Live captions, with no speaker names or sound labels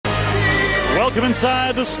Welcome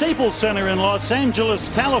inside the Staples Center in Los Angeles,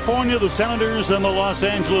 California, the Senators and the Los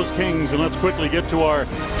Angeles Kings. And let's quickly get to our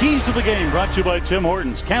keys to the game, brought to you by Tim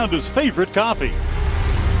Hortons, Canada's favorite coffee.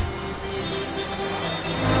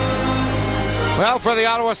 Well, for the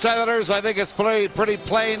Ottawa Senators, I think it's pretty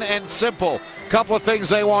plain and simple. Couple of things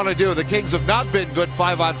they want to do. The Kings have not been good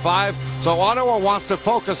 5-on-5, so Ottawa wants to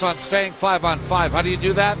focus on staying 5-on-5. How do you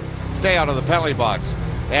do that? Stay out of the penalty box.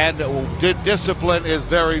 And discipline is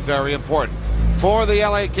very, very important. For the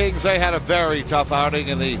LA Kings, they had a very tough outing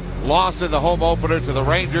in the loss in the home opener to the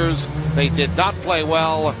Rangers. They did not play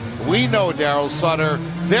well. We know Daryl Sutter.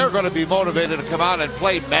 They're going to be motivated to come out and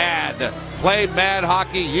play mad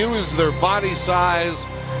hockey, use their body size,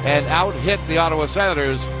 and out-hit the Ottawa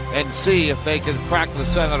Senators and see if they can crack the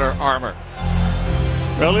Senator armor.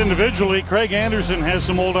 Well, individually, Craig Anderson has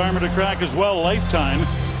some old armor to crack as well, lifetime.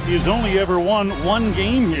 He's only ever won one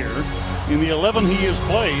game here in the 11 he has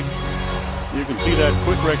played. You can see that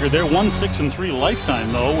quick record there, 1-6-3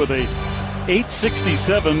 lifetime, though, with a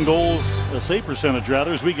 .867 goals save percentage,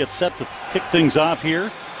 rather, as we get set to kick things off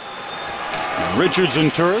here. Richards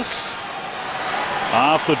and Turris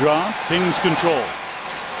off the draw. Kings control.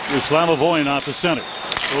 Here's Slavovoin off the center.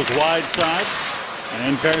 Goes wide side.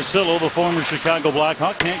 And Carcillo, the former Chicago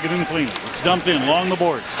Blackhawk, can't get in clean. It's dumped in along the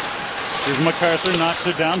boards. Here's MacArthur, knocks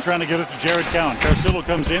it down, trying to get it to Jared Cowan. Carcillo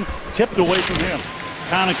comes in, tipped away from him.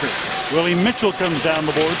 Conacher. Willie Mitchell comes down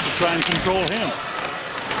the boards to try and control him.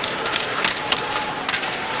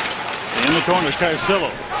 In the corner,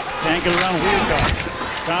 Carcillo. Can't get around Wheelcock.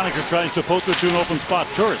 Conacher tries to poke it to an open spot.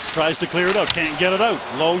 Turris tries to clear it out. Can't get it out.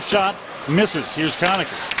 Low shot. Misses. Here's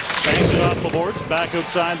Conacher. Bangs it off the boards. Back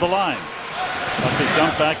outside the line. Up is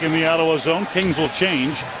dumped back in the Ottawa zone. Kings will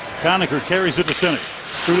change. Conacher carries it to center.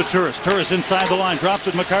 Through to Turris. Turris inside the line. Drops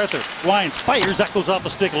it MacArthur. Winds. Fires. That goes off the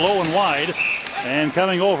stick low and wide. And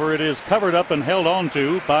coming over, it is covered up and held on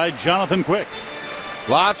to by Jonathan Quick.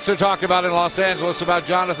 Lots to talk about in Los Angeles about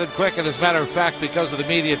Jonathan Quick. And as a matter of fact, because of the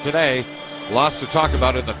media today, lots to talk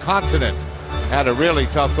about in the continent. Had a really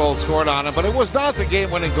tough goal scored on him, but it was not the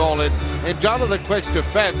game-winning goal. In Jonathan Quick's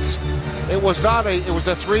defense, it was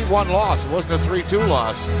a 3-1 loss. It wasn't a 3-2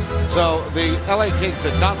 loss. So the LA Kings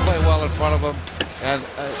did not play well in front of him, and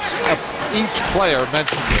each player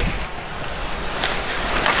mentioned it.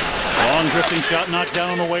 Long drifting shot knocked down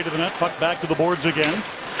on the way to the net. Puck back to the boards again.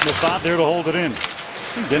 Mofat there to hold it in. I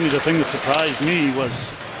think, Denny, the thing that surprised me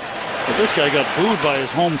was that this guy got booed by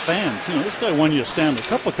his home fans. You know, this guy won you a Stanley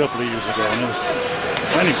Cup a couple of years ago, and it was,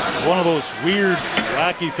 anyway, one of those weird,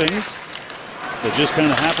 wacky things that just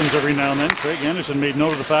kind of happens every now and then. Craig Anderson made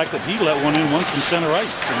note of the fact that he let one in once from center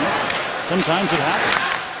ice. You know, sometimes it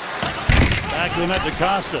happens. Back to the net to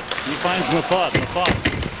Costa. He finds Mofat.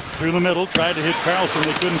 Mofat through the middle, tried to hit Carlson.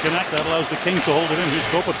 They couldn't connect. That allows the Kings to hold it in. Here's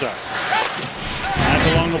Kopitar. Back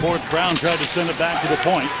along the boards. Brown tried to send it back to the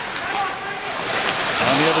point.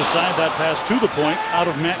 On the other side, that pass to the point, out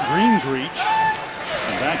of Matt Green's reach.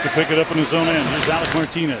 And back to pick it up in his own end. Here's Alec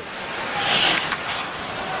Martinez.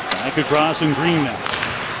 Back across and Green now.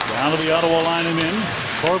 Down to the Ottawa line and in.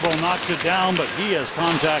 Corbo knocks it down, but he has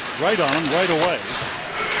contact right on him right away.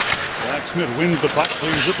 Jack Smith wins the puck,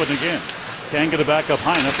 clears it, but again, can't get it back up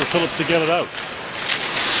high enough for Phillips to get it out.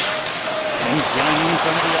 Kings grinding in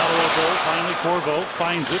front of the Ottawa goal. Finally, Corbo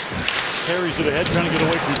finds it. Carries it ahead, trying to get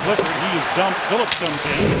away from Clifford. He is dumped. Phillips comes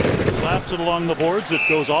in, slaps it along the boards. It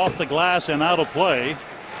goes off the glass and out of play.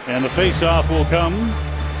 And the face-off will come,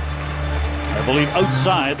 I believe,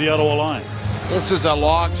 outside the Ottawa line. This is a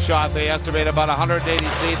long shot. They estimate about 180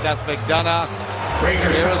 feet. That's McDonough.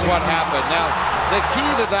 Here's what happened. Now, the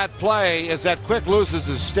key to that play is that Quick loses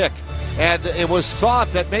his stick. And it was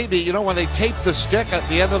thought that maybe, you know, when they tape the stick at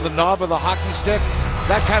the end of the knob of the hockey stick,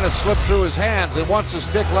 that kind of slipped through his hands. And once the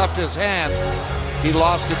stick left his hand, he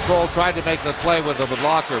lost control, tried to make the play with the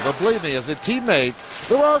blocker. But believe me, as a teammate,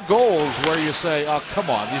 there are goals where you say, oh, come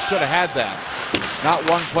on, you should have had that. Not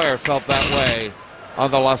one player felt that way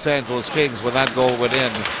on the Los Angeles Kings when that goal went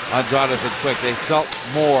in on Jonathan Quick. They felt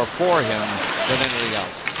more for him than anything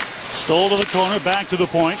else. Stole to the corner, back to the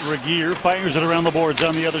point. Regier fires it around the boards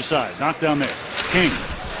on the other side. Knocked down there. King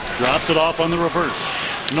drops it off on the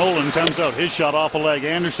reverse. Nolan comes out. His shot off a leg.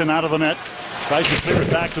 Anderson out of the net. Tries to clear it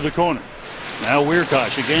back to the corner. Now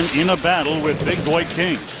Weirkosh again in a battle with Big Dwight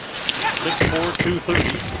King. 6'4",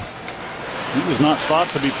 230. He was not thought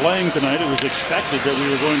to be playing tonight. It was expected that we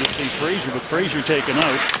were going to see Frazier, but Frazier taken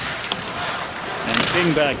out. And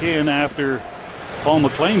King back in after Paul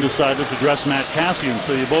McLean decided to dress Matt Cassian.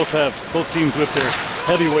 So you both teams with their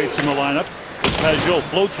heavyweights in the lineup. Pajot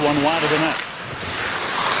floats one wide of the net.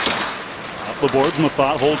 Up the boards,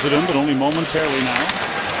 Mofat holds it in, but only momentarily now.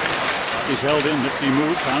 is held in. Nifty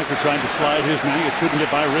move. Conacher tried to slide his man. It couldn't get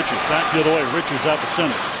by Richards. Back the other way. Richards out the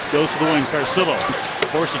center. Goes to the wing. Carcillo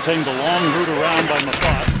forced to take the long route around by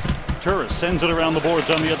Mafat. Turris sends it around the boards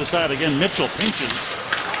on the other side. Again, Mitchell pinches.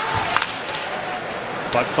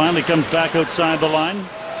 Puck finally comes back outside the line.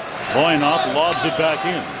 Voynov lobs it back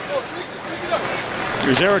in.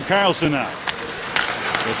 Here's Erik Karlsson now.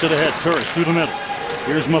 Gets it ahead. Turris through the middle.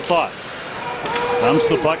 Here's Mafat. Dumps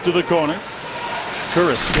the puck to the corner.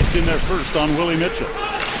 Turris gets in there first on Willie Mitchell.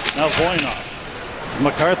 Now Voynov.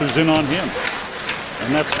 MacArthur's in on him.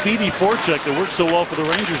 And that speedy forecheck that worked so well for the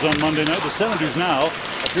Rangers on Monday night, the Senators now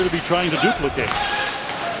appear to be trying to duplicate.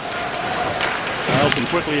 Karlsson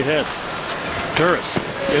quickly ahead. Turris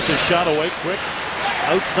gets his shot away quick.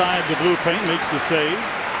 Outside the blue paint, makes the save.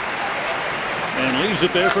 And leaves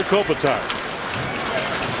it there for Kopitar.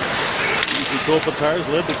 Kopitar's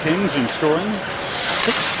led the Kings in scoring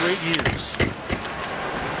 6 straight years.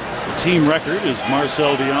 The team record is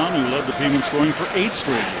Marcel Dion, who led the team in scoring for 8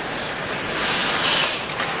 straight years.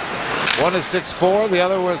 One is 6'4", the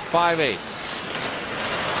other was 5'8".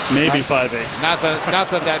 Maybe 5'8". Not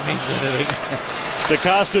that means anything.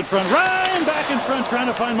 DeCosta in front. Ryan back in front trying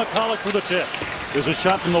to find McCulloch for the tip. There's a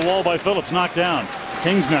shot from the wall by Phillips. Knocked down.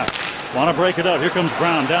 Kings now want to break it out. Here comes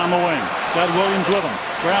Brown down the wing. Got Williams with him.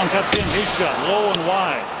 Brown cuts in his shot. Low and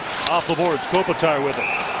wide. Off the boards. Kopitar with it.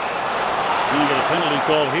 Going to get a penalty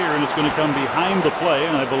call here, and it's going to come behind the play,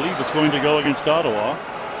 and I believe it's going to go against Ottawa.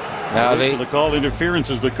 Now the call, interference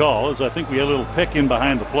is the call, as I think we had a little pick in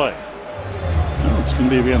behind the play. No, it's going to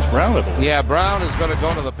be against Brown, I believe. Yeah, Brown is going to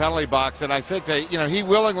go to the penalty box, and I think that, he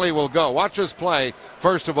willingly will go. Watch this play.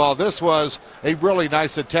 First of all, this was a really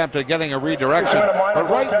nice attempt at getting a redirection. But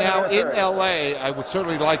right now in LA, I would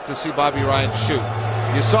certainly like to see Bobby Ryan shoot.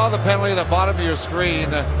 You saw the penalty at the bottom of your screen.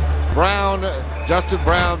 Justin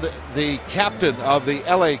Brown, the captain of the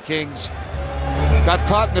LA Kings, got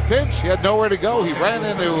caught in the pinch. He had nowhere to go. He ran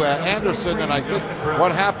into Anderson, and I think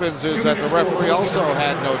what happens is that the referee also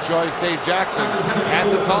had no choice. Dave Jackson had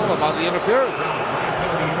to call him on the interference.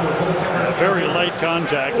 Very light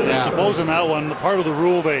contact, and I suppose in that one, the part of the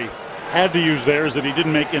rule they had to use there is that he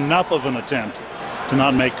didn't make enough of an attempt to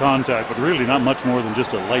not make contact, but really not much more than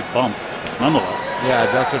just a light bump, nonetheless.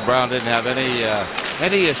 Yeah, Justin Brown didn't have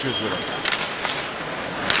any issues with it.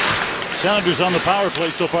 Senators on the power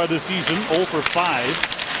play so far this season, 0 for 5.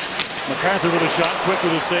 MacArthur with a shot, quick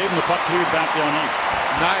with a save, and the puck cleared back down ice.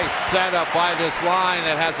 Nice setup by this line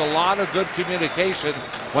that has a lot of good communication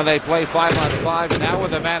when they play 5-on-5. Now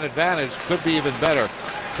with a man advantage, could be even better.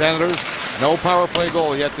 Senators, no power play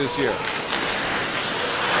goal yet this year.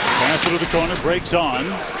 Pass it to the corner, breaks on.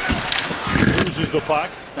 Loses the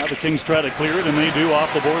puck. Now the Kings try to clear it, and they do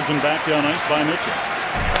off the boards and back down ice by Mitchell.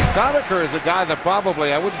 Conacher is a guy that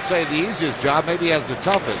probably, I wouldn't say the easiest job, maybe has the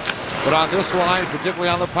toughest. But on this line, particularly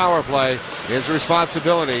on the power play, his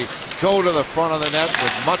responsibility, go to the front of the net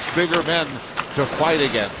with much bigger men to fight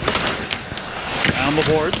against. Down the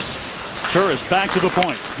boards. Turris back to the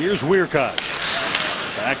point. Here's Weirkosh.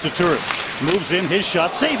 Back to Turris. Moves in, his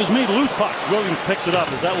shot. Save is made, loose puck. Williams picks it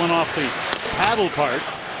up as that went off the paddle part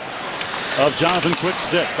of Jonathan Quick's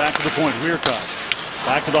stick. Back to the point, Weirkosh.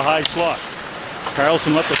 Back to the high slot.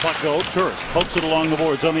 Karlsson let the puck go. Turris pokes it along the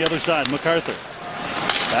boards on the other side. MacArthur.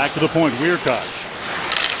 Back to the point. Weirkosh.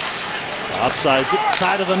 Offside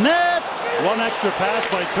side of the net. One extra pass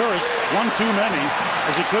by Turris. One too many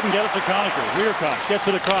as he couldn't get it to Conacher. Weirkosh gets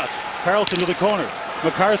it across. Karlsson to the corner.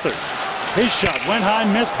 MacArthur. His shot went high,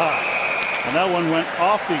 missed high. And that one went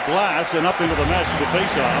off the glass and up into the mesh. The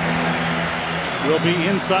faceoff will be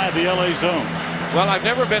inside the LA zone. Well, I've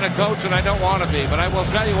never been a coach, and I don't want to be, but I will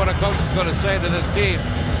tell you what a coach is going to say to this team.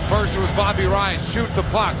 First, it was Bobby Ryan, shoot the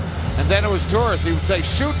puck. And then it was Turris. He would say,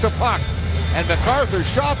 shoot the puck. And MacArthur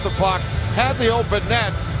shot the puck, had the open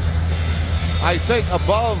net, I think,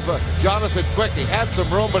 above Jonathan Quick. He had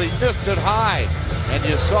some room, but he missed it high. And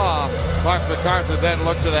you saw Mark MacArthur then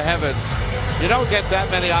look to the heavens. You don't get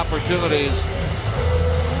that many opportunities,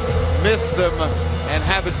 miss them, and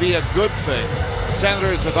have it be a good thing.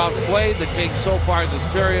 Senators have outplayed the Kings so far in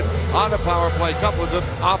this period on the power play. A couple of good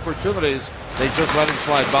opportunities. They just let him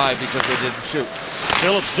slide by because they didn't shoot.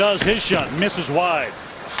 Phillips does his shot, misses wide.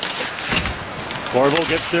 Corvo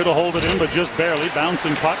gets there to hold it in, but just barely.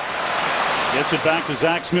 Bouncing puck. Gets it back to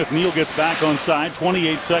Zach Smith. Neal gets back on side.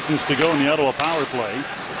 28 seconds to go in the Ottawa power play.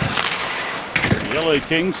 The LA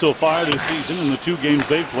Kings so far this season in the 2 games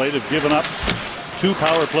they've played have given up 2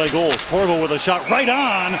 power play goals. Corvo with a shot right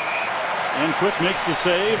on. And Quick makes the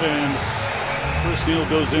save, and Chris Neal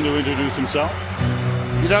goes in to introduce himself.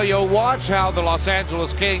 You know, you'll watch how the Los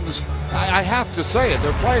Angeles Kings, I have to say it,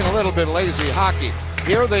 they're playing a little bit lazy hockey.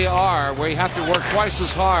 here they are, where you have to work twice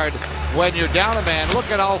as hard when you're down a man.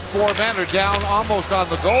 Look at all four men are down almost on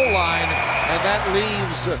the goal line, and that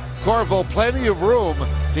leaves Corvo plenty of room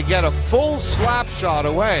to get a full slap shot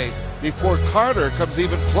away before Carter comes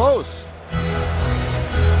even close.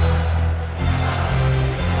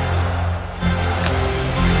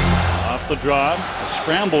 Off the draw, a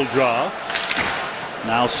scramble draw.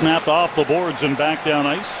 Now snapped off the boards and back down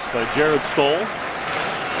ice by Jared Stoll.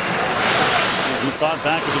 He's thought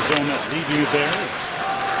back of his own net. Leaving it there. It's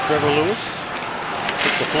Trevor Lewis.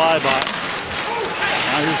 Took the flyby.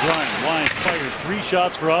 Now here's Ryan. Ryan fires 3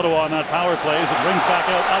 shots for Ottawa on that power play as it rings back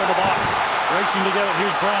out of the box. Racing to get it.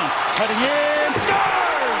 Here's Brown. Cutting in.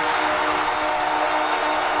 Scores!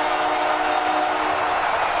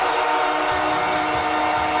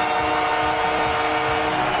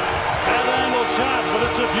 Bad angle shot, but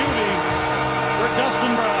it's a beauty for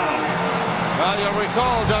Dustin Brown. Well, you'll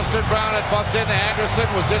recall Dustin Brown had bumped into Anderson,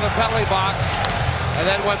 was in the penalty box. And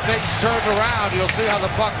then when things turned around, you'll see how the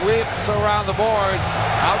puck whips around the boards.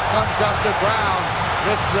 Out comes Dustin Brown.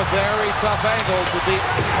 This is a very tough angle to beat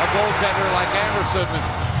a goaltender like Anderson,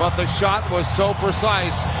 but the shot was so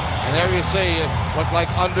precise. And there you see it looked like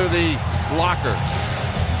under the blocker.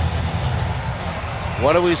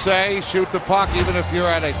 What do we say? Shoot the puck even if you're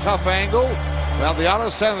at a tough angle? Well, the Ottawa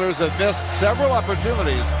Senators have missed several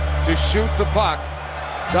opportunities to shoot the puck.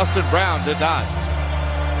 Dustin Brown did not.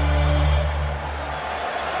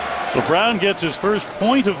 So Brown gets his first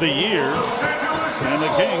point of the year, and the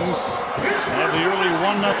Kings have the early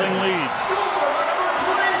 1-0 lead.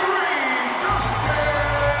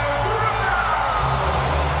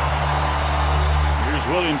 Here's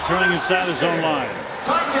Williams turning inside his own line.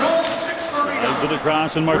 Slides it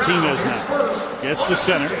across, and Martinez now gets to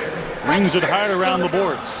center. Rings it hard around the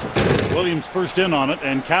boards. Williams first in on it,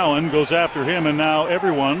 and Cowan goes after him, and now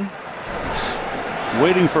everyone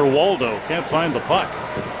waiting for Waldo. Can't find the puck.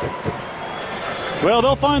 Well,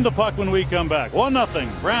 they'll find the puck when we come back.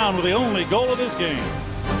 1-0. Brown with the only goal of his game.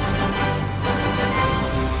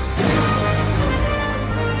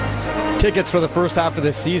 Tickets for the first half of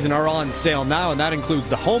the season are on sale now, and that includes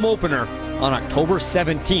the home opener on October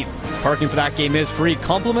 17th. Parking for that game is free.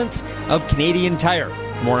 Compliments of Canadian Tire.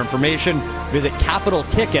 For more information, visit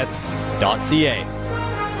capitaltickets.ca.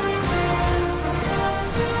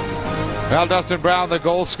 Well, Dustin Brown, the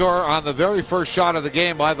goal scorer on the very first shot of the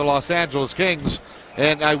game by the Los Angeles Kings.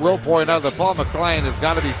 And I will point out that Paul McLean has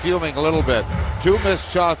got to be fuming a little bit. 2 missed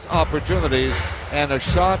shots opportunities and a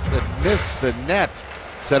shot that missed the net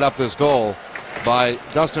set up this goal by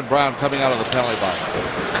Dustin Brown coming out of the penalty box.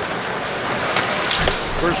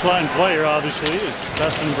 First line player, obviously, is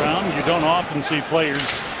Dustin Brown. You don't often see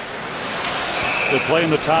players that play in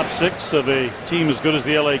the top 6 of a team as good as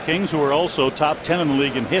the LA Kings, who are also top 10 in the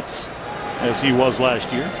league in hits, as he was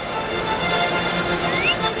last year.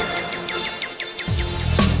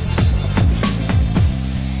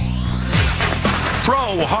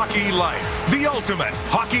 Pro Hockey Life, the ultimate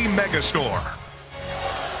hockey megastore.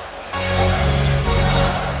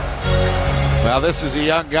 Well, this is a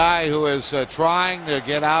young guy who is trying to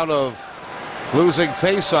get out of losing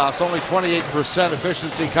faceoffs. Only 28%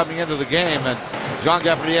 efficiency coming into the game, and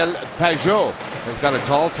Jean-Gabriel Pajot has got a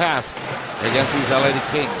tall task against these LA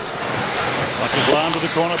Kings. Puck is wound to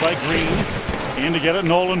the corner by Green. In to get it,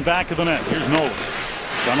 Nolan back of the net. Here's Nolan.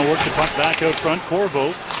 Trying to work the puck back out front.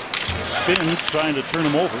 Corvo spins, trying to turn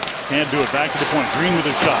him over. Can't do it. Back to the point. Green with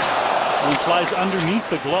a shot. And slides underneath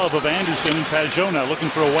the glove of Anderson, and Pajot now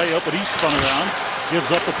looking for a way up, but he's spun around. Gives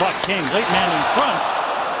up the puck. King, late man in front.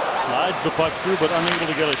 Slides the puck through, but unable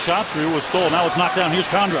to get a shot through. Was Stoll. Now it's knocked down. Here's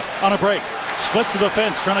Condra on a break. Splits the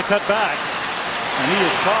defense, trying to cut back. And he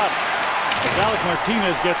is caught. As Alec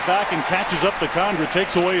Martinez gets back and catches up to Condra,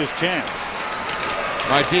 takes away his chance.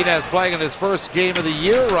 Martinez playing in his first game of the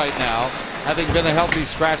year right now, having been a healthy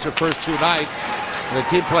scratch the first 2 nights. The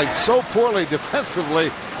team played so poorly defensively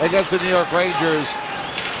against the New York Rangers.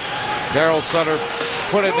 Daryl Sutter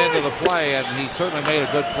put him into the play, and he certainly made a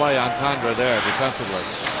good play on Condra there defensively.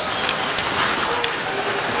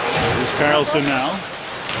 Here's Carlson now.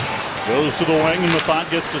 Goes to the wing, and Mathot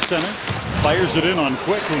gets to center. Fires it in on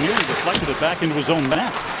Quick, who nearly deflected it back into his own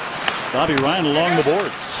net. Bobby Ryan along the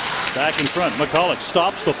boards. Back in front. McCulloch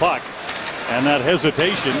stops the puck. And that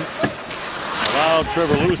hesitation allowed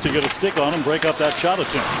Trevor Lewis to get a stick on him, break up that shot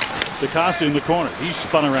attempt. DeCosta in the corner. He's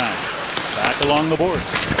spun around. Back along the boards.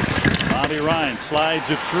 Bobby Ryan slides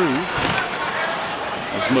it through.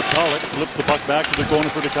 As McCulloch flips the puck back to the corner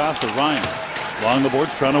for DeCosta. Ryan along the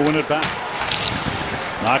boards trying to win it back.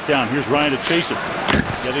 Knocked down. Here's Ryan to chase it.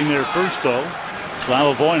 Getting there first, though.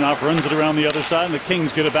 Slava Voinov runs it around the other side, and the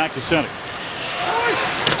Kings get it back to center.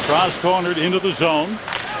 Cross-cornered into the zone.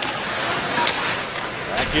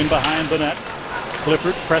 Back in behind the net.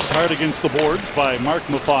 Clifford pressed hard against the boards by Mark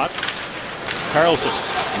Mafat. Carlson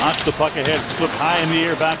knocks the puck ahead, flipped high in the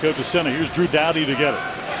air back out to center. Here's Drew Doughty to get it.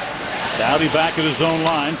 Doughty back at his own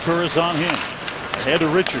line. Turris on him. Ahead to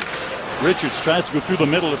Richards. Richards tries to go through the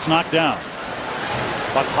middle. It's knocked down.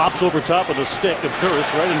 Puck pops over top of the stick of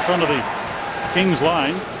Turris right in front of the Kings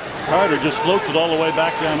line. Carter just floats it all the way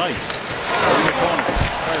back down ice. In the corner,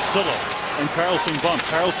 Carcillo and Carlson bump.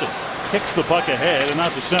 Carlson kicks the puck ahead and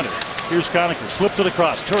out to center. Here's Conacher, slips it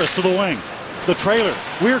across. Turris to the wing. The trailer.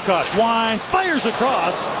 Weirkosh winds, fires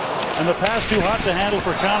across, and the pass too hot to handle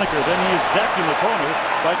for Conacher. Then he is decked in the corner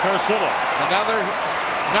by Carcillo.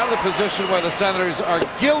 Another position where the Senators are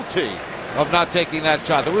guilty of not taking that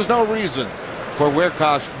shot. There was no reason for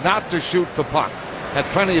Weirkosh not to shoot the puck. Had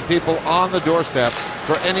plenty of people on the doorstep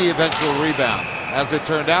for any eventual rebound. As it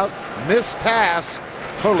turned out, missed pass,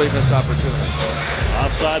 totally missed opportunity.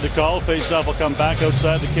 Offside the call. Face-off will come back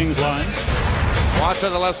outside the Kings line. Watch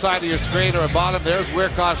on the left side of your screen or bottom. There's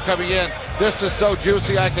Weirkosh coming in. This is so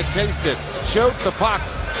juicy I can taste it. Shoot the puck.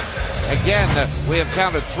 Again, we have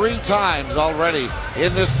counted 3 times already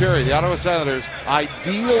in this period. The Ottawa Senators,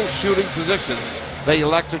 ideal shooting positions. They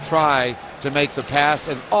elect to try to make the pass,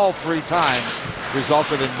 and all 3 times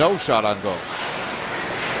resulted in no shot on goal.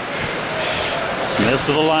 Smith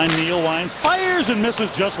to the line. Neal winds, fires and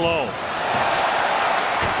misses just low.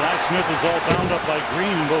 Zach Smith is all bound up by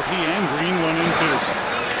Green. Both he and Green went into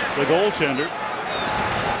the goaltender.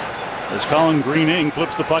 As Colin Greening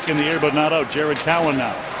flips the puck in the air but not out. Jared Cowan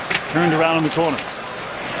now turned around in the corner.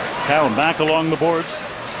 Cowan back along the boards.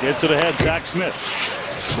 Gets it ahead. Zach Smith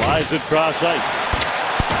slides it cross ice.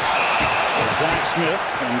 Zach Smith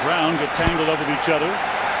and Brown get tangled up with each other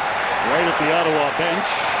right at the Ottawa bench.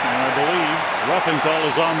 And I believe roughing call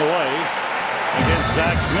is on the way against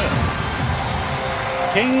Zach Smith.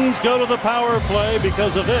 Kings go to the power play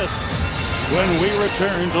because of this. When we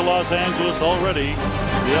return to Los Angeles already,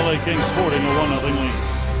 the LA Kings sporting a 1-0 lead.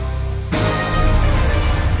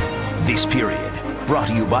 This period brought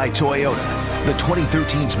to you by Toyota. The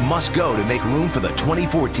 2013s must go to make room for the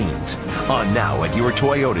 2014s. On now at your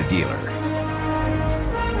Toyota dealer.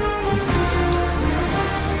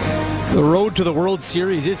 The road to the World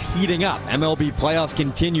Series is heating up. MLB playoffs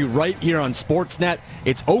continue right here on Sportsnet.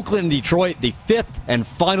 It's Oakland and Detroit. The 5th and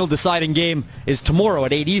final deciding game is tomorrow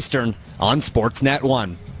at 8 Eastern on Sportsnet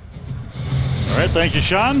 1. All right, thank you,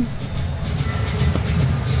 Sean.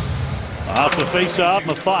 Off the face-off,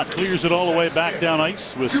 Mafat clears it all the way back down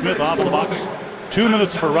ice with Smith off the box. 2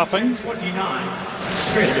 minutes for roughing. They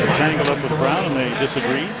got tangled up with Brown and they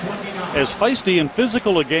disagree. As feisty and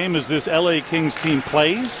physical a game as this LA Kings team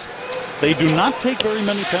plays, they do not take very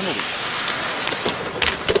many penalties.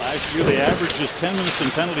 Last year they averaged just 10 minutes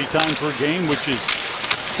in penalty time per game, which is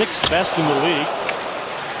 6th best in the league.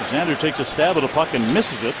 Xander takes a stab at the puck and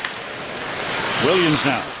misses it. Williams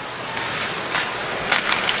now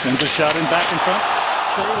sends a shot in back in front.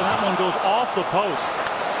 Save, and that one goes off the post.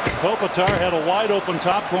 Kopitar had a wide open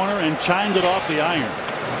top corner and chimed it off the iron.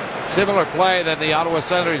 Similar play that the Ottawa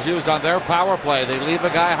Senators used on their power play. They leave a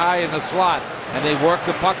guy high in the slot and they work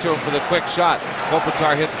the puck to him for the quick shot.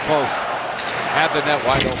 Kopitar hit the post. Had the net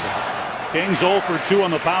wide open. Kings 0 for 2 on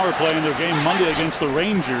the power play in their game Monday against the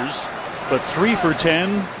Rangers, but 3 for 10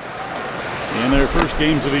 in their first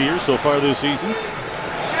games of the year so far this season.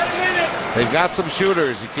 They've got some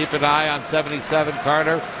shooters. You keep an eye on 77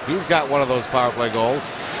 Carter. He's got one of those power play goals.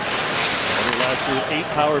 Last year,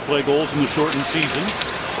 8 power play goals in the shortened season.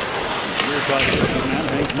 Here's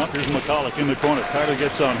McCulloch in the corner. Carter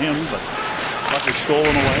gets on him, but puck is stolen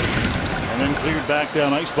away and then cleared back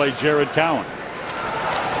down ice by Jared Cowan.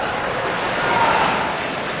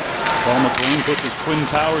 Paul McLean puts his twin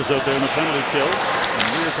towers out there in the penalty kill. And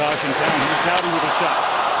Weirkosh and Cowan. Here's Doughty with a shot.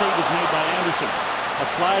 Save is made by Anderson. A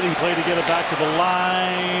sliding play to get it back to the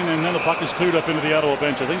line, and then the puck is cleared up into the Ottawa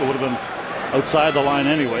bench. I think it would have been outside the line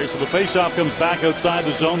anyway. So the faceoff comes back outside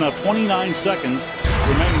the zone. Now 29 seconds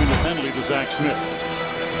remaining in the penalty to Zach Smith.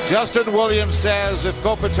 Justin Williams says if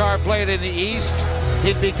Kopitar played in the East,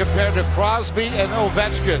 he'd be compared to Crosby and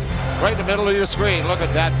Ovechkin. Right in the middle of your screen. Look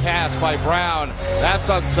at that pass by Brown. That's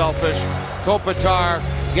unselfish. Kopitar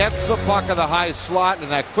gets the puck in the high slot, and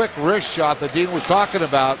that quick wrist shot that Dean was talking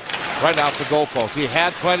about right out the goalpost. He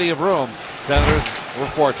had plenty of room. Senators were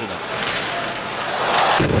fortunate.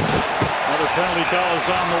 Another penalty call is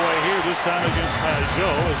on the way here, this time against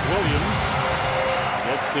Pajot as Williams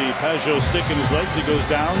gets the Pajot stick in his legs. He goes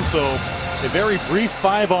down, so a very brief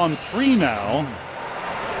 5-on-3 now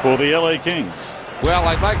for the LA Kings. Well,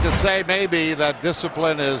 I'd like to say maybe that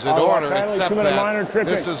discipline is in order, except that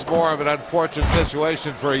this is more of an unfortunate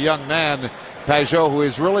situation for a young man, Pajot, who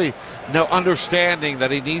is really understanding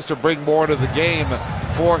that he needs to bring more to the game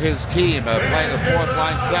for his team. Playing a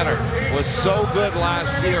fourth-line center was so good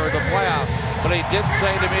last year in the playoffs, but he did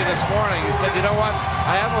say to me this morning, he said, you know what,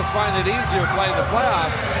 I almost find it easier playing the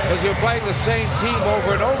playoffs because you're playing the same team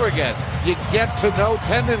over and over again. You get to know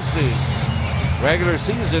tendencies. Regular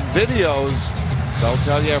season videos don't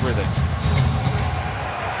tell you everything.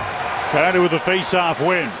 Carter with a face-off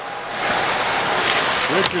win.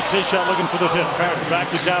 Richards, his shot looking for the tip. Carter back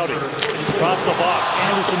to Doughty. Across the box.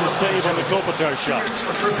 Anderson the save on the Kopitar shot.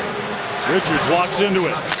 Richards walks into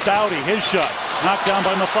it. Doughty, his shot. Knocked down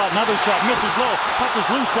by Mafat. Another shot. Misses low. Puck is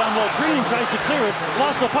loose down low. Greening tries to clear it.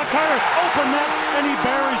 Lost the puck. Carter open net, and he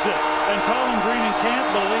buries it. And Colin Greening can't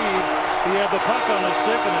believe he had the puck on his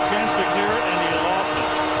stick and a chance to clear it, and he lost it.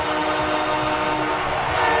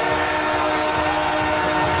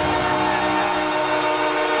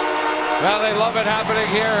 Well, they love it happening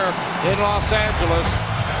here in Los Angeles.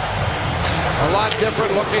 A lot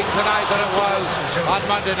different looking tonight than it was on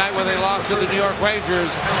Monday night when they lost to the New York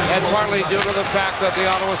Rangers, and partly due to the fact that the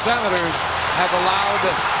Ottawa Senators have allowed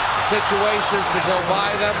situations to go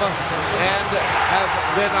by them and have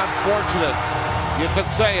been unfortunate. You could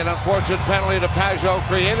say an unfortunate penalty to Pajot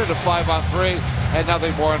created a 5-on-3, and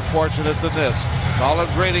nothing more unfortunate than this. Colin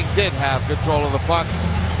Greening did have control of the puck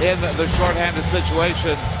in the shorthanded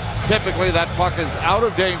situation. Typically that puck is out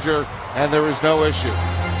of danger and there is no issue.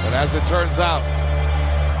 But as it turns out,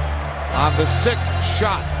 on the 6th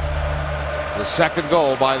shot, the second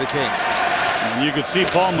goal by the Kings. And you could see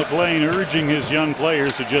Paul McLean urging his young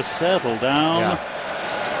players to just settle down. Yeah.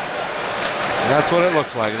 That's what it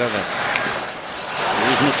looks like, doesn't it?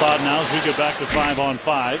 Here's Mafat now as we get back to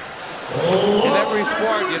 5-on-5. In every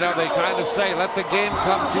sport, they kind of say, let the game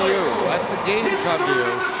come to you. Let the game come to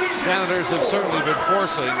you. Senators have certainly been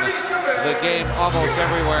forcing the game almost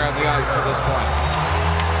everywhere on the ice to this point.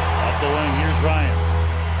 Up the wing, here's Ryan.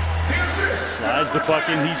 Slides the puck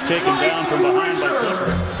in. He's taken down from behind by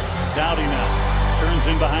Clipper. Doughty now. Turns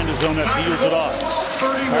in behind his own net, peels it off.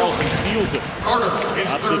 Carlson steals it.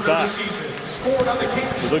 Ups it back.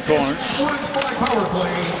 To the corner.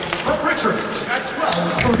 From Richards at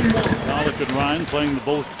 12:31. Pollock and Ryan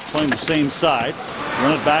playing the same side.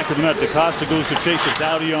 Run it back to the net. DaCosta goes to chase it.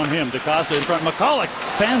 Doughty on him. DaCosta in front. McCulloch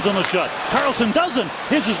fans on the shot. Carlson doesn't.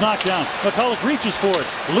 His is knocked down. McCulloch reaches for it.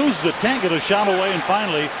 Loses it. Can't get a shot away. And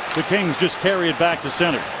finally, the Kings just carry it back to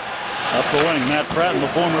center. Up the wing. Matt Pratt in the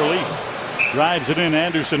former Leaf. Drives it in.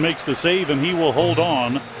 Anderson makes the save, and he will hold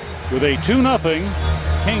on with a 2-0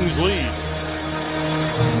 Kings lead.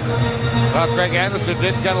 Well, Craig Anderson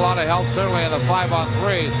didn't get a lot of help, certainly in the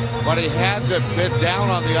 5-on-3, but he had to been down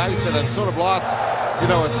on the ice and had sort of lost,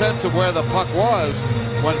 a sense of where the puck was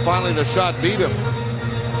when finally the shot beat him.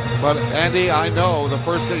 But Andy, I know the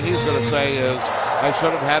first thing he's going to say is, I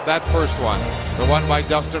should have had that first one, the one by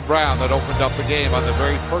Dustin Brown that opened up the game on the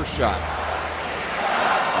very first shot.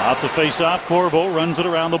 Off the face-off, Corvo runs it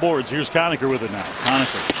around the boards. Here's Conacher with it now.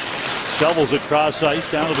 Conacher shovels it cross ice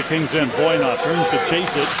down to the Kings' end. Boynoff turns to chase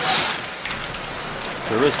it.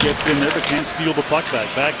 Turris gets in there but can't steal the puck back.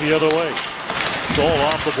 Back the other way. Goal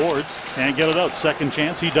off the boards. Can't get it out. Second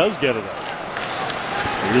chance, he does get it out.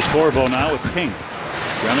 Here's Corvo now with King.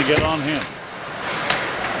 Trying to get on him.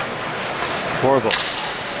 Corvo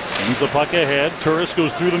sends the puck ahead. Turris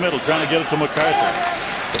goes through the middle trying to get it to MacArthur.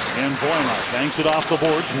 And Boynoff banks it off the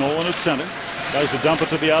boards. Nolan at center. Tries to dump it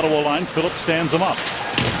to the Ottawa line. Phillips stands him up.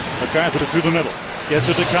 MacArthur through the middle. Gets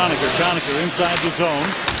it to Conacher. Conacher inside the zone.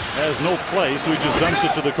 Has no play, so he just dumps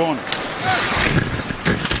it to the corner.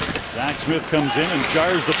 Zach Smith comes in and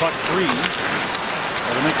jars the puck free.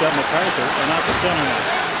 Got to make that MacArthur, and not the center net.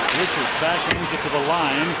 Richards backhands it to the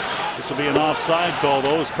line. This will be an offside call,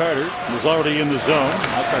 though, as Carter was already in the zone.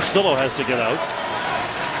 Now Carcillo has to get out.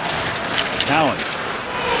 Cowan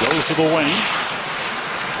goes to the wing.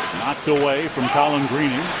 Knocked away from Colin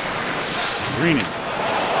Greening. Greening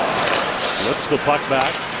flips the puck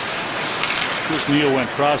back. Chris Neal went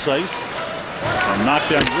cross ice and knocked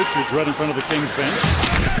down Richards right in front of the Kings bench.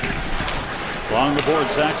 Along the board,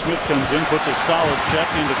 Zach Smith comes in, puts a solid check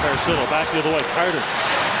into Carcillo. Back the other way, Carter.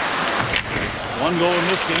 One goal in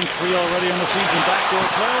this game, 3 already on the season. Backdoor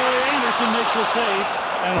play. Anderson makes the save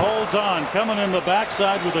and holds on. Coming in the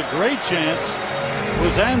backside with a great chance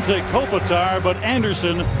was Anze Kopitar, but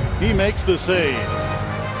Anderson, he makes the save.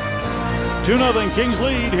 2-0 Kings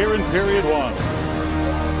lead here in period 1.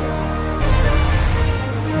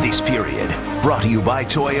 This period brought to you by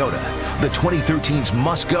Toyota, The 2013s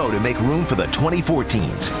must go to make room for the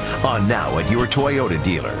 2014s. On now at your Toyota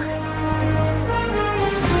dealer.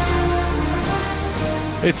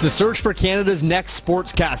 It's the search for Canada's next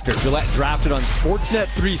sportscaster. Gillette drafted on Sportsnet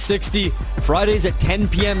 360, Fridays at 10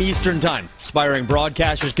 p.m. Eastern Time. Aspiring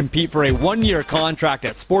broadcasters compete for a one-year contract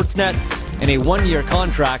at Sportsnet and a one-year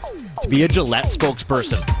contract to be a Gillette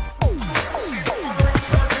spokesperson.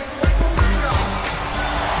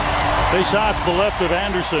 Face off to the left of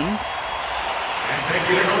Anderson.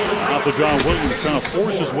 Off to John Williams, trying to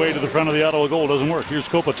force his way to the front of the Ottawa goal. Doesn't work. Here's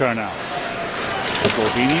Kopitar now.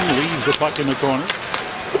 Slovenian leaves the puck in the corner.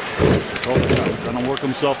 Kopitar trying to work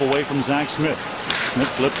himself away from Zach Smith. Smith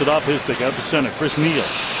flips it off his stick out to center. Chris Neal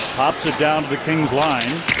pops it down to the Kings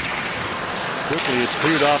line. Quickly it's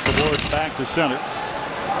cleared off the boards back to center.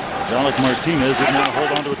 Alec Martinez didn't want to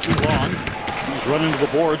hold on to it too long. He's run into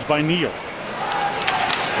the boards by Neal.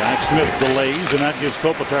 Zach Smith delays, and that gives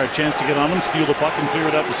Kopitar a chance to get on him, steal the puck, and clear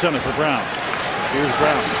it up to center for Brown. Here's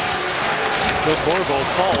Brown. Phil Borbo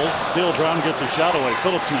falls. Still, Brown gets a shot away.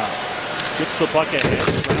 Phillips now gets the puck ahead.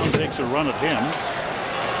 Brown takes a run at him.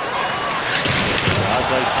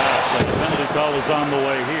 Outside pass. A penalty call is on the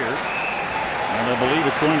way here. And I believe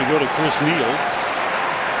it's going to go to Chris Neal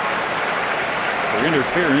for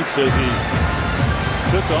interference as he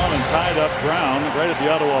took on and tied up Brown right at the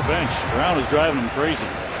Ottawa bench. Brown is driving him crazy.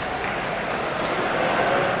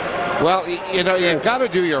 Well, you know, you've got to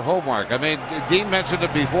do your homework. I mean, Dean mentioned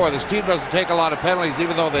it before. This team doesn't take a lot of penalties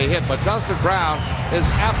even though they hit. But Dustin Brown is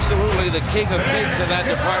absolutely the king of kings in that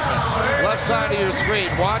department. Left side of your screen.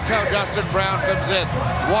 Watch how Dustin Brown comes in.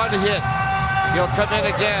 One hit. He'll come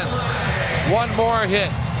in again. One more hit.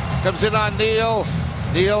 Comes in on Neal.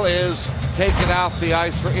 Neal is taken off the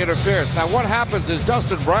ice for interference. Now, what happens is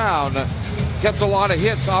Dustin Brown gets a lot of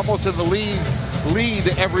hits almost in the lead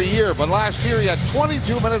every year, but last year he had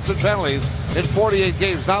 22 minutes of penalties in 48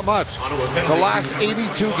 games. Not much. The last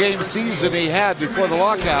 82 game season he had before the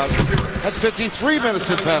lockout had 53 minutes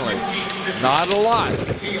in penalties. Not a lot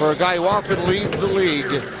for a guy who often leads the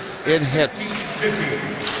league in hits.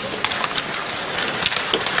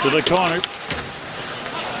 To the corner.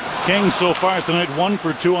 Kings so far tonight 1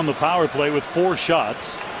 for 2 on the power play with 4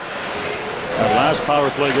 shots. That last power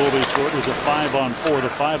play goal they scored was a 5-on-4. The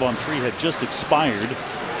 5-on-3 had just expired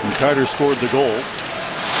when Carter scored the goal.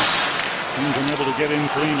 Kings unable to get in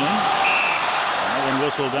cleanly. One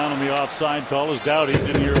whistle down on the offside call as Doughty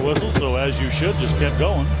didn't hear a whistle, so as you should, just kept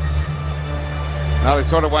going. Well, he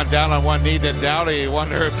sort of went down on one knee, then Doughty. You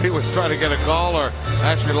wonder if he was trying to get a call or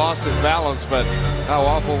actually lost his balance, but how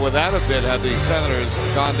awful would that have been had the Senators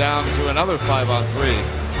gone down to another 5-on-3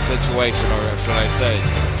 situation, or should I say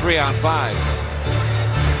 3-on-5.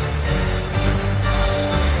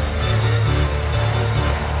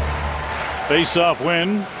 Face-off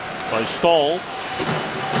win by Stahl.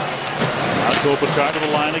 Now Kopitar to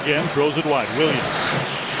the line again, throws it wide. Williams.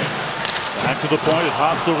 Back to the point, it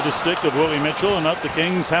hops over the stick of Willie Mitchell, and up the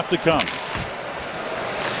Kings have to come.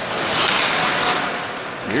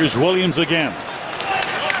 Here's Williams again.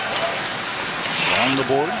 Along the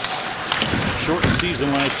boards. Shortened season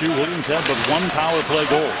last year, Williams had but 1 power play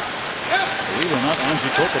goal. Believe it or not, Anze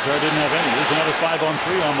Kopitar didn't have any. There's another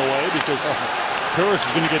 5-on-3 on the way because Turris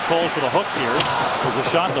is going to get called for the hook here. There's a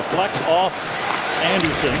shot deflects off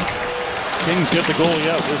Anderson. Kings get the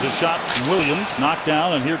goalie out. There's a shot from Williams, knocked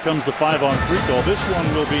down, and here comes the 5-on-3 goal. This one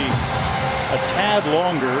will be a tad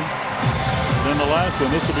longer than the last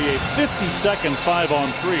one. This will be a 50-second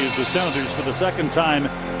 5-on-3 as the Senators, for the second time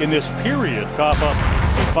in this period, cough up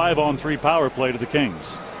a 5-on-3 power play to the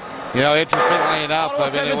Kings. You know, interestingly enough, I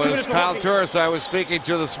mean, it was Kyle Turris I was speaking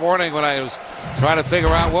to this morning when I was trying to figure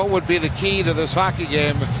out what would be the key to this hockey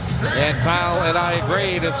game. And Kyle and I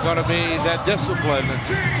agreed it's going to be that discipline.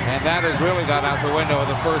 And that has really gone out the window in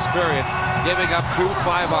the first period. Giving up 2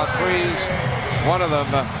 5-on-3s. One of them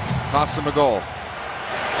cost them a goal.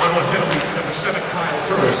 On penalties, number 7, Kyle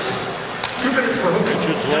Turris. 2 minutes for hooking.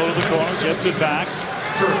 Richards low to the corner, gets it back.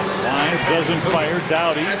 Lyons doesn't fire.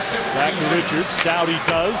 Doughty back to Richards. Doughty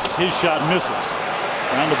does. His shot misses.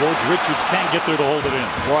 Around the boards, Richards can't get there to hold it in.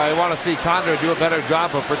 Boy, I want to see Condor do a better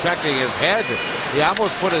job of protecting his head. He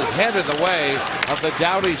almost put his head in the way of the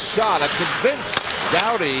Doughty shot. I'm convinced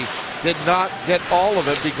Doughty did not get all of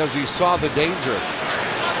it because he saw the danger.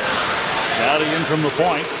 Doughty in from the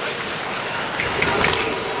point.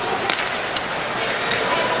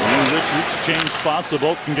 And Richards change spots so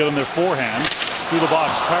both can get on their forehand. Through the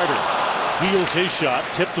box, Carter heels his shot,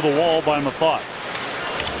 tipped to the wall by Mathot.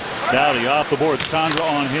 Doughty off the boards, Condra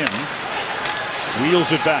on him.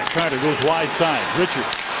 Wheels it back, Carter goes wide side.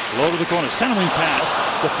 Richards Low to the corner. Center wing pass.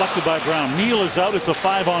 Deflected by Brown. Neal is out. It's a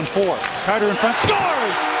 5-on-4. Carter in front.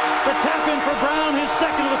 Scores! The tap in for Brown. His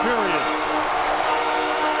second of the period.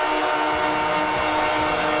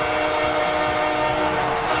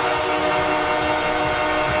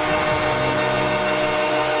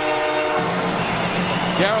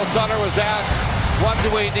 Daryl Sutter was asked, what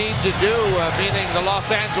do we need to do, meaning the Los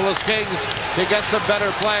Angeles Kings, to get some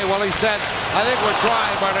better play? Well, he said, I think we're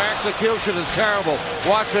trying, but our execution is terrible.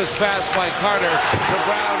 Watch this pass by Carter to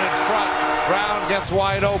Brown in front. Brown gets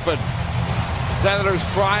wide open. Senators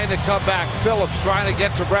trying to come back. Phillips trying to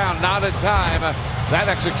get to Brown, not in time. That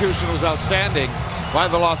execution was outstanding by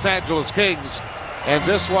the Los Angeles Kings. And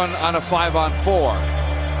this one on a 5-on-4.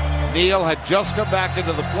 Neal had just come back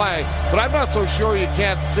into the play, but I'm not so sure you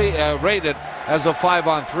can't rate it as a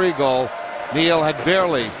 5-on-3 goal. Neal had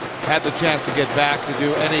barely had the chance to get back to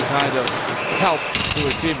do any kind of help to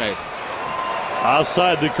his teammates.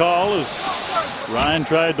 Outside the call as Ryan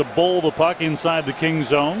tried to bowl the puck inside the King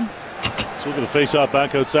zone. So we're going to face off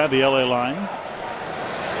back outside the LA line.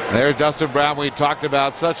 There's Dustin Brown. We talked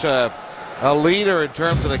about such a leader in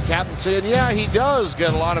terms of the captaincy, and yeah, he does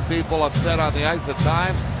get a lot of people upset on the ice at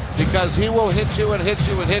times, because he will hit you and hit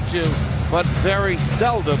you and hit you, but very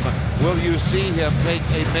seldom will you see him take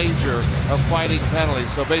a major of fighting penalty.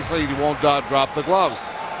 So basically he won't drop the gloves.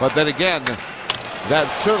 But then again, that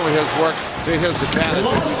certainly has worked to his advantage.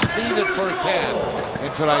 We've seen it firsthand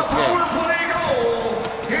in tonight's game.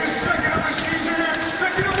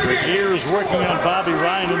 The gears working on Bobby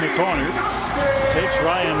Ryan in the corner. Takes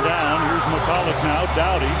Ryan down. Here's McCulloch now.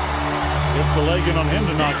 Doughty gets the leg in on him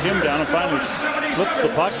to knock him down, and finally flips the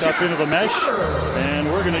puck up into the mesh. And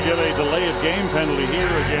we're going to get a delay of game penalty here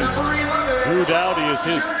against Drew Doughty as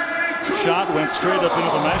his shot went straight up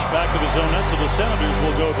into the mesh, back to the zone net. So the Senators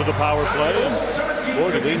will go to the power play, and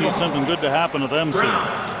boy, do they need something good to happen to them soon.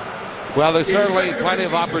 Well, there's certainly plenty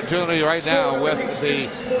of opportunity right now with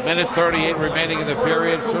the minute 38 remaining in the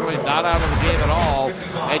period. Certainly not out of the game at all.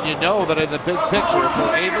 And you know that in the big picture, if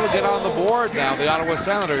they're able to get on the board now, the Ottawa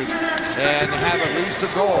Senators, and have at least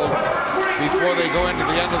a goal before they go into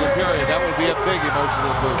the end of the period, that would be a big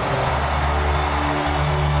emotional boost.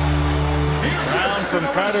 Brown from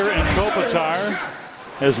Carter and Kopitar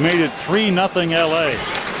has made it 3-0 LA.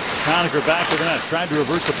 Conacher back to the net, tried to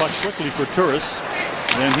reverse the puck quickly for Turris.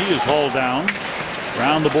 Then he is hauled down.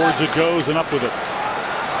 Round the boards it goes, and up with it.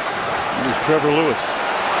 Here's Trevor Lewis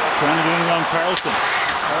trying to get in on Carlson.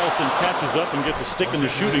 Carlson catches up and gets a stick in the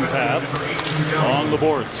shooting path on the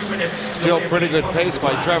boards. Still pretty good pace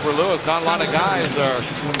by Trevor Lewis. Not a lot of guys are,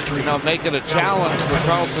 making a challenge for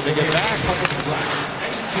Carlson to get back.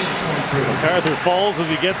 MacArthur falls as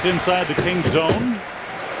he gets inside the King zone.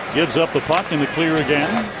 Gives up the puck in the clear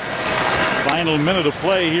again. Final minute of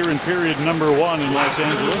play here in period number 1 in Los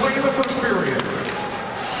Angeles.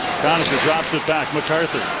 Conacher drops it back.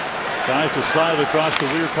 MacArthur tries to slide across the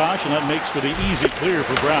rear kosh, and that makes for the easy clear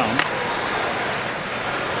for Brown.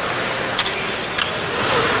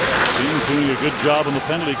 Team's doing a good job on the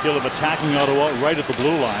penalty kill of attacking Ottawa right at the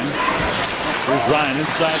blue line. Here's Ryan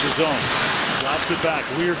inside the zone. Drops it back.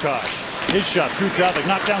 Rear kosh. His shot through traffic.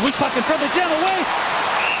 Knocked down. Loose puck in front of the jam away.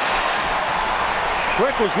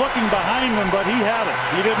 Brick was looking behind him, but he had it.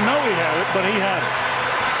 He didn't know he had it, but he had it.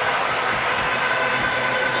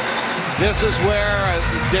 This is where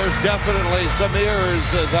there's definitely some ears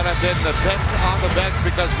that have been bent on the bench,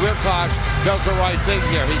 because Wirkosh does the right thing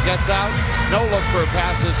here. He gets out, no look for a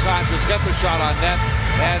pass this time, just get the shot on net,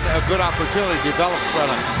 and a good opportunity develops from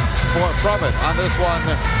it. On this one,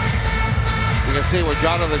 you can see where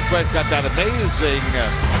Jonathan Quick's got that amazing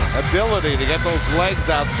ability to get those legs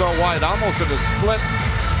out so wide, almost in a split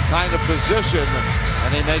kind of position,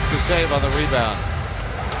 and he makes the save on the rebound.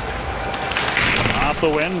 Off the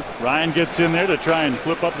win, Ryan gets in there to try and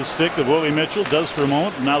flip up the stick of Willie Mitchell. Does for a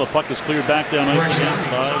moment. Now the puck is cleared back down ice again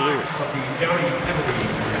by Lewis.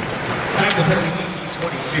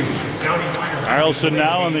 Carlson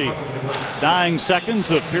now in the dying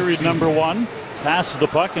seconds of period number 1. Passes the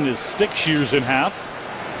puck and his stick shears in half.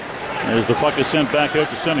 As the puck is sent back out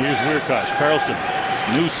to center, here's Wirkosh. Carlson,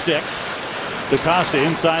 new stick. DaCosta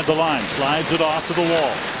inside the line, slides it off to the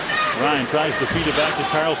wall. Ryan tries to feed it back to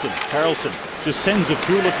Carlson. Carlson just sends it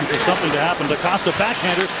through looking for something to happen. DaCosta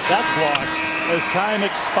backhander, that's blocked as time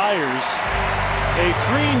expires. A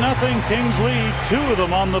 3-0 Kings lead, 2 of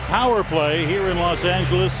them on the power play here in Los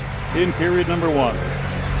Angeles in period number 1.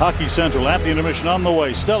 Hockey Central at the intermission on the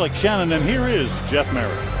way. Stellick, Shannon, and here is Jeff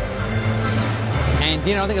Merritt. And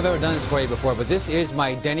Dean, I don't think I've ever done this for you before, but this is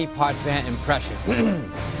my Denny Potvin impression.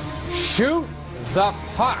 Shoot the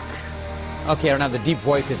puck. Okay, I don't have the deep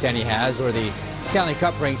voice that Denny has or the Stanley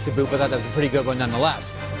Cup rings to boot, but that was a pretty good one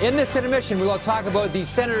nonetheless. In this intermission, we will talk about the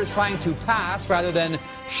Senators trying to pass rather than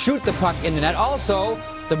shoot the puck in the net. Also,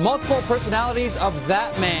 the multiple personalities of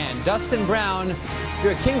that man, Dustin Brown. If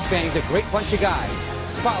you're a Kings fan, he's a great bunch of guys.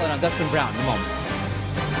 Spotlight on Dustin Brown in a moment.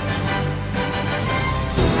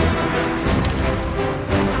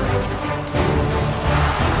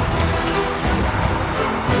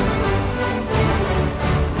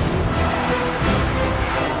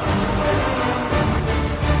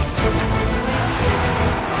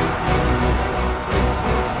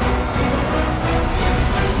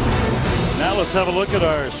 Let's have a look at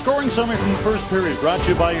our scoring summary from the first period, brought to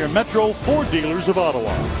you by your Metro Ford dealers of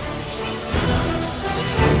Ottawa.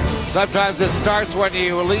 Sometimes it starts when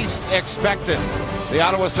you least expect it. The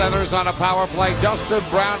Ottawa Senators on a power play. Dustin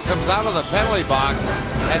Brown comes out of the penalty box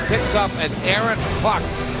and picks up an errant puck.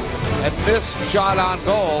 And this shot on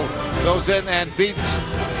goal goes in and beats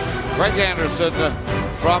Greg Anderson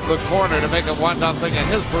from the corner to make it 1-0 and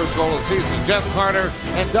his first goal of the season. Jeff Carter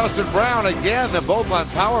and Dustin Brown again, both on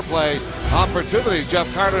power play opportunities. Jeff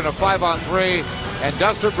Carter in a 5-on-3, and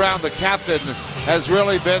Dustin Brown, the captain, has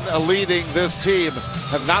really been leading this team.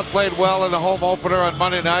 Have not played well in the home opener on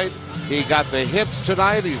Monday night. He got the hits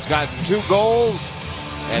tonight. He's got 2 goals,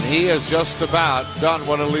 and he has just about done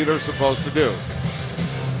what a leader's supposed to do.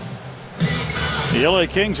 The LA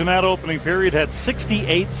Kings in that opening period had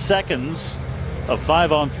 68 seconds of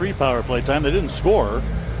 5-on-3 power play time. They didn't score,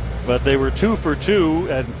 but they were 2 for 2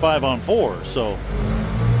 and 5-on-4. So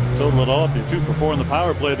total it all up, you're 2 for 4 in the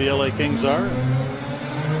power play. The LA Kings are.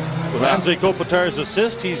 With Anze Kopitar's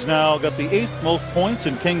assist, he's now got the 8th most points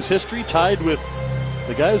in Kings history, tied with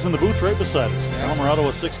the guys in the booth right beside us. Elmer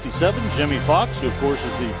Ottawa 67, Jimmy Fox, who of course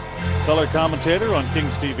is the color commentator on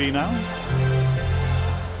Kings TV now.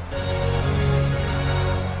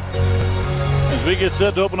 As we get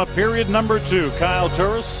set to open up period number 2, Kyle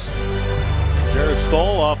Turris, Jared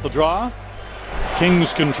Stoll off the draw.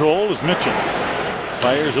 Kings control as Mitchell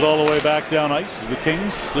fires it all the way back down ice as the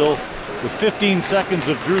Kings still with 15 seconds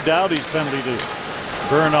of Drew Doughty's penalty to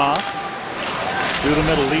burn off. Through the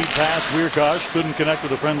middle, lead pass, Weirkosh couldn't connect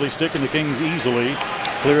with a friendly stick, and the Kings easily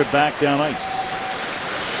clear it back down ice.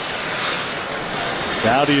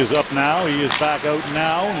 Doughty is up now, he is back out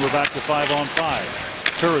now, and we're back to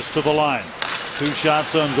 5-on-5. Turris to the line. 2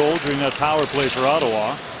 shots on goal during that power play for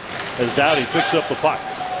Ottawa as Doughty picks up the puck.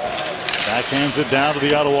 Backhands it down to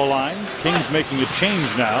the Ottawa line. Kings making a change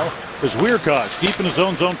now as Weirkosh deep in his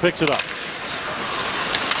own zone picks it up.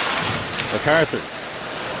 MacArthur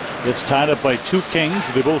gets tied up by 2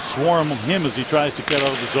 Kings. They both swarm him as he tries to get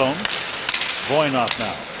out of the zone. Voynov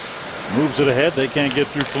now moves it ahead. They can't get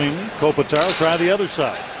through cleanly. Kopitar will try the other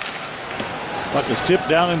side. Puck is tipped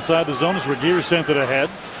down inside the zone as Regeer sent it ahead.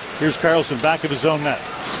 Here's Carlson back of his own net.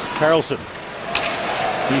 Carlson.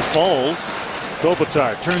 He falls.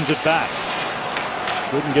 Kopitar turns it back.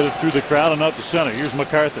 Couldn't get it through the crowd and out to center. Here's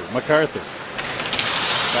MacArthur. MacArthur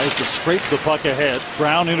tries to scrape the puck ahead.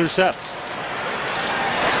 Brown intercepts.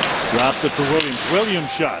 Drops it for Williams.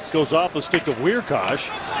 Williams' shot goes off the stick of Weirkosh,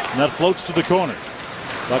 and that floats to the corner.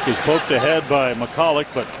 Puck is poked ahead by McCulloch,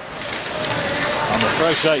 but on the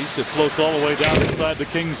fresh ice, it floats all the way down inside the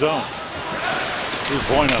Kings zone. Here's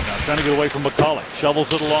Voynov now trying to get away from McCulloch.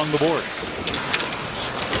 Shovels it along the boards.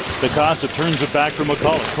 DaCosta turns it back for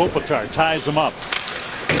McCulloch. Kopitar ties him up.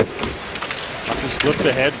 Puck is flipped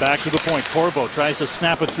ahead back to the point. Corbo tries to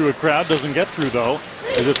snap it through a crowd. Doesn't get through though,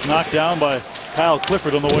 as it's knocked down by Kyle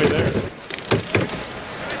Clifford on the way there.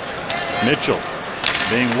 Mitchell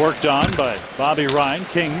being worked on by Bobby Ryan.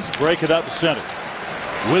 Kings break it up center.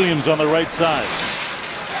 Williams on the right side.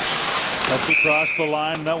 That's across the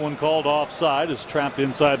line. That one called offside is trapped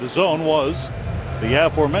inside the zone was the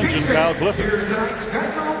aforementioned Kyle Clifford. Here's tonight's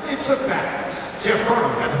background. It's a fact. Jeff Carter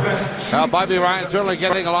and the best. Now Bobby Ryan certainly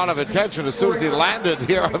getting a lot of attention as soon as he landed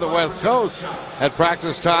here on the West Coast at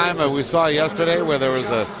practice time. We saw yesterday where there was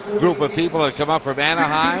a group of people that come up from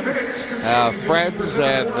Anaheim, friends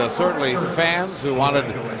and certainly fans who wanted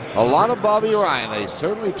a lot of Bobby Ryan. They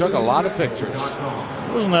certainly took a lot of pictures.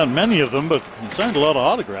 There wasn't that many of them, but he signed a lot of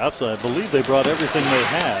autographs. I believe they brought everything they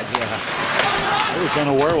had. Yeah. I was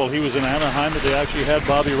unaware while he was in Anaheim that they actually had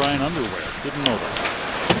Bobby Ryan underwear. Didn't know that.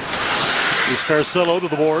 Here's Carcillo to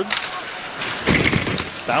the boards.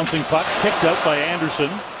 Bouncing puck kicked out by Anderson.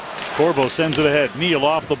 Corbo sends it ahead. Neal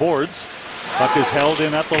off the boards. Puck is held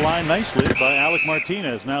in at the line nicely by Alec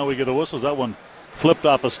Martinez. Now we get a whistle. That one flipped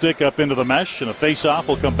off a stick up into the mesh, and a face-off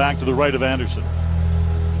will come back to the right of Anderson.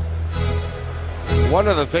 One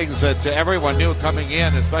of the things that everyone knew coming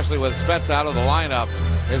in, especially with Spets out of the lineup,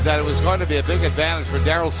 is that it was going to be a big advantage for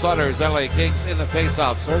Daryl Sutter's LA Kings in the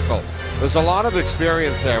face-off circle. There's a lot of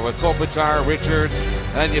experience there with Kopitar, Richard,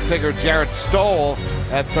 and you figure Jarrett Stoll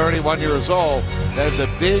at 31 years old. There's a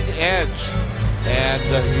big edge, and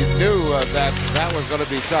you knew that was going to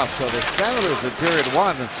be tough. So the Senators in period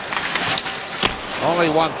one only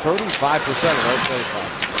won 35% of those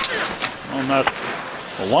face-offs. On that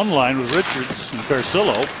one line with Richards and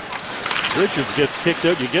Carcillo, Richards gets kicked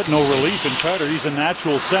out. You get no relief in Carter. He's a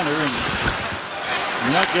natural center, and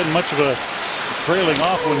you're not getting much of a trailing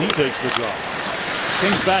off when he takes the draw.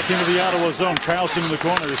 Kings back into the Ottawa zone. Carlson in the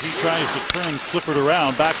corner as he tries to turn Clifford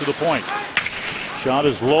around back to the point. Shot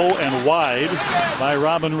is low and wide by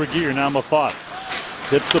Robin Regeer. Now Mafat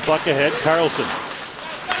tips the puck ahead. Carlson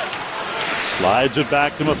slides it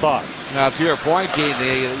back to Mafat. Now, to your point, Dean,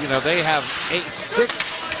 they have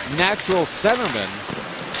 6 natural centermen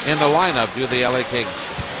in the lineup, do the LA Kings.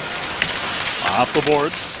 Off the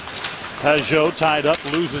boards. Pajot tied up,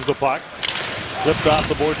 loses the puck. Flipped off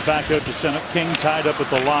the boards back out to center. King tied up at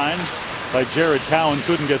the line by Jared Cowan.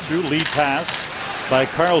 Couldn't get through. Lead pass by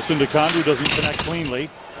Carlson to Condru. Doesn't connect cleanly.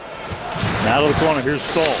 Now to the corner. Here's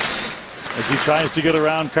Stoll as he tries to get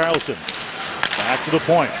around Carlson. Back to the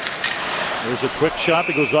point. There's a quick shot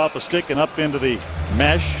that goes off a stick and up into the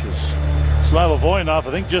mesh. Slava Voinov, I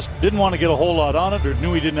think, just didn't want to get a whole lot on it, or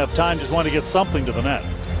knew he didn't have time, just wanted to get something to the net.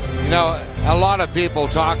 You know, a lot of people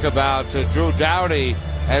talk about Drew Doughty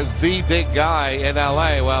as the big guy in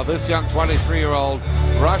LA. Well, this young 23-year-old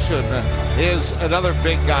Russian is another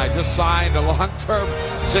big guy. Just signed a long-term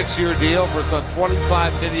 6-year deal for some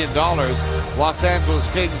 $25 million. Los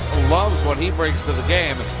Angeles Kings loves what he brings to the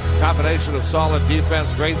game. Combination of solid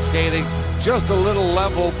defense, great skating, just a little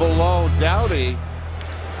level below Doughty,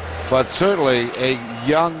 but certainly a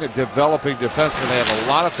young, developing defenseman they have a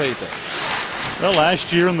lot of faith in. Well,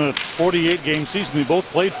 last year in the 48-game season, they both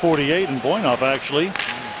played 48, and Voinov actually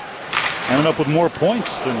ended up with more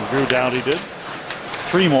points than Drew Doughty did.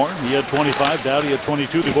 3 more. He had 25. Doughty had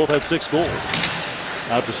 22. They both had 6 goals.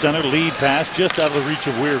 Out to center, lead pass just out of the reach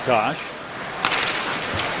of Weirkosh.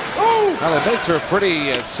 Well, it makes her a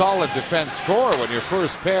pretty solid defense score when your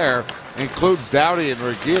first pair includes Doughty and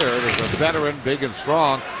Regeer. There's a veteran, big and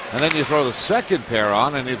strong. And then you throw the second pair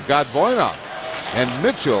on, and you've got Voinov. And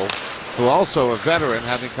Mitchell, who also a veteran,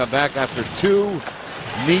 having come back after 2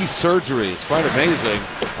 knee surgeries. Quite amazing.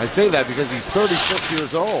 I say that because he's 36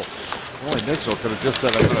 years old. Boy, Mitchell could have just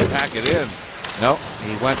said, I'm going to pack it in. No,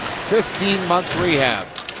 he went 15 months rehab.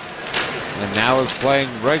 And now is playing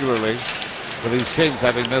regularly for these Kings,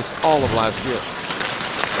 having missed all of last year.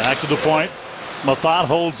 Back to the point. Mafat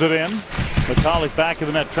holds it in. McCulloch back of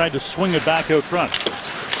the net, tried to swing it back out front.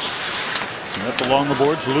 Smith along the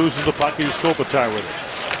boards, loses the puck. Here's Kopitar with it.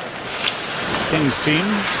 This Kings team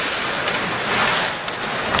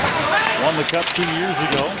won the cup 2 years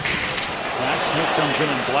ago. Zach Smith comes in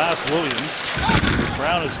and blasts Williams.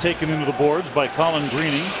 Brown is taken into the boards by Colin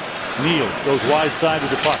Greening. Neal goes wide side of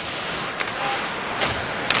the puck.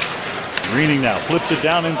 Greening now flips it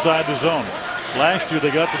down inside the zone. Last year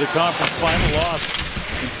they got to the conference final, lost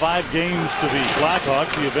in 5 games to the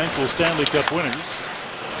Blackhawks, the eventual Stanley Cup winners.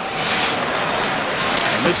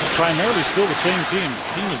 And this is primarily still the same team.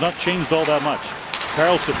 The team has not changed all that much.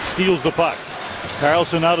 Carlson steals the puck.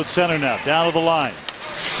 Carlson out at center now, down to the line.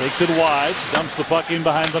 Takes it wide, dumps the puck in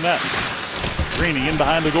behind the net. Greening in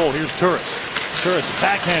behind the goal. Here's Turris. Turris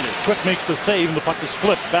backhanded. Quick makes the save, and the puck is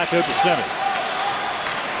flipped back out to center.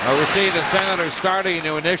 Well, we see the Senators starting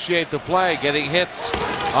to initiate the play, getting hits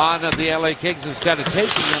on the LA Kings instead of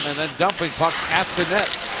taking them and then dumping pucks at the net.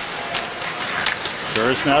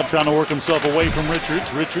 Turris now trying to work himself away from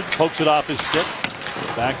Richards. Richards pokes it off his stick.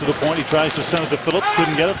 Back to the point. He tries to send it to Phillips.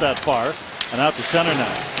 Couldn't get it that far. And out to center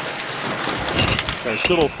now.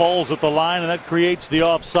 Carcillo falls at the line, and that creates the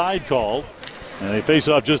offside call. And they face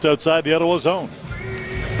off just outside the Ottawa zone.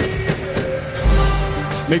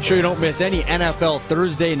 Make sure you don't miss any NFL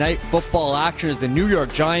Thursday night football action as the New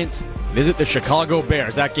York Giants visit the Chicago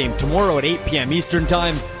Bears. That game tomorrow at 8 p.m. Eastern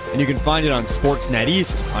Time, and you can find it on Sportsnet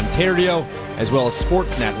East, Ontario, as well as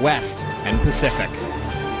Sportsnet West and Pacific.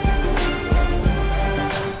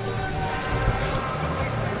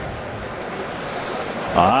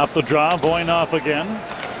 Off the draw, Voinov again.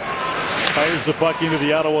 Fires the puck into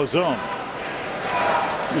the Ottawa zone.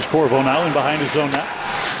 Here's Corvo now in behind his own net.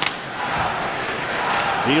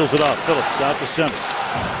 Deals it off. Phillips out to center.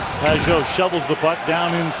 Pajot shovels the puck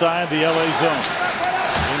down inside the LA zone.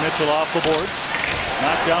 Ray Mitchell off the boards.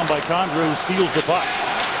 Knocked down by Condra, who steals the puck.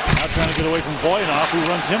 Now trying to get away from Voinov, who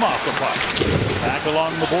runs him off the puck. Back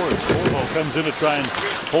along the boards. Corvo comes in to try and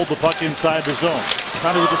hold the puck inside the zone.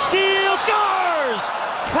 Condra with the steal. Scores!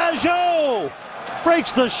 Pajot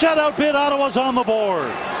breaks the shutout bid. Ottawa's on the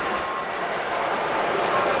board.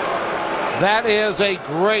 That is a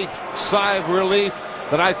great sigh of relief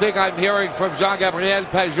that I think I'm hearing from Jean-Gabriel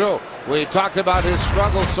Pajot. We talked about his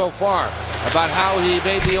struggles so far, about how he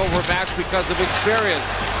may be overmatched because of experience,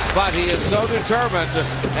 but he is so determined,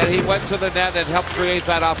 and he went to the net and helped create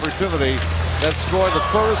that opportunity that scored the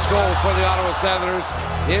first goal for the Ottawa Senators.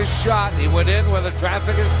 His shot, he went in where the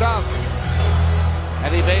traffic is tough, and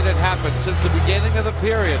he made it happen. Since the beginning of the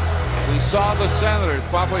period, we saw the Senators,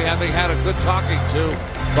 probably having had a good talking to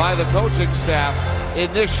by the coaching staff,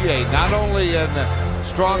 initiate, not only in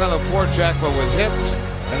strong on the forecheck, but with hits,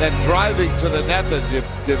 and then driving to the net. The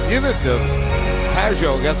diminutive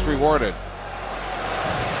Pajot gets rewarded.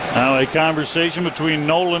 Now a conversation between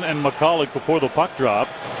Nolan and McCulloch before the puck drop.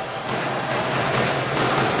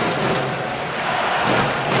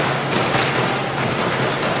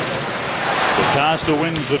 DaCosta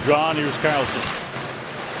wins the draw, and here's Carlson.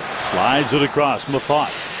 Slides it across. Mafat.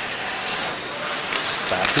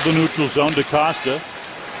 Back to the neutral zone. DaCosta.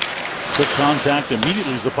 Quick contact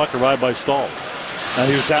immediately as the puck arrived by Stahl. Now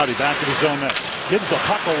here's Doughty back to the zone net. Gives the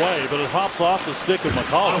puck away, but it hops off the stick of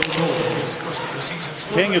McCulloch.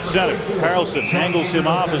 King at center. Carlson angles him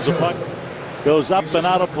off as the puck goes up and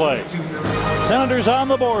out of play. Senators on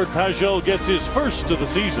the board. Pajot gets his first of the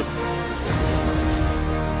season.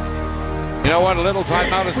 You know what? A little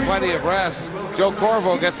timeout is plenty of rest. Joe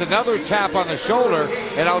Corvo gets another tap on the shoulder,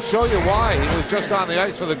 and I'll show you why. He was just on the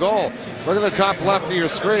ice for the goal. Look at the top left of your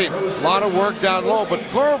screen. A lot of work down low, but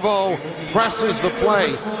Corvo presses the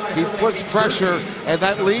play. He puts pressure, and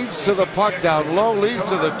that leads to the puck down low, leads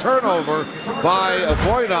to the turnover by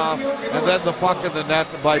Voinov, and then the puck in the net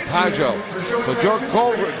by Pajot. So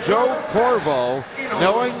Joe Corvo,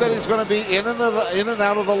 knowing that he's going to be in and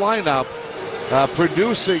out of the lineup,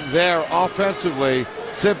 producing there offensively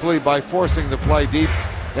simply by forcing the play deep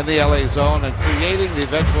in the LA zone and creating the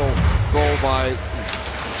eventual goal by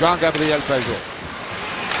Jean-Gabriel Pajot.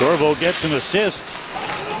 Corvo gets an assist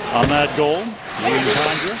on that goal.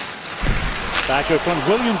 Back up front.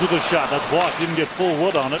 Williams with a shot. That's blocked. Didn't get full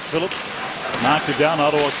wood on it. Phillips knocked it down.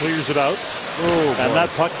 Ottawa clears it out. And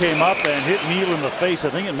that puck came up and hit Neal in the face. I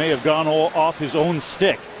think it may have gone off his own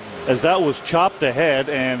stick as that was chopped ahead,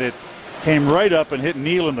 and it came right up and hit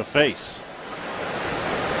Neal in the face.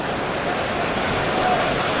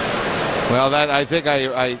 Well, that I think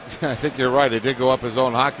you're right. It did go up his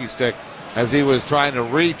own hockey stick as he was trying to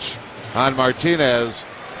reach on Martinez,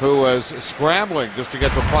 who was scrambling just to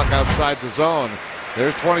get the puck outside the zone.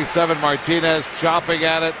 There's 27 Martinez chopping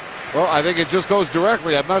at it. Well, I think it just goes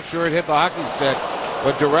directly. I'm not sure it hit the hockey stick,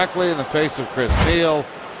 but directly in the face of Chris Neal.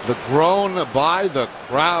 The groan by the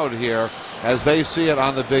crowd here as they see it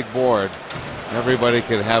on the big board. Everybody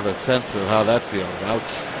can have a sense of how that feels. Ouch.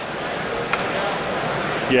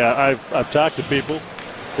 Yeah, I've talked to people.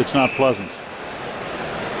 It's not pleasant.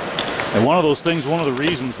 And one of those things, one of the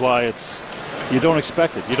reasons why you don't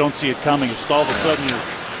expect it. You don't see it coming. It's all of a sudden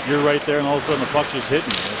you're right there, and all of a sudden the puck's just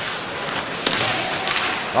hitting you.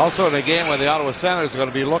 Also in a game where the Ottawa Senators are going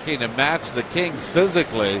to be looking to match the Kings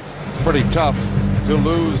physically, it's pretty tough to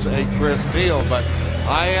lose a Chris Neal, but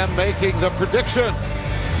I am making the prediction.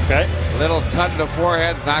 Okay. Little cut in the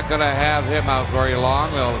forehead's not going to have him out very long.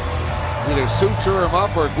 They'll either suture him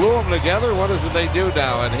up or glue him together. What is it they do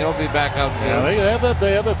now? And he'll be back out soon. Yeah,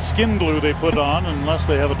 they have that skin glue they put on, unless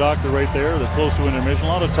they have a doctor right there that's close to intermission. A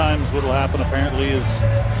lot of times what will happen apparently is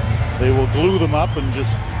they will glue them up and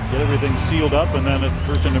just get everything sealed up, and then at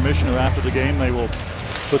first intermission or after the game they will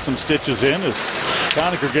put some stitches in as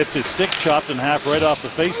Conacher gets his stick chopped in half right off the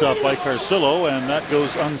face-off by Carcillo, and that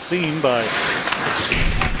goes unseen by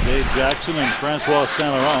Dave Jackson and Francois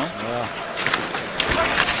Saint-Laurent.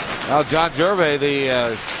 Well, John Gervais, the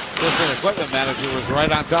assistant equipment manager, was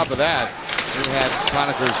right on top of that. He had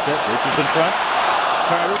Conacher's stick. Richards in front.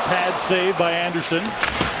 Carter, pad save by Anderson.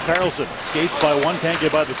 Carlson skates by one, can't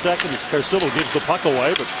get by the second as Carcillo gives the puck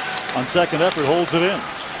away, but on second effort holds it in.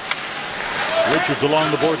 Richards along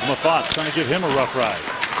the boards. Mafat trying to give him a rough ride.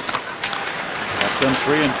 That's them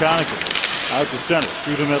three, and Conacher out to center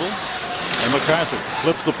through the middle. And MacArthur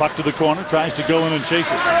flips the puck to the corner, tries to go in and chase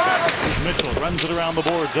it. Mitchell runs it around the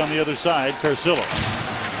boards on the other side. Carcillo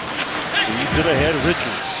feeds it ahead.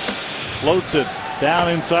 Richards floats it down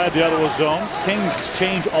inside the Ottawa zone. Kings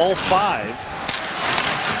change all five.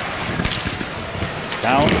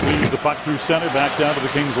 Down leaves the puck through center, back down to the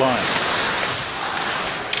Kings line.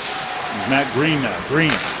 He's Matt Green now.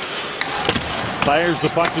 Green fires the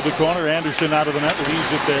puck to the corner. Anderson out of the net,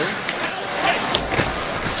 leaves it there.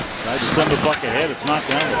 Tried to send the puck ahead. It's knocked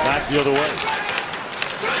down, but back the other way.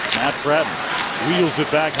 Matt Fratton wheels it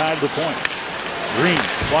back high to the point. Green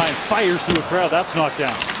flying, fires through a crowd. That's knocked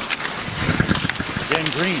down. Again,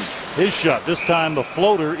 Green. His shot. This time the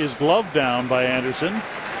floater is gloved down by Anderson,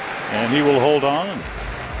 and he will hold on.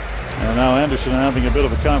 And now Anderson having a bit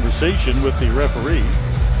of a conversation with the referee.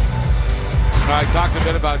 I talked a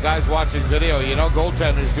bit about guys watching video. You know,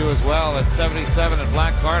 goaltenders do as well. At 77, and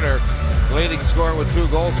Black Carter, leading scorer with 2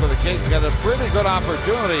 goals for the Kings, got a pretty good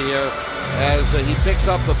opportunity here as he picks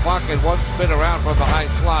up the puck and one spin around from the high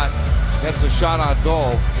slot, gets a shot on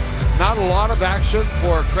goal. Not a lot of action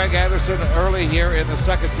for Craig Anderson early here in the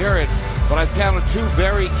second period, but I've counted 2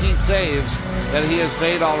 very key saves that he has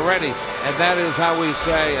made already, and that is how we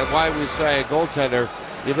say, and why we say a goaltender,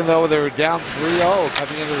 even though they're down 3-0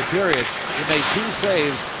 coming into the period, he made 2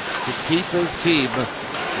 saves to keep his team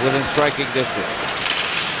within striking distance.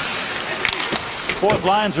 Fourth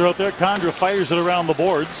lines are out there. Condra fires it around the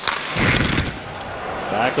boards.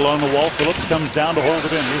 Back along the wall. Phillips comes down to hold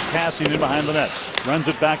it in. Here's Cassian in behind the net. Runs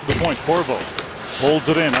it back to the point. Corvo holds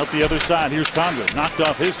it in. Out the other side. Here's Condra. Knocked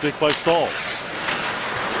off his stick by Stahl.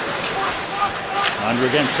 Condra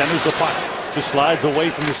again centers the puck. Just slides away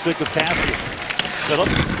from the stick of Cassian.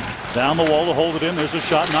 Phillips down the wall to hold it in. There's a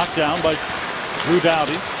shot knocked down by Drew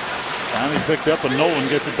Doughty. Finally picked up, and Nolan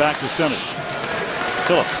gets it back to center.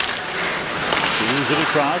 Phillips steers it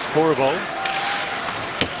across. Corvo.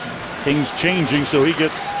 Kings changing, so he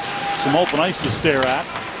gets some open ice to stare at.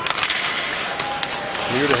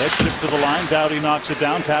 Cleared ahead, shift to the line. Doughty knocks it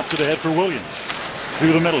down, taps it ahead for Williams.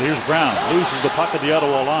 Through the middle, here's Brown. Loses the puck at the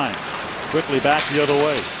Ottawa line. Quickly back the other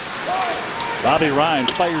way. Bobby Ryan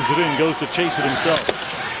fires it in, goes to chase it himself.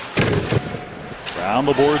 Down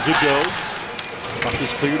the boards it goes. Puck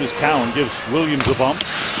is cleared as Cowan gives Williams a bump.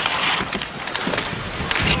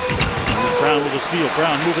 Here's Brown with a steal.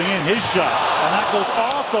 Brown moving in, his shot, and that goes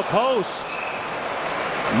off the post.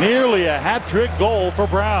 Nearly a hat-trick goal for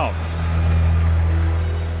Brown.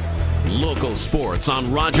 Local sports on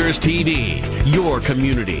Rogers TV. Your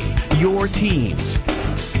community, your teams.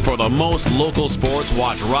 For the most local sports,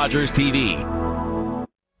 watch Rogers TV.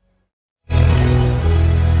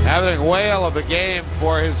 Having a whale of a game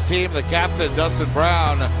for his team, the captain, Dustin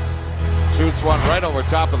Brown, shoots one right over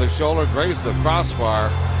top of the shoulder, grazes the crossbar.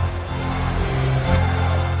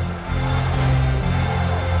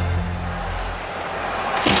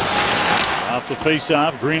 Off the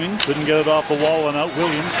face-off, Greening couldn't get it off the wall and out.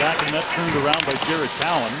 Williams back in net, turned around by Jared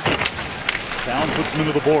Cowan. Cowan puts him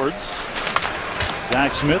into the boards.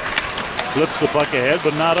 Zach Smith flips the puck ahead,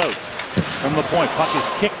 but not out. From the point, puck is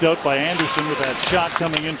kicked out by Anderson with that shot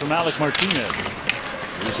coming in from Alec Martinez.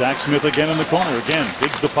 Here's Zach Smith again in the corner. Again,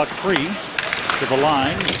 digs the puck free to the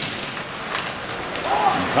line.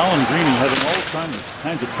 And Colin Greening having all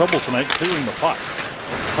kinds of trouble tonight clearing the puck.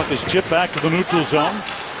 Puck is chipped back to the neutral zone.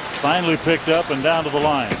 Finally picked up and down to the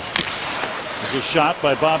line. There's a shot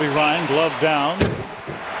by Bobby Ryan, glove down.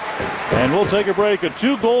 And we'll take a break. A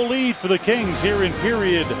 2-goal lead for the Kings here in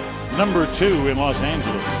period number 2 in Los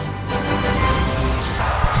Angeles.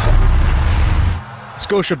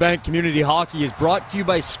 Scotiabank Community Hockey is brought to you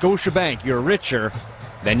by Scotiabank. You're richer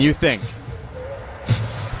than you think.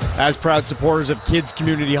 As proud supporters of kids'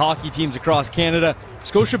 community hockey teams across Canada,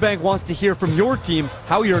 Scotiabank wants to hear from your team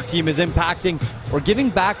how your team is impacting or giving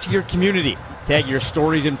back to your community. Tag your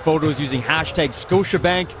stories and photos using hashtag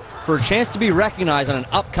Scotiabank for a chance to be recognized on an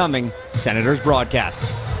upcoming Senators broadcast.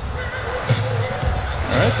 All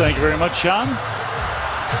right, thank you very much, Sean.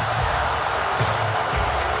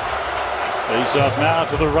 Face off now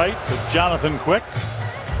to the right with Jonathan Quick.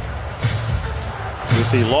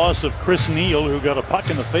 With the loss of Chris Neal, who got a puck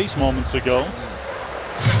in the face moments ago,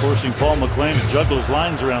 forcing Paul McLean to juggle his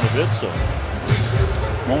lines around a bit. So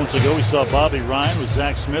moments ago we saw Bobby Ryan with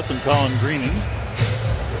Zach Smith and Colin Greening.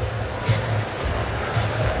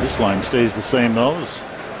 This line stays the same though. As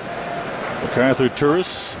MacArthur,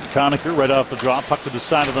 Turris, Conacher right off the draw, puck to the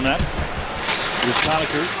side of the net. Here's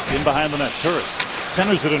Conacher in behind the net. Turris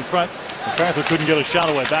centers it in front. MacArthur couldn't get a shot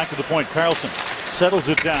away. Back to the point. Carlson settles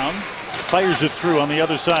it down. Fires it through on the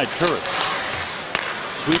other side. Turris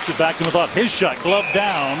sweeps it back in the thought. His shot gloved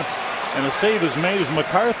down, and a save is made as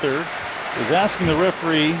MacArthur is asking the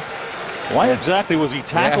referee why exactly was he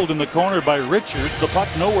tackled in the corner by Richards. The puck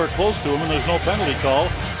nowhere close to him, and there's no penalty call.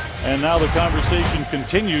 And now the conversation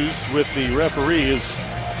continues with the referee as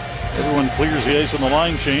everyone clears the ice on the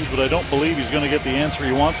line change, but I don't believe he's going to get the answer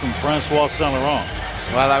he wants from Francois Saint-Laurent.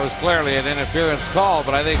 Well, that was clearly an interference call,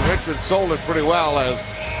 but I think Richards sold it pretty well as,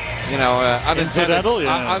 you know, unintended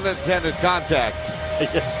contact.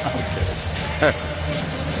 Okay.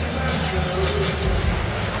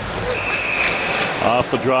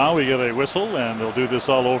 Off the draw, we get a whistle, and they'll do this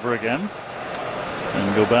all over again.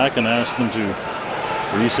 and go back and ask them to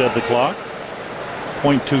reset the clock.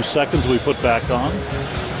 0.2 seconds we put back on.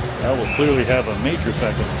 That will clearly have a major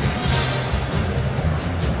effect on it.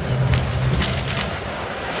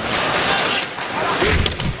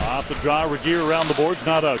 Off the draw, Regier around the boards,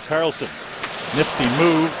 not out. Carlson, nifty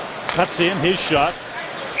move, cuts in his shot.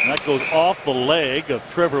 And that goes off the leg of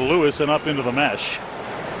Trevor Lewis and up into the mesh.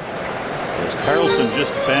 As Carlson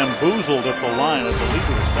just bamboozled at the line, I believe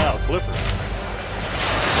it was foul. Clifford.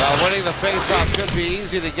 Well, winning the faceoff should be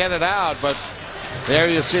easy to get it out, but there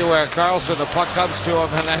you see where Carlson, the puck comes to him,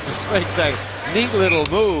 and that just makes a neat little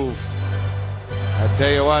move. I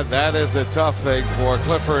tell you what, that is a tough thing for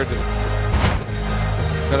Clifford.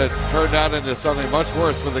 Could have turned out into something much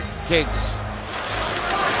worse for the Kings.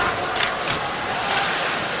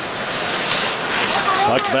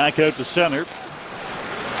 Puck back out to center.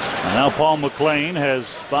 And now Paul McLean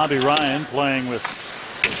has Bobby Ryan playing with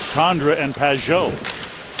Condra and Pajot.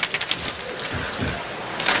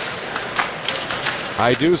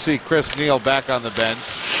 I do see Chris Neal back on the bench.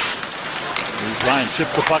 Ryan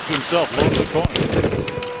ships the puck to himself, low to the corner.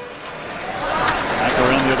 Back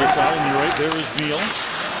around the other side, and you're right, there is Neal.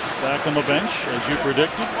 Back on the bench, as you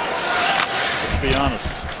predicted. Let's be honest.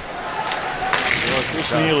 Well, Chris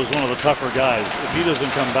Neal is one of the tougher guys. If he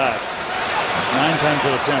doesn't come back, 9 times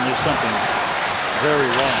out of 10, there's something very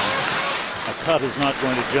wrong. A cut is not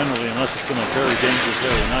going to generally, unless it's in a very dangerous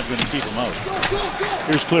area, not going to keep him out.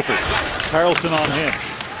 Here's Clifford. Carlson on him.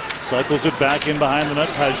 Cycles it back in behind the net.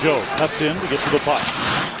 Pajot cuts in to get to the puck.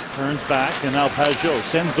 Turns back, and now Pajot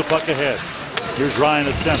sends the puck ahead. Here's Ryan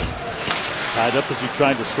at center. Tied up as he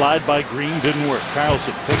tried to slide by Green. Didn't work.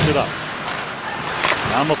 Carlson picks it up.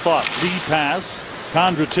 Down the thought. Lead pass.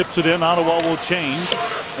 Condra tips it in. Ottawa will change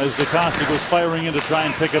as DaCosta goes firing in to try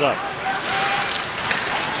and pick it up.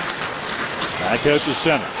 Back out to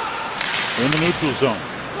center. In the neutral zone.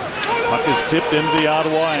 Puck is tipped into the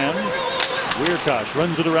Ottawa end. Weirkosh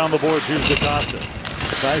runs it around the boards. Here's DaCosta.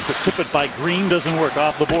 Tries to tip it by Green. Doesn't work.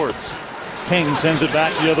 Off the boards. King sends it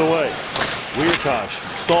back the other way. Weirkosh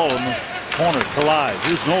stall in the corner. Collide.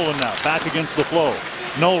 Here's Nolan now. Back against the flow.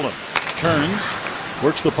 Nolan turns.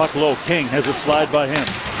 Works the puck low. King has it slide by him.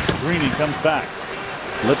 Greeny comes back.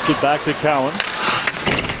 Lifts it back to Cowan.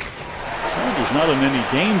 Sounders not in any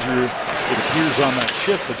danger, it appears, on that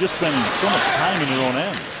shift, but just spending so much time in their own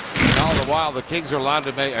end. And all the while, the Kings are allowed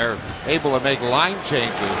to make, are able to make line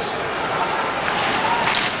changes.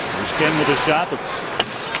 There's Ken with a shot that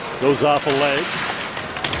goes off a leg.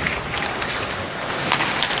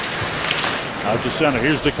 Out to center.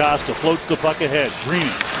 Here's DaCosta. Floats the puck ahead. Greeny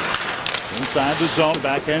inside the zone.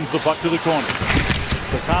 Backhands the puck to the corner.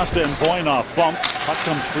 DaCosta and Voynov bump. Puck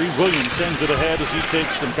comes free. Williams sends it ahead as he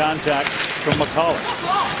takes some contact from McCullough.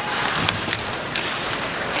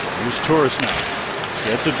 Here's Turris now.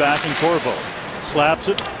 Gets it back in Corvo. Slaps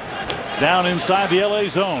it. Down inside the LA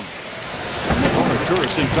zone. In the corner,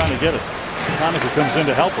 Turris in trying to get it. Conacher comes in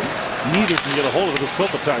to help him. Neither can get a hold of it as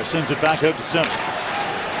Kopitar sends it back out to center.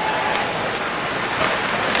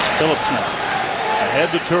 Phillips now.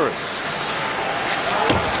 Ahead to Turris.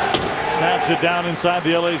 Snaps it down inside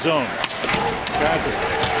the LA zone. Carter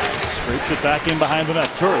scrapes it back in behind the net.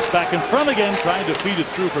 Turris back in front again, trying to feed it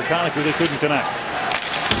through for Conacher. They couldn't connect.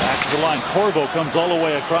 Back to the line. Corvo comes all the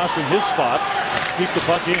way across from his spot. Keep the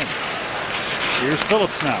puck in. Here's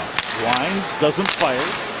Phillips now. Winds, doesn't fire.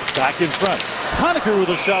 Back in front. Conacher with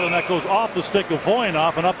a shot, and that goes off the stick of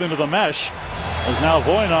Voynov and up into the mesh. As now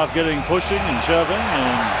Voynov getting pushing and shoving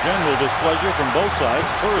and general displeasure from both sides.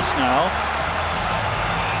 Turris now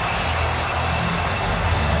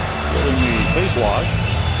getting the face wash.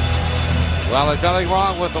 Well, there's nothing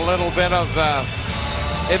wrong with a little bit of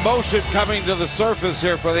emotion coming to the surface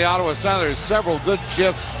here for the Ottawa Senators. Several good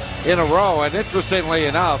shifts in a row, and interestingly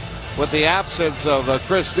enough, with the absence of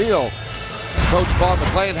Chris Neal, Coach Paul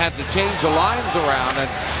McLean had to change the lines around, and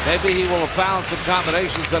maybe he will have found some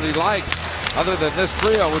combinations that he likes. Other than this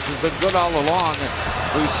trio, which has been good all along,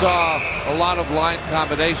 we saw a lot of line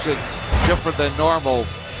combinations different than normal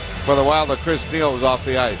for the while that Chris Neal was off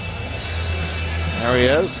the ice. There he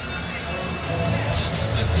is.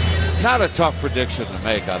 Not a tough prediction to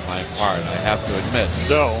make on my part, I have to admit.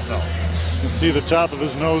 No. You can see the top of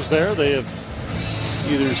his nose there. They have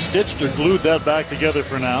either stitched or glued that back together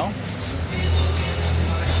for now.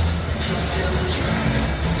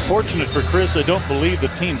 Fortunate for Chris, I don't believe the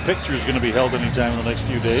team picture is going to be held anytime in the next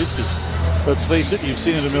few days, because let's face it, you've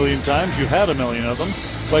seen it a million times. You've had a million of them.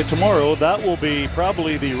 By tomorrow, that will be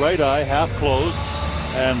probably the right eye half closed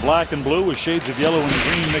and black and blue with shades of yellow and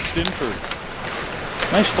green mixed in for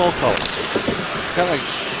nice fall colors. Kind of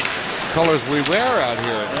colors we wear out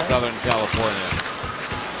here in Southern California.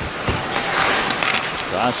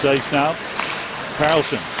 Cross ice now.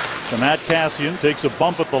 Carlson to Matt Cassian. Takes a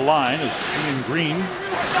bump at the line as Ian Green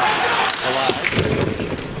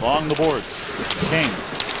alive. Along the boards. King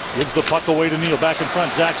gives the puck away to Neal. Back in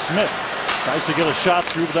front. Zach Smith tries to get a shot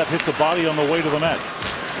through, but that hits a body on the way to the net.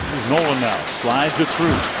 Here's Nolan now. Slides it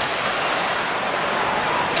through.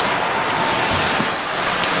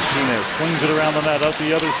 Martinez swings it around the net out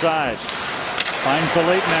the other side. Finds the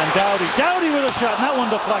late man, Doughty. Doughty with a shot, and that one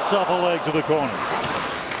deflects off a leg to the corner.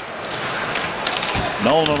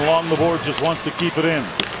 Nolan along the board just wants to keep it in.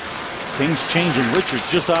 Kings changing. Richards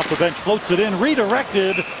just off the bench, floats it in,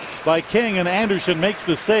 redirected by King, and Anderson makes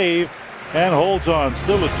the save and holds on.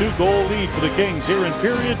 Still a 2-goal lead for the Kings here in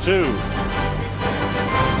period 2.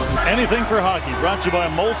 Anything for Hockey, brought to you by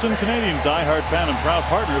Molson Canadian, diehard fan and proud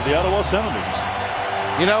partner of the Ottawa Senators.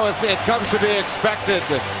 You know, it comes to be expected,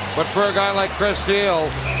 but for a guy like Chris Neal,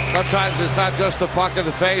 sometimes it's not just the puck in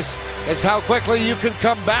the face, it's how quickly you can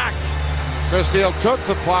come back. Chris Neal took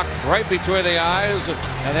the puck right between the eyes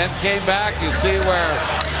and then came back. You see where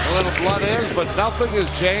a little blood is, but nothing has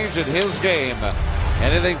changed in his game.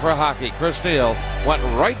 Anything for Hockey. Chris Neal went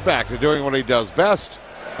right back to doing what he does best,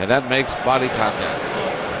 and that makes body contact.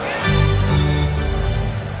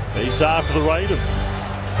 Face off to the right of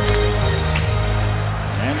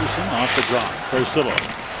Anderson, off the draw. Carcillo.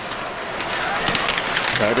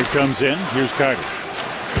 Carter comes in. Here's Carter.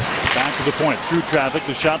 Back to the point. Through traffic.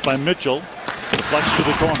 The shot by Mitchell. Deflects to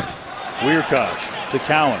the corner. Weirkosh to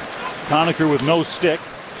Cowan. Conacher with no stick.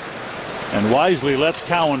 And wisely lets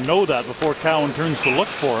Cowan know that before Cowan turns to look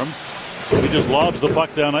for him. So he just lobs the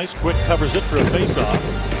puck down ice. Quick covers it for a face-off.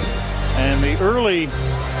 And the early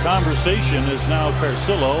conversation is now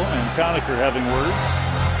Carcillo and Conacher having words.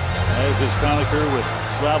 As is Conacher with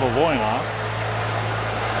Slava Voinov.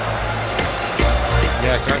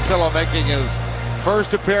 Yeah, Carcillo making his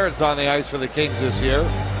first appearance on the ice for the Kings this year.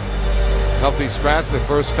 Healthy scratch the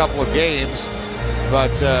first couple of games,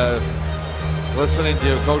 but listening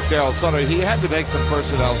to Coach Darryl Sutter, he had to make some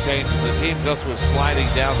personnel changes. The team just was sliding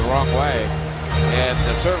down the wrong way, and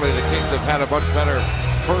certainly the Kings have had a much better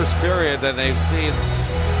first period than they've seen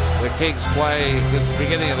the Kings play since the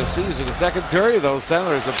beginning of the season. The second period, those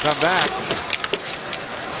Senators have come back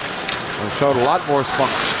and showed a lot more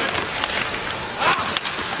spunk.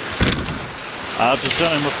 Out to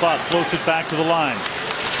center, Mafat floats it back to the line.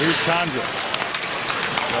 Here's Condra.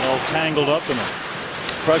 Got all tangled up in a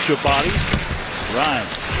crush of bodies. Ryan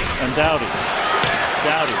and Doughty.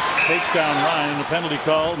 Doughty takes down Ryan. The penalty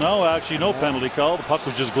call. No, actually no penalty call. The puck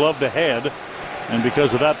was just gloved ahead. And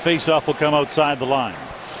because of that, face-off will come outside the line.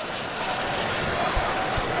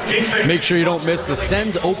 Make sure you don't miss the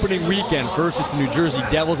Sens opening weekend versus the New Jersey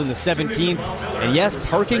Devils on the 17th. And yes,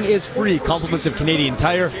 parking is free. Compliments of Canadian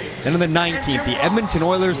Tire. And on the 19th, the Edmonton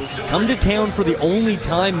Oilers come to town for the only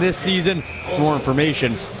time this season. For more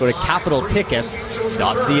information, go to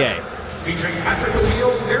capitaltickets.ca. Featuring Patrick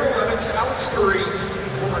O'Neill, Daryl Evans, Alex Curry,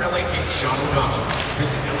 former LA Kings Sean O'Donnell.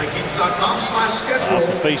 Visit LAKings.com/schedule. Off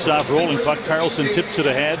the face-off rolling puck, Carlson tips it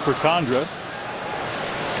ahead for Condra.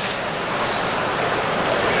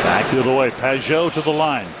 Back the other way. Pajot to the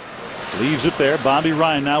line. Leaves it there. Bobby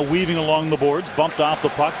Ryan now weaving along the boards. Bumped off the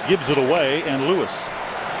puck. Gives it away. And Lewis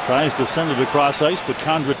tries to send it across ice, but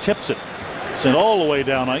Condra tips it. Sent all the way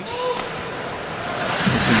down ice.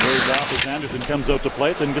 Some waves off as Anderson comes out to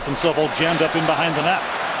play it. Then gets himself all jammed up in behind the net.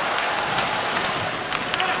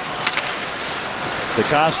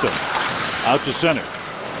 DaCosta out to center.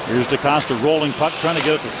 Here's DaCosta rolling puck. Trying to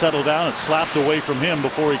get it to settle down. It's slapped away from him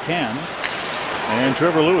before he can. And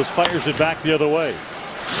Trevor Lewis fires it back the other way.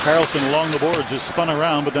 Carlson along the boards is spun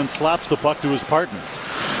around, but then slaps the puck to his partner.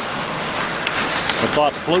 The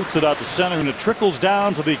thought floats it out to center, and it trickles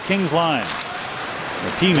down to the Kings line.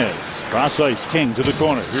 Martinez, cross ice, King to the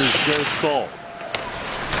corner. Here's Jared Stoll.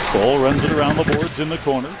 Stoll runs it around the boards in the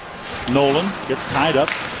corner. Nolan gets tied up.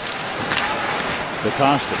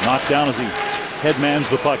 DaCosta knocked down as he headmans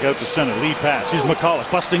the puck out to center. Lead pass. Here's McCulloch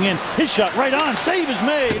busting in. His shot right on. Save is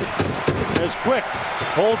made. As Quick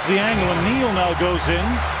holds the angle, and Neal now goes in.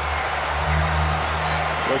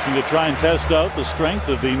 Looking to try and test out the strength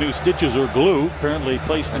of the new stitches or glue currently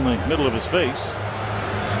placed in the middle of his face.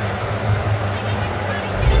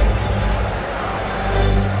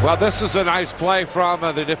 Well, this is a nice play from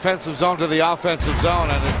the defensive zone to the offensive zone,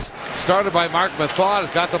 and it's started by Mark Method. He's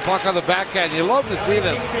got the puck on the backhand. You love to see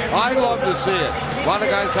this. I love to see it. A lot of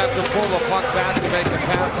guys have to pull the puck back to make a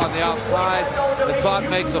pass on the outside. Method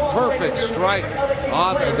makes a perfect strike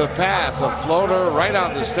on the pass. A floater right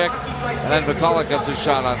on the stick, and then McCulloch gets a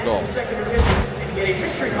shot on goal.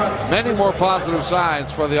 Many more positive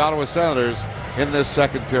signs for the Ottawa Senators in this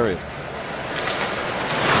second period.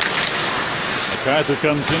 MacArthur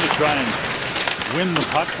comes in to try and win the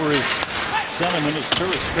puck for his centerman as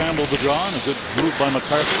Turris scrambled the draw, and a good move by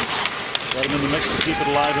MacArthur. Got him in the mix to keep it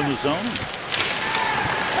alive in the zone.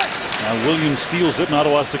 Now Williams steals it, and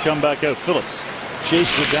Ottawa has to come back out. Phillips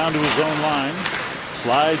chases it down to his own line,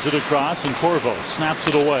 slides it across, and Corvo snaps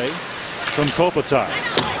it away from Kopitar.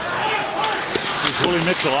 Here's Willie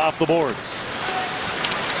Mitchell off the boards.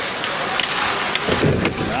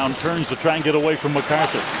 Brown turns to try and get away from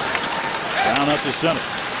MacArthur. Down at the center.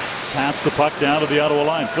 Taps the puck down to the Ottawa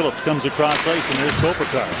line. Phillips comes across ice, and there's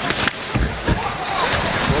Kopitar.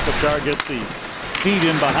 Kopitar gets the feed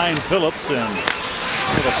in behind Phillips and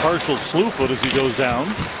with a partial slew foot as he goes down.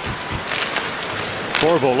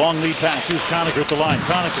 Corvo, long lead pass. Here's Conacher at the line.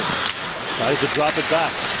 Conacher tries to drop it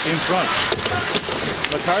back in front.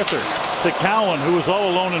 MacArthur to Cowan, who was all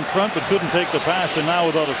alone in front but couldn't take the pass, and now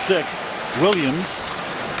without a stick, Williams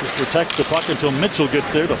just protects the puck until Mitchell gets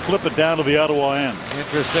there to flip it down to the Ottawa end.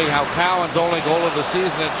 Interesting how Cowan's only goal of the season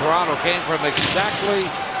in Toronto came from exactly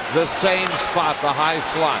the same spot, the high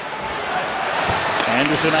slot.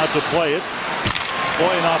 Anderson out to play it.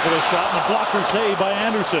 Boyanoff with a shot and a blocker save by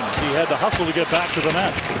Anderson. He had to hustle to get back to the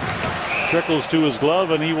net. Trickles to his glove,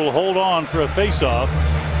 and he will hold on for a face-off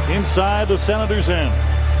inside the Senators' end.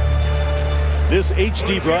 This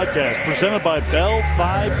HD broadcast presented by Bell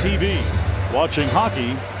 5 TV. Watching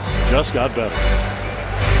hockey just got better.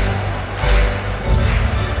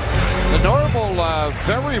 The normal,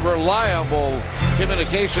 very reliable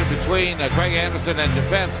communication between Craig Anderson and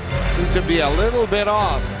defense seems to be a little bit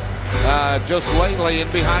off. Just lately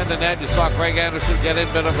in behind the net, you saw Craig Anderson get in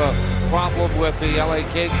a bit of a problem with the LA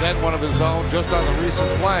Kings and one of his own just on the recent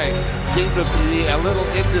play. Seemed to be a little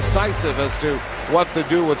indecisive as to what to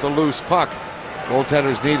do with the loose puck.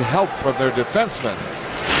 Goaltenders need help from their defensemen.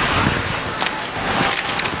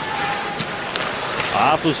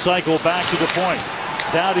 Off the cycle back to the point.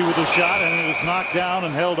 Doughty with a shot, and it is knocked down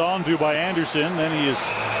and held on to by Anderson. Then he is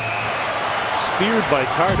speared by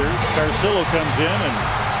Carter. Carcillo comes in, and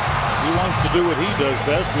he wants to do what he does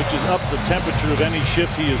best, which is up the temperature of any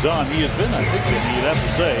shift he is on. He has been, I think, you'd have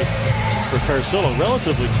to say, for Carcillo,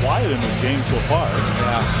 relatively quiet in this game so far.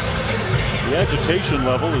 Yeah. The agitation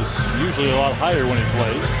level is usually a lot higher when he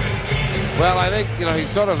plays. Well, I think, he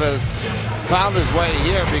sort of has found his way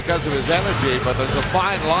here because of his energy, but there's a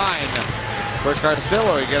fine line for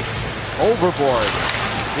Carcillo. He gets overboard.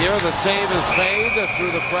 Here the save is made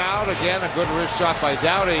through the crowd. Again, a good wrist shot by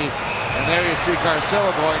Doughty. And there you see Carcillo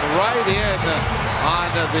going right in on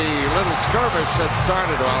the little skirmish that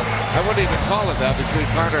started. Well, I wouldn't even call it that between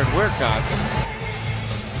Carter and Weircott.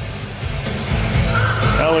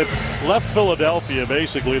 Well, it left Philadelphia,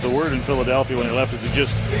 basically. The word in Philadelphia when he left is he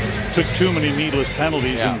just took too many needless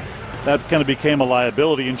penalties, and that kind of became a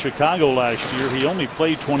liability. In Chicago last year, he only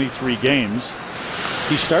played 23 games.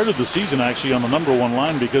 He started the season actually on the #1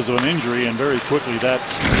 line because of an injury, and very quickly that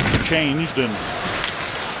changed and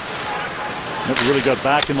never really got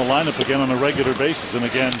back in the lineup again on a regular basis. And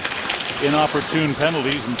again, inopportune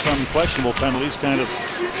penalties and some questionable penalties kind of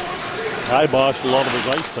kiboshed a lot of his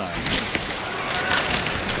ice time.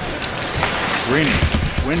 Greeny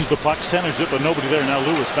wins the puck, centers it, but nobody there. Now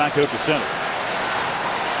Lewis back out to center.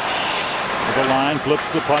 The line flips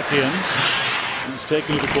the puck in. He's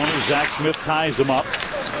taken to the corner. Zach Smith ties him up.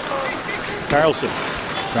 Carlson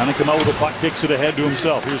trying to come out with the puck, kicks it ahead to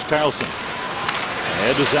himself. Here's Carlson.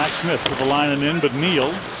 Ahead to Zach Smith with the line and in, but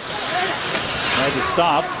Neal had to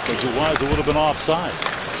stop because it would have been offside.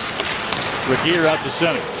 Regier out to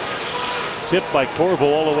center. Tipped by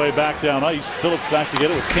Corvo all the way back down ice. Phillips back to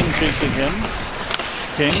get it with King chasing him.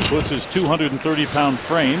 King puts his 230-pound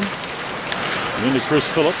frame into Chris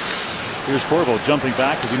Phillips. Here's Corvo jumping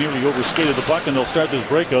back as he nearly overskated the puck, and they'll start this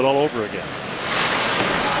breakout all over again.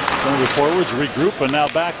 Some of the forwards regroup, and now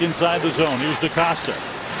back inside the zone. Here's DaCosta.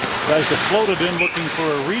 Tries to float it in looking for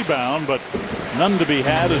a rebound, but none to be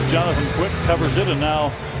had as Jonathan Quick covers it, and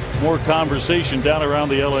now more conversation down around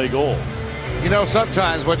the LA goal.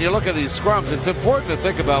 Sometimes when you look at these scrums, it's important to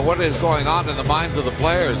think about what is going on in the minds of the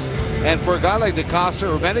players. And for a guy like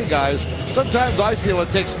DaCosta or many guys, sometimes I feel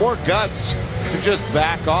it takes more guts to just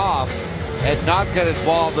back off and not get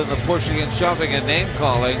involved in the pushing and shoving and name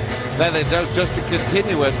calling than it does just to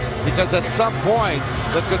continue it, because at some point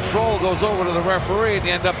the control goes over to the referee and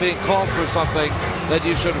you end up being called for something that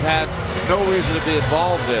you should have had no reason to be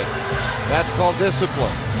involved in. That's called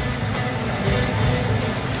discipline.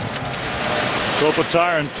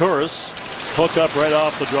 Kopitar and Turris hook up right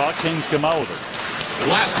off the draw. Kings come out with it.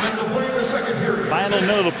 Last minute of play in the second period. Final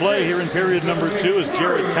minute of play here in period number 2 as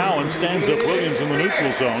Jared Cowan stands up Williams in the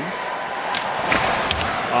neutral zone.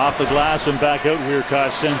 Off the glass and back out.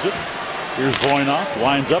 Weircott sends it. Here's Voynov,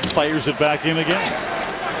 winds up, fires it back in again.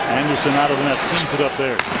 Anderson out of the net, teams it up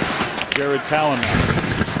there. Jared Cowan now.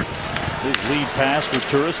 His lead pass for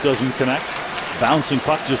Turris doesn't connect. Bouncing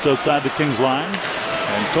puck just outside the Kings line.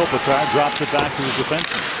 And Kopitar drops it back to his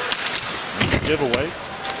defenseman. Giveaway.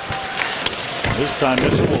 This time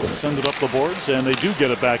Mitchell will send it up the boards, and they do get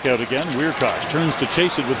it back out again. Weirkosh turns to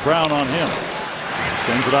chase it with Brown on him.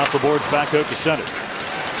 Sends it off the boards back out to center.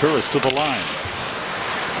 Turris to the line.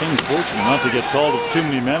 Kings fortunate not to get called with too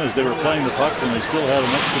many men as they were playing the puck, and they still have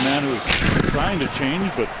an extra man who was trying to change,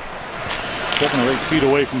 but 7 or 8 feet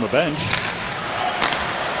away from the bench.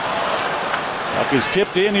 Puck is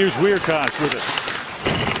tipped in. Here's Weirkosh with it.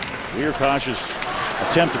 Weirkosh's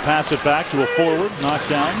attempt to pass it back to a forward, knocked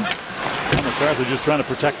down. And McCarthy just trying to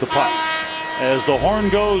protect the puck. As the horn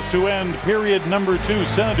goes to end period number 2,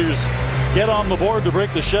 Senators get on the board to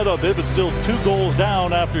break the shutout bid, but still 2 goals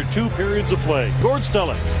down after 2 periods of play. Gord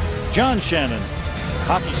Stellick, John Shannon,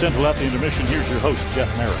 Hockey Central at the intermission. Here's your host,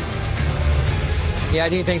 Jeff Merrick. Yeah,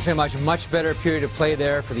 Dean, thanks very much. Much better period of play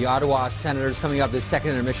there for the Ottawa Senators coming up this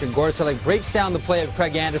second intermission. Gord Stellick breaks down the play of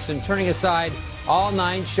Craig Anderson, turning aside all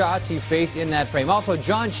 9 shots he faced in that frame. Also,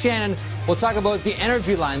 John Shannon will talk about the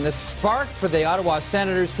energy line, the spark for the Ottawa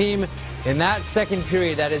Senators team in that second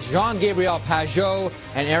period. That is Jean-Gabriel Pageau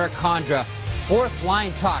and Eric Condra. 4th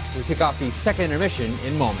line talks to kick off the second intermission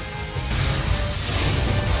in moments.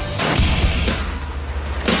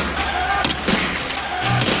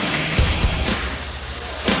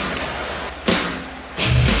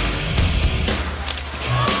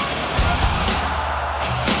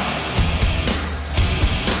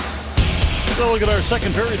 So look at our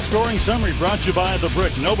second period scoring summary brought to you by The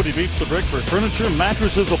Brick. Nobody beats The Brick for furniture,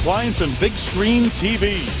 mattresses, appliance, and big screen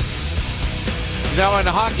TVs. Now in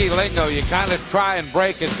hockey lingo, you kind of try and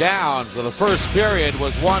break it down. So the first period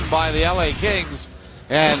was won by the LA Kings,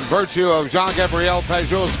 and virtue of Jean-Gabriel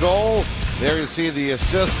Pageau's goal, there you see the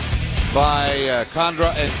assist by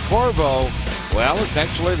Condra and Corvo. Well,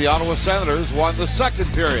 essentially the Ottawa Senators won the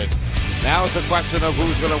second period. Now it's a question of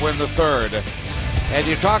who's going to win the third. And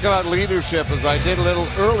you talk about leadership, as I did a little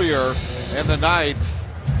earlier in the night.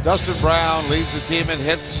 Dustin Brown leads the team in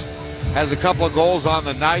hits, has a couple of goals on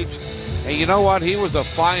the night. And you know what? He was a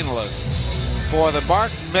finalist for the Mark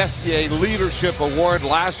Messier Leadership Award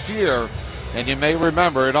last year. And you may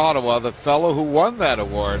remember in Ottawa, the fellow who won that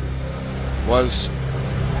award was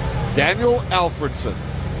Daniel Alfredson.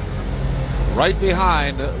 Right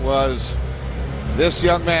behind was this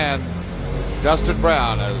young man, Dustin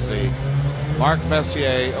Brown, as the Mark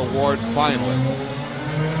Messier Award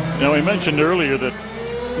finalist. Now, we mentioned earlier that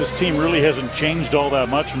this team really hasn't changed all that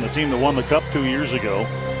much from the team that won the Cup 2 years ago.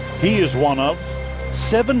 He is one of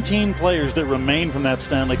 17 players that remain from that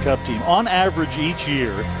Stanley Cup team. On average each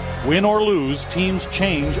year, win or lose, teams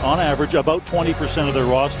change on average about 20% of their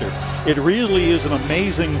roster. It really is an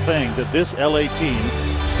amazing thing that this LA team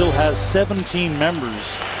still has 17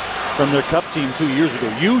 members from their Cup team 2 years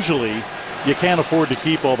ago. Usually, you can't afford to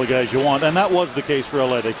keep all the guys you want, and that was the case for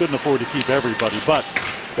LA. They couldn't afford to keep everybody, but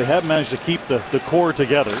they have managed to keep the core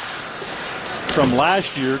together. From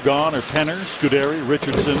last year, gone are Penner, Scuderi,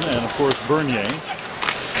 Richardson, and of course Bernier.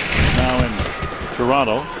 Now in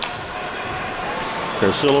Toronto,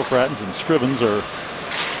 Carcillo, Frattens, and Scrivens are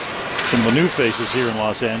some of the new faces here in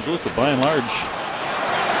Los Angeles, but by and large,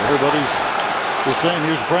 everybody's the same.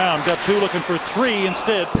 Here's Brown, got 2, looking for 3,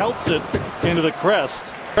 instead pelts it into the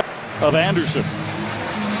crest of Anderson.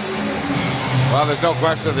 Well, there's no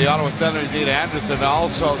question the Ottawa Senators need Anderson to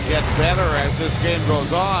also get better as this game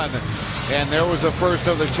goes on. And there was the first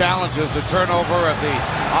of the challenges, the turnover at the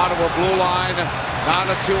Ottawa blue line. Not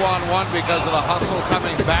a 2-on-1 because of the hustle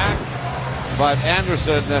coming back. But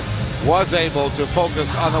Anderson was able to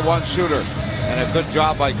focus on the one shooter. And a good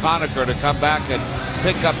job by Conacher to come back and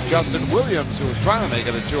pick up Justin Williams, who was trying to make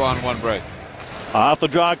it a 2-on-1 break. Off the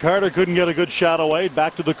draw, Carter couldn't get a good shot away.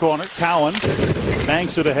 Back to the corner. Cowan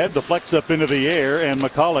banks it ahead, deflects up into the air, and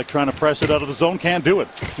McCulloch trying to press it out of the zone. Can't do it.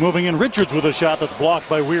 Moving in Richards with a shot that's blocked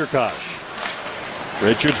by Weirkosh.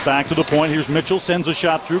 Richards back to the point. Here's Mitchell, sends a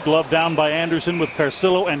shot through. Glove down by Anderson with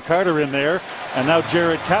Carcillo and Carter in there. And now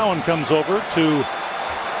Jared Cowan comes over to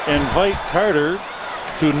invite Carter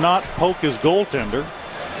to not poke his goaltender.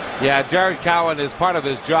 Yeah, Jared Cowan is part of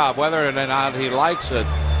his job, whether or not he likes it.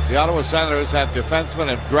 The Ottawa Senators have defensemen,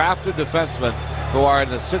 have drafted defensemen who are in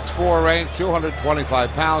the 6'4" range, 225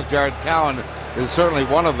 pounds. Jared Cowan is certainly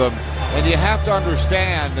one of them. And you have to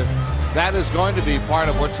understand that is going to be part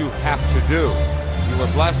of what you have to do. You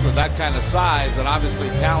were blessed with that kind of size and obviously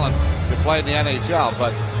talent to play in the NHL,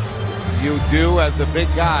 but you do, as a big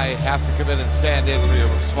guy, have to come in and stand in for your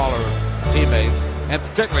smaller teammates. and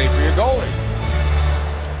particularly for your goalie.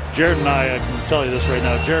 Jared and I can tell you this right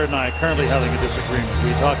now. Jared and I are currently having a disagreement.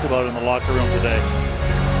 We talked about it in the locker room today.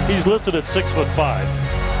 He's listed at 6'5".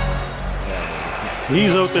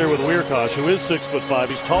 He's out there with Weirkosh, who is 6'5".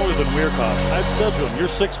 He's taller than Weirkosh. I've said to him, "You're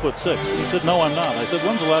 6'6". He said, "No, I'm not." I said,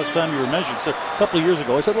 "When's the last time you were measured?" He said, "A couple of years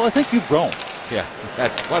ago." I said, "Well, I think you've grown." Yeah,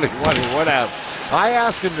 what out. I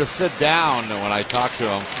asked him to sit down when I talked to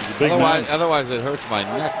him. Otherwise, it hurts my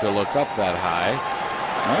neck to look up that high.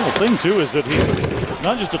 Well, the thing too is that he's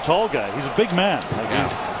not just a tall guy; he's a big man.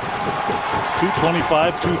 He's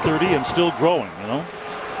 225, 230, and still growing. You know.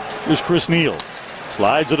 Here's Chris Neal,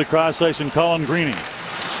 slides it across ice, and Colin Greening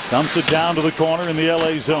dumps it down to the corner in the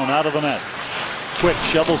LA zone, out of the net. Quick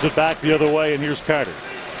shovels it back the other way, and here's Carter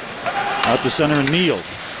out to center, and Neal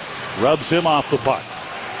rubs him off the puck.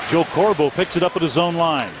 Joe Corbo picks it up at his own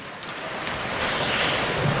line.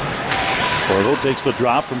 Corbo takes the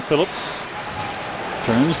drop from Phillips.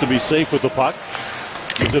 Turns to be safe with the puck.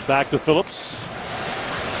 Gives it back to Phillips.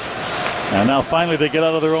 And now finally they get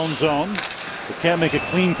out of their own zone. They can't make a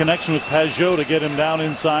clean connection with Pajot to get him down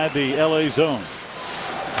inside the LA zone.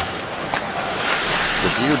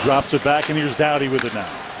 Regier drops it back, and here's Doughty with it now.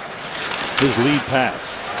 His lead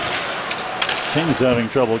pass. King's having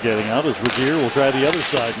trouble getting out as Regier will try the other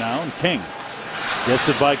side now, and King gets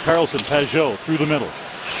it by Carlson. Pajot through the middle.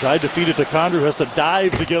 Tried to feed it to Condor, who has to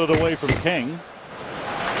dive to get it away from King.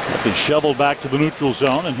 It's shoveled back to the neutral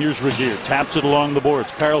zone, and here's Regier. Taps it along the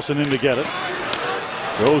boards. Carlson in to get it.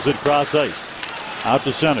 Throws it cross ice. Out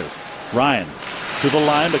to center. Ryan to the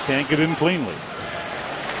line, but can't get in cleanly.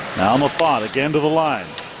 Now Mafat again to the line.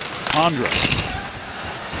 Condra.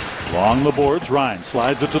 Along the boards, Ryan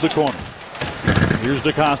slides it to the corner. Here's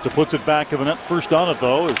DaCosta, puts it back in the net. First on it,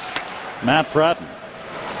 though, is Matt Fratton.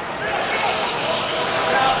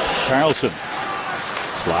 Carlson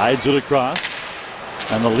slides it across,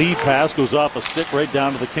 and the lead pass goes off a stick right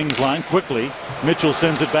down to the Kings line. Quickly, Mitchell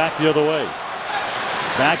sends it back the other way.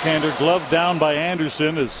 Backhander gloved down by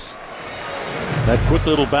Anderson as that quick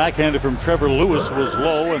little backhander from Trevor Lewis was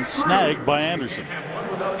low and snagged by Anderson.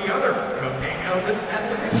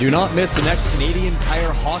 Do not miss the next Canadian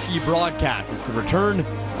Tire hockey broadcast. It's the return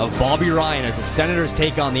of Bobby Ryan as the Senators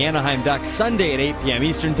take on the Anaheim Ducks Sunday at 8 p.m.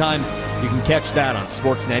 Eastern Time. You can catch that on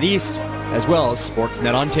Sportsnet East as well as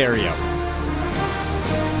Sportsnet Ontario.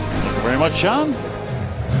 Thank you very much, Sean.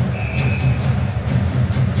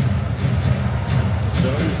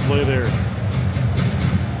 Senators play their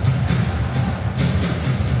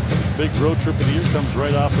big road trip of the year, comes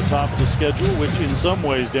right off the top of the schedule, which in some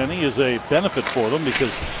ways, Denny, is a benefit for them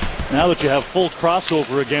because now that you have full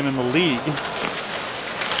crossover again in the league,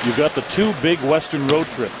 you've got the two big Western road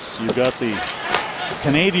trips. You've got the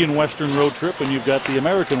Canadian Western road trip and you've got the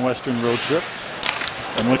American Western road trip.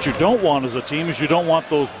 And what you don't want as a team is you don't want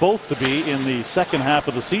those both to be in the second half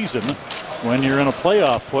of the season when you're in a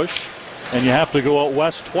playoff push and you have to go out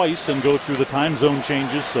west twice and go through the time zone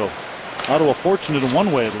changes. So Ottawa fortunate in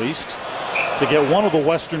one way at least to get one of the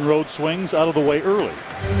Western road swings out of the way early.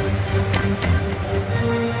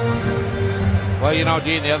 Well, you know,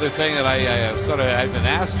 Dean, the other thing that I've been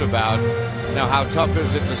asked about, you know, how tough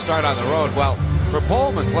is it to start on the road? Well, for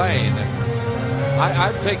Paul McLean,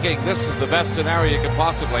 I'm thinking this is the best scenario you could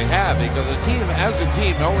possibly have because the team, as a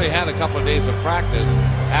team, only had a couple of days of practice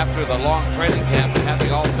after the long training camp and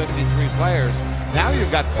having all 53 players. Now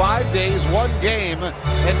you've got 5 days, one game,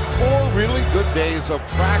 and 4 really good days of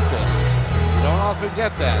practice. You don't often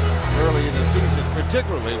get that early in the season,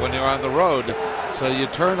 particularly when you're on the road. So you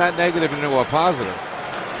turn that negative into a positive.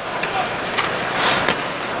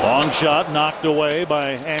 Long shot knocked away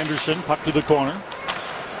by Anderson. Puck to the corner.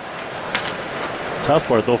 Tough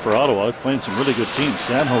part, though, for Ottawa. Playing some really good teams.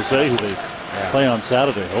 San Jose, who they play on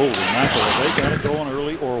Saturday. Holy mackerel. They got it going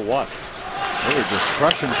early or what? They're just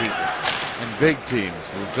crushing people. And big teams,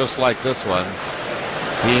 just like this one.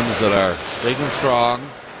 Teams that are big and strong.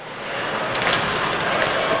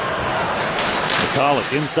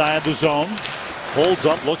 McCulloch inside the zone. Holds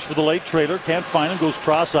up, looks for the late trailer. Can't find him, goes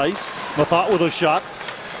cross ice. Mafat with a shot.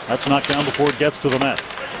 That's knocked down before it gets to the net.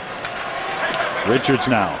 Richards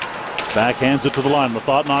now. Backhands it to the line.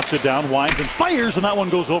 Mafat knocks it down, winds and fires, and that one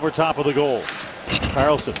goes over top of the goal.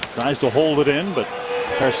 Carlson tries to hold it in, but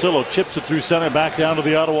Carcillo chips it through center back down to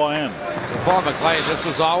the Ottawa end. Paul McLean, this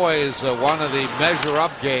was always one of the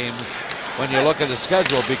measure-up games when you look at the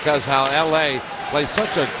schedule because how LA plays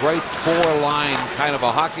such a great four-line kind of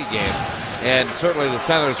a hockey game, and certainly the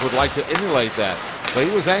Senators would like to emulate that. So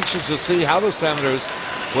he was anxious to see how the Senators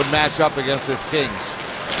would match up against his Kings.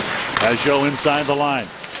 Pajot inside the line.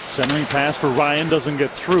 Centering pass for Ryan doesn't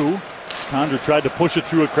get through. Condra tried to push it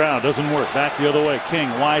through a crowd. Doesn't work. Back the other way. King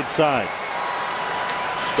wide side.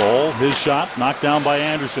 Stoll, his shot, knocked down by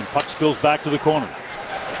Anderson. Puck spills back to the corner.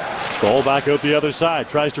 Stoll back out the other side.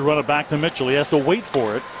 Tries to run it back to Mitchell. He has to wait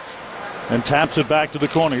for it and taps it back to the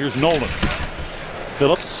corner. Here's Nolan.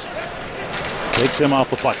 Phillips takes him off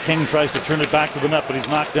the puck. King tries to turn it back to the net, but he's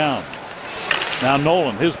knocked down. Now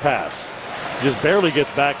Nolan, his pass. Just barely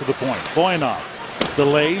gets back to the point. Voynov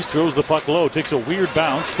delays, throws the puck low, takes a weird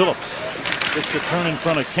bounce. Phillips gets the turn in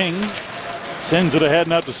front of King. Sends it ahead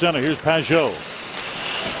and out to center. Here's Pajot.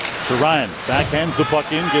 To Ryan. Backhands the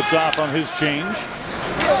puck in, gets off on his change.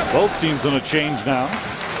 Both teams on a change now.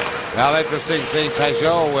 Now interesting seeing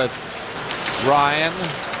Pajot with Ryan.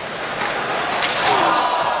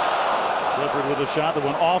 Clifford with a shot that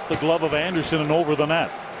went off the glove of Anderson and over the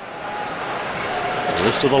net.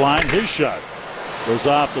 Wrist to the line, his shot goes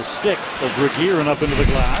off the stick of Regier and up into the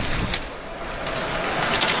glass.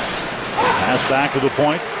 Pass back to the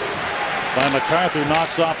point by MacArthur,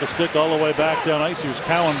 knocks off the stick all the way back down ice. Here's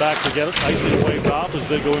Cowan back to get it. Nicely waved off as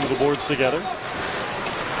they go into the boards together.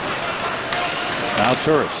 Now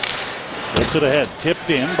Turris gets it ahead, tipped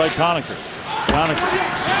in by Conacher. Conacher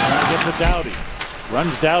gets to Doughty.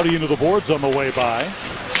 Runs Doughty into the boards on the way by.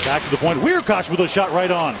 Back to the point. Weirkosh with a shot right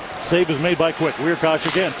on. Save is made by Quick. Weirkosh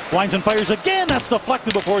again. Winds and fires again. That's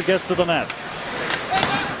deflected before it gets to the net.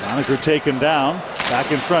 Conacher taken down.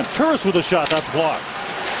 Back in front. Turris with a shot. That's blocked.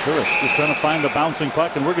 Turris just trying to find the bouncing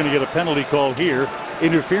puck, and we're going to get a penalty call here.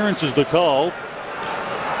 Interference is the call.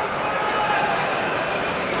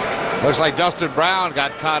 Looks like Dustin Brown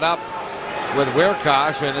got caught up with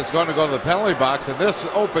Weirkosh and is going to go to the penalty box, and this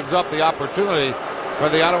opens up the opportunity for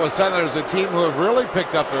the Ottawa Senators, a team who have really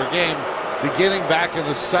picked up their game beginning back in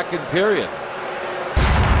the second period.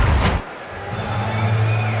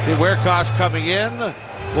 See Weirkosh coming in,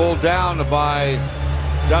 pulled down by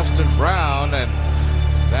Dustin Brown, and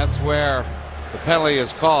that's where the penalty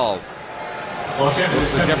is called. It's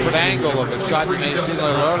a different angle of the shot. You may have seen it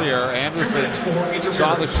earlier. Anderson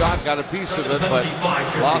saw the shot, got a piece of it, but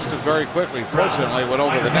lost it very quickly. Fortunately, went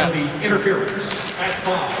over the net.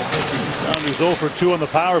 He's 0 for 2 on the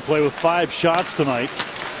power play with 5 shots tonight.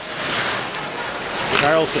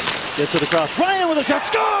 Carlson gets it across. Ryan with a shot,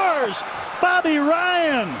 scores! Bobby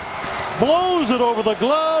Ryan blows it over the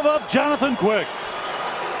glove of Jonathan Quick.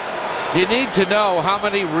 You need to know how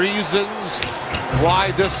many reasons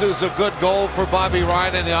why this is a good goal for Bobby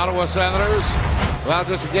Ryan and the Ottawa Senators. Well,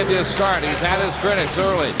 just to give you a start, he's had his critics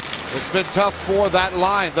early. It's been tough for that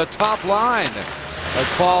line, the top line. As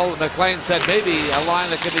Paul McLean said, maybe a line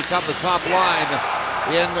that can become the top line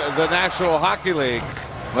in the National Hockey League.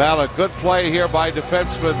 Well, a good play here by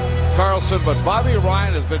defenseman Carlson, but Bobby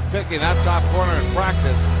Ryan has been picking that top corner in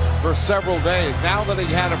practice for several days. Now that he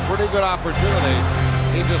had a pretty good opportunity,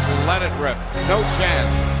 he just let it rip. No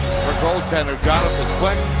chance for goaltender Jonathan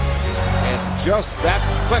Quick, and just that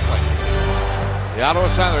quickly, the Ottawa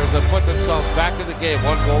Senators have put themselves back in the game,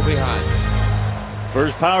 1 goal behind.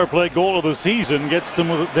 First power play goal of the season gets them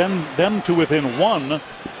to within 1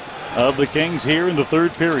 of the Kings here in the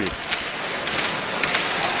third period.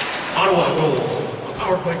 Ottawa goal.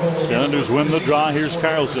 Power play goal. Senators win the draw. Here's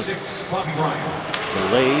Carlson.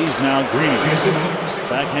 Delays, now Green.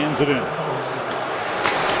 Backhands it in.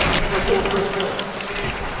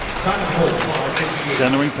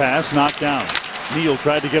 Centering pass, knocked down. Neal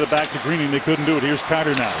tried to get it back to Greening. They couldn't do it. Here's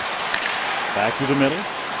Carter now. Back to the middle.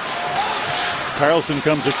 Carlson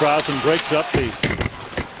comes across and breaks up the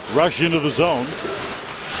rush into the zone.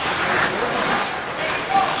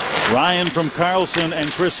 Ryan from Carlson and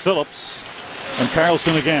Chris Phillips. And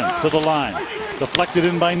Carlson again to the line. Deflected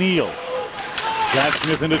in by Neal. Jack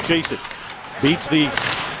Smith in to chase it. Beats the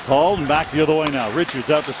call and back the other way now. Richards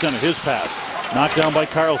out to center. His pass. Knocked down by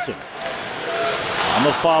Carlson. On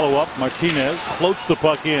the follow-up, Martinez floats the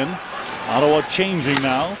puck in. Ottawa changing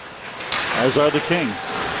now, as are the Kings.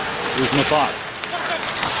 Here's Mathot.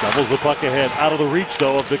 Shovels the puck ahead. Out of the reach,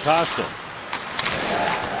 though, of DeCosta.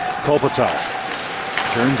 Kopitar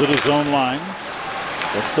turns at his own line.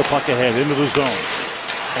 Gets the puck ahead into the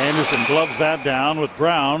zone. Anderson gloves that down with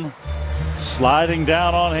Brown sliding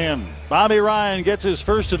down on him. Bobby Ryan gets his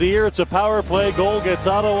first of the year. It's a power play goal. Gets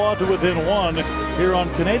Ottawa to within 1 here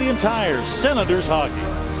on Canadian Tire, Senators Hockey.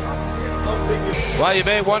 Well, you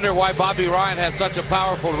may wonder why Bobby Ryan had such a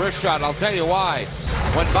powerful wrist shot. I'll tell you why.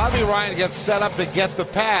 When Bobby Ryan gets set up to get the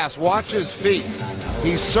pass, watch his feet.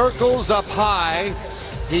 He circles up high.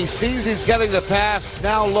 He sees he's getting the pass.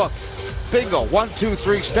 Now look, bingo, 1, 2,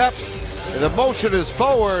 3 steps. The motion is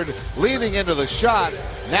forward, leading into the shot.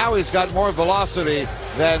 Now he's got more velocity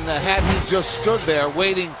than had he just stood there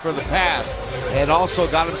waiting for the pass, and also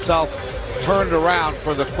got himself turned around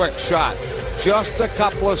for the quick shot. Just a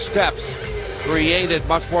couple of steps created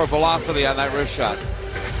much more velocity on that wrist shot.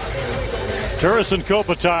 Turris and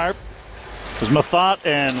Kopitar, as Mathot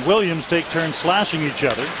and Williams take turns slashing each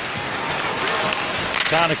other.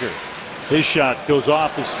 Conacher, his shot goes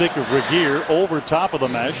off the stick of Regier over top of the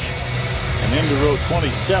mesh and into row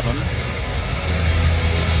 27.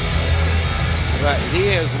 Right. He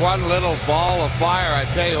is one little ball of fire. I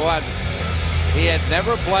tell you what, he had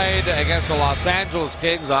never played against the Los Angeles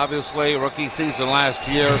Kings, obviously, rookie season last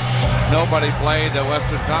year. Nobody played a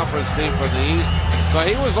Western Conference team from the East. So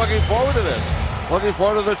he was looking forward to this. Looking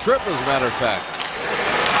forward to the trip, as a matter of fact.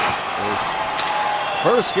 His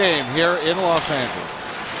first game here in Los Angeles.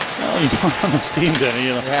 Well, you know, on this team, Denny,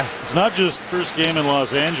 it's not just first game in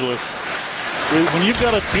Los Angeles. When you've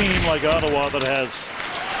got a team like Ottawa that has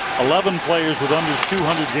 11 players with under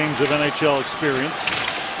 200 games of NHL experience,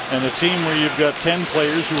 and a team where you've got 10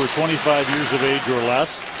 players who are 25 years of age or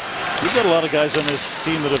less, you've got a lot of guys on this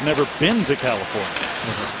team that have never been to California.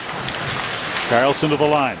 Carlson to the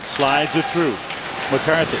line, slides it through.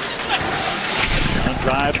 McCarthy and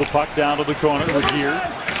drive the puck down to the corner. Regier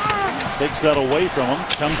takes that away from him.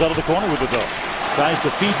 Comes out of the corner with it though. Tries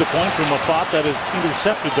to feed the point from a thought that is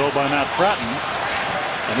intercepted though by Matt Fratton,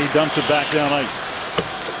 and he dumps it back down ice.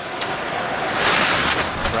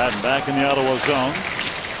 Fratton back in the Ottawa zone.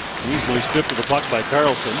 Easily stripped of the puck by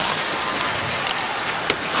Carlson.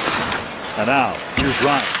 And now here's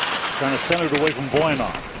Ryan trying to center it away from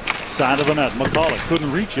Boyanov. Side of the net. McCulloch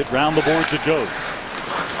couldn't reach it. Round the boards it goes.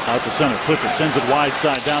 Out to center. Clifford sends it wide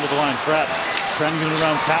side down to the line. Fratton trying to get it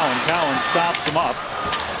around Cowan. Cowan stops him up.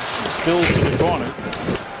 And spills to the corner.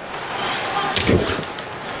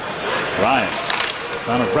 Ryan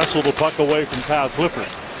trying to wrestle the puck away from Kyle Clifford.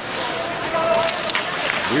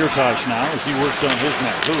 Weirtosh now as he works on his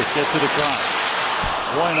net. Lewis gets it across.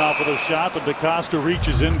 Boyanov with a shot, but DaCosta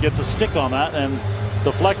reaches in, gets a stick on that, and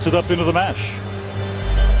deflects it up into the mesh.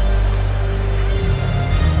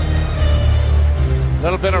 A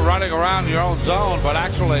little bit of running around your own zone, but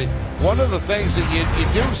actually one of the things that you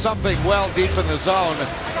do something well deep in the zone.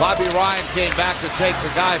 Bobby Ryan came back to take the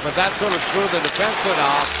guy, but that sort of threw the defenseman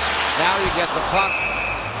off. Now you get the puck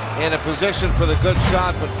in a position for the good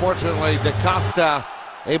shot, but fortunately DaCosta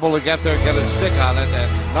able to get there and get a stick on it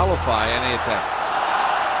and nullify any attack.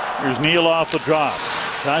 Here's Neal off the drop.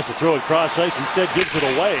 Tries to throw it cross ice, instead gives it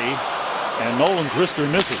away, and Nolan's wrister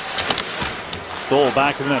misses. Stoll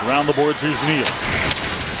back in the net, round the boards, here's Neal.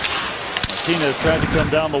 Martinez tried to come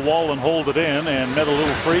down the wall and hold it in and met a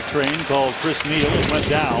little freight train called Chris Neal and went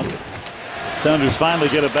down. Senators finally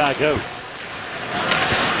get it back out.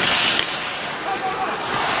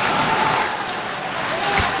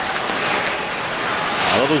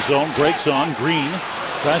 Out of the zone, breaks on. Green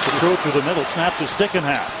tries to throw it through the middle, snaps his stick in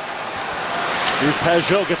half. Here's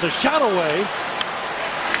Pajot, gets a shot away.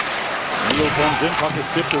 Neal comes in, puck is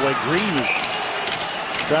tipped away. Green is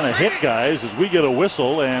trying to hit guys as we get a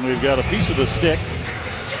whistle, and we've got a piece of the stick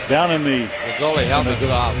down in the goalie helmet is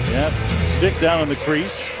off. Yep, stick down in the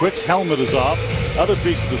crease. Quick's helmet is off. Other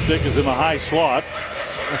piece of the stick is in the high slot.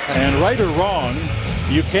 And right or wrong,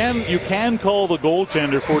 you can call the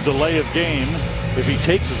goaltender for delay of game if he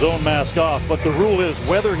takes his own mask off, but the rule is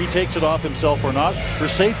whether he takes it off himself or not, for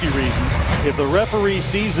safety reasons, if the referee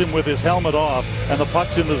sees him with his helmet off and the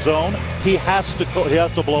puck's in the zone, he has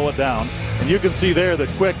to blow it down. And you can see there that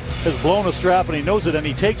Quick has blown a strap and he knows it, and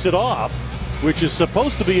he takes it off, which is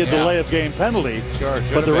supposed to be a delay of game penalty. Sure,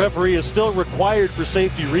 but the referee is still required for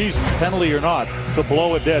safety reasons, penalty or not, to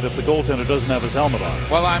blow it dead if the goaltender doesn't have his helmet on.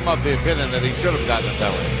 Well, I'm of the opinion that he should have gotten it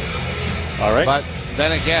that way. All right. But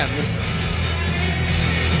then again,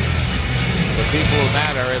 the people who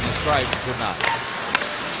matter in the stripes did not.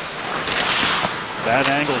 Bad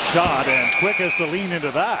angle shot, and Quick has to lean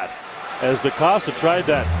into that as DaCosta tried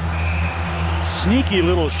that sneaky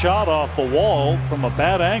little shot off the wall from a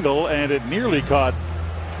bad angle, and it nearly caught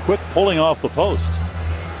Quick pulling off the post.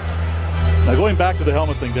 Now going back to the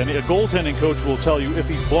helmet thing, Denny, a goaltending coach will tell you if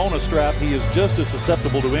he's blown a strap, he is just as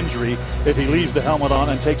susceptible to injury if he leaves the helmet on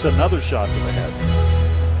and takes another shot to the head.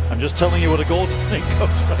 I'm just telling you what a goaltending coach.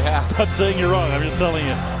 Yeah. I'm not saying you're wrong. I'm just telling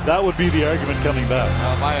you that would be the argument coming back.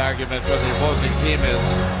 Well, my argument for the opposing team is,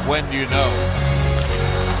 when do you know?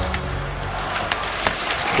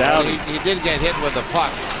 Down. Well, he did get hit with the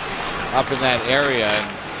puck up in that area, and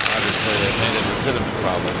obviously they made it a legitimate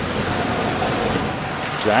problem.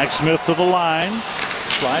 Zach Smith to the line.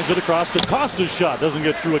 Slides it across. DaCosta's shot doesn't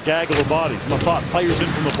get through a gaggle of bodies. Mathot fires in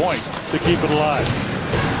from the point to keep it alive.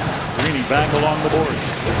 Greeny back along the boards.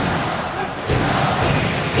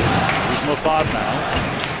 Here's Mathot now.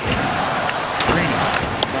 Greeny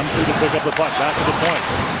comes through to pick up the puck. Back to the point.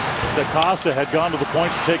 DaCosta had gone to the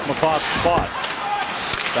point to take Maffat's spot.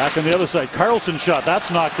 Back on the other side. Carlson's shot. That's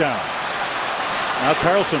knocked down. Now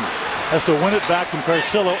Carlson has to win it back from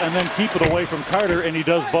Carcillo and then keep it away from Carter, and he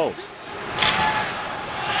does both.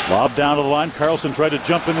 Lob down to the line. Carlson tried to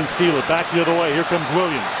jump in and steal it. Back the other way. Here comes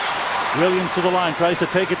Williams. Williams to the line. Tries to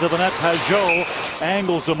take it to the net. Pajot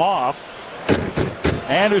angles him off.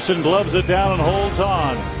 Anderson gloves it down and holds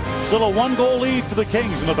on. Still a 1-goal lead for the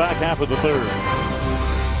Kings in the back half of the third.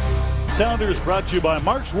 Sounders brought to you by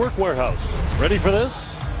Mark's Workwear House. Ready for this?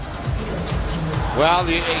 Well,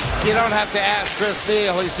 you don't have to ask Chris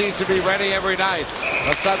Neal. He seems to be ready every night.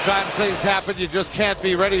 But sometimes things happen you just can't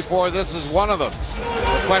be ready for. This is one of them.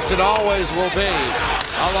 The question always will be,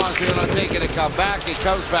 how long is he going to take it to come back? He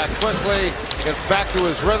comes back quickly, gets back to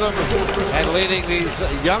his rhythm, and leading these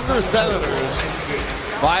younger Senators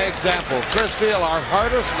by example. Chris Neal, our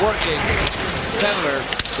hardest working Senator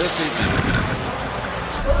this evening.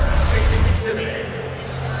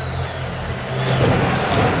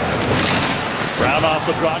 Brown off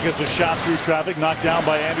the draw, gets a shot through traffic, knocked down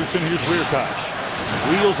by Anderson. Here's Rierkosh.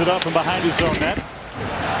 Wheels it up from behind his own net.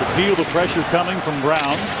 To feel the pressure coming from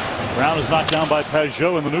Brown. Brown is knocked down by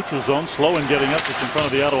Pajot in the neutral zone. Slow in getting up just in front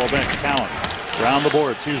of the Ottawa bench. Cowan around the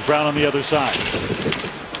boards. Here's Brown on the other side.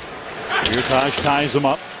 Rierkosh ties him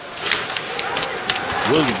up.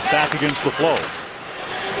 Williams back against the flow.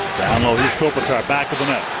 Down low, here's Kopitar back of the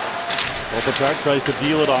net. Kopitar tries to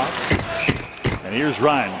deal it off. And here's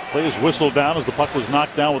Ryan. Plays whistle down as the puck was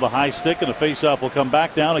knocked down with a high stick, and a faceoff will come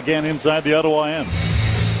back down again inside the Ottawa end.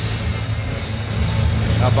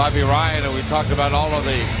 Now Bobby Ryan, and we talked about all of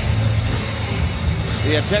the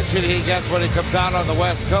attention he gets when he comes out on the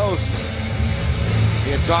West Coast.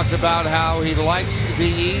 He had talked about how he likes the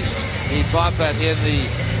East. He thought that in the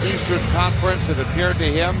Eastern Conference, it appeared to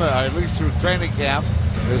him, at least through training camp,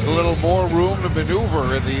 there's a little more room to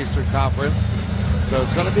maneuver in the Eastern Conference. So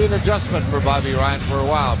it's going to be an adjustment for Bobby Ryan for a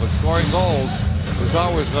while, but scoring goals is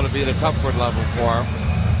always going to be the comfort level for him.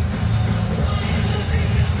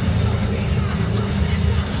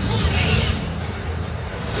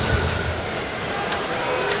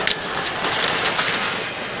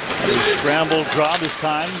 A scramble draw this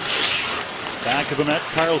time. Back of the net,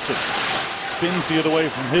 Carlson spins the other way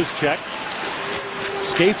from his check.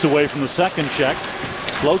 Skates away from the second check.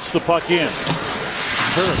 Floats the puck in.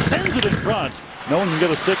 Sends it in front. No one can get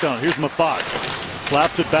a stick on it. Here's Maffat.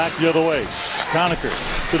 Slaps it back the other way. Conacher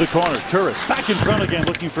to the corner. Turris back in front again,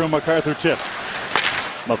 looking for a MacArthur tip.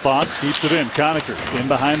 Maffat keeps it in. Conacher in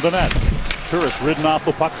behind the net. Turris ridden off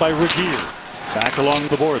the puck by Regier. Back along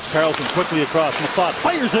the boards. Carlson quickly across. Maffat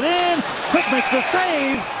fires it in. Quick makes the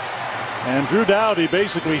save. And Drew Doughty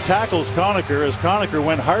basically tackles Conacher as Conacher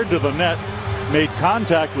went hard to the net. Made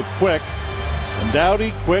contact with Quick. And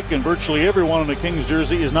Doughty, Quick, and virtually everyone in the Kings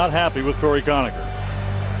jersey is not happy with Corey Conacher.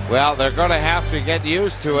 Well, they're going to have to get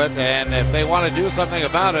used to it, and if they want to do something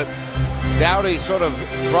about it, Doughty sort of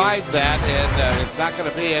tried that, and it's not going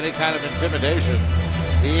to be any kind of intimidation.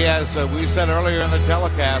 He has, we said earlier in the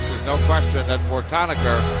telecast, there's no question that for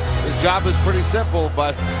Conacher, his job is pretty simple,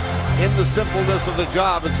 but in the simpleness of the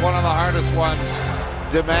job, it's one of the hardest ones,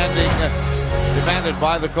 demanded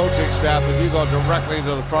by the coaching staff if you go directly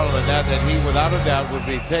to the front of the net, and he without a doubt would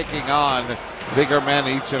be taking on bigger men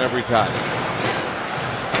each and every time.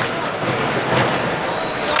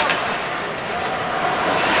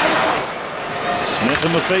 Smith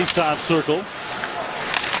in the face-off circle.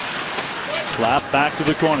 Slap back to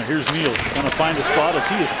the corner. Here's Neal trying to find a spot as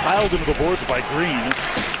he is piled into the boards by Green.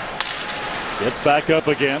 Gets back up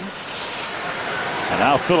again. And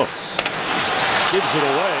now Phillips gives it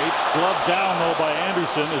away. Gloved down, though, by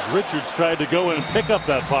Anderson as Richards tried to go in and pick up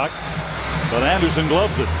that puck. But Anderson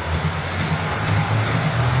gloves it.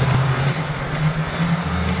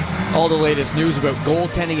 All the latest news about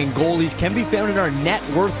goaltending and goalies can be found in our Net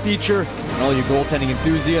Worth feature. And all you goaltending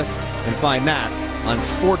enthusiasts can find that on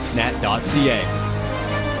sportsnet.ca.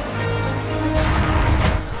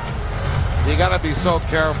 You got to be so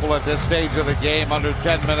careful at this stage of the game, under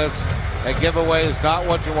 10 minutes. A giveaway is not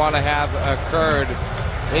what you want to have occurred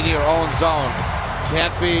in your own zone.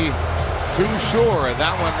 Can't be too sure. And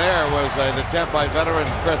that one there was an attempt by veteran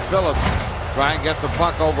Chris Phillips. Try and get the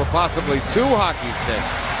puck over possibly 2 hockey sticks.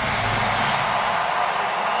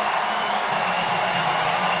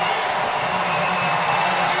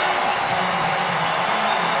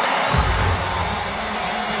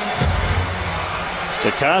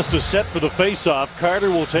 DaCosta set for the faceoff. Carter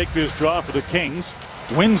will take this draw for the Kings.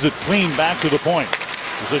 Wins it clean back to the point.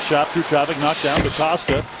 There's a shot through traffic, knocked down.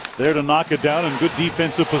 DaCosta there to knock it down in good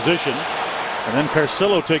defensive position. And then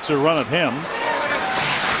Carcillo takes a run at him.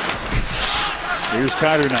 Here's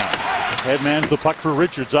Carter now. Headman's the puck for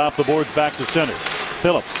Richards off the boards back to center.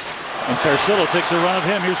 Phillips. And Carcillo takes a run at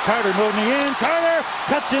him. Here's Carter moving in. Carter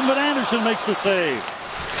cuts in, but Anderson makes the save.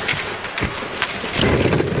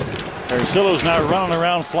 Carcillo's now running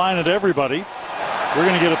around flying at everybody. We're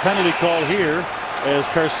going to get a penalty call here as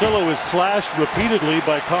Carcillo is slashed repeatedly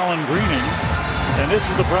by Colin Greening. And this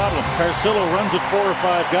is the problem. Carcillo runs at 4 or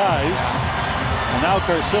 5 guys. And now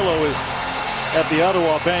Carcillo is at the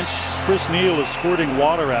Ottawa bench. Chris Neal is squirting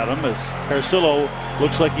water at him as Carcillo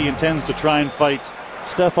looks like he intends to try and fight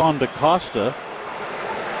Stefan DaCosta.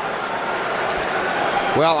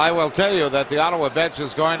 Well, I will tell you that the Ottawa bench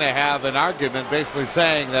is going to have an argument basically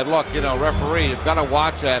saying that, look, you know, referee, you've got to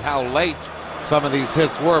watch at how late some of these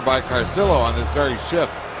hits were by Carcillo on this very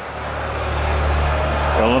shift.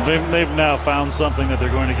 Well, they've now found something that they're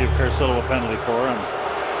going to give Carcillo a penalty for. And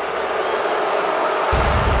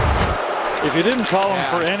if you didn't call him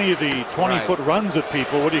for any of the 20-foot runs at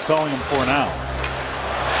people, what are you calling him for now?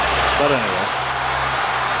 But anyway.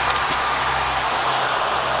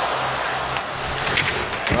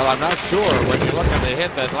 Well, I'm not sure. When you look at the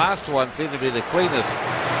hit, that last one seemed to be the cleanest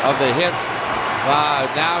of the hits.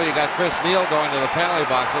 Now you got Chris Neal going to the penalty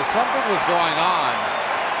box. So something was going on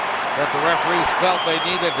that the referees felt they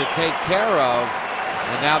needed to take care of.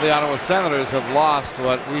 And now the Ottawa Senators have lost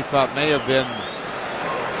what we thought may have been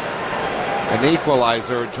an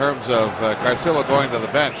equalizer in terms of Carcillo going to the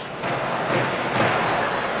bench.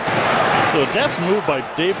 So a deft move by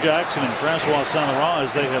Dave Jackson and Francois Saint-Laurent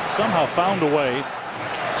as they have somehow found a way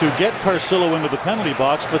to get Carcillo into the penalty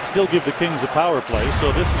box but still give the Kings a power play.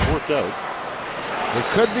 So this has worked out. It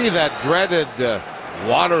could be that dreaded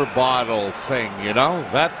water bottle thing, you know.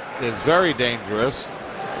 That is very dangerous.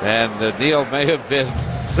 And Neal may have been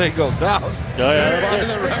singled out. Yeah. By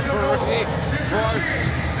the referee for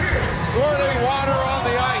squirting water on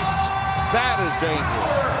the ice. That is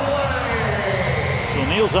dangerous. So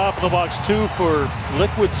Neal's off the box 2 for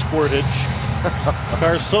liquid squirtage.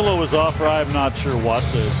 Carcillo is off for I'm not sure what.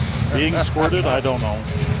 Being squirted, I don't know.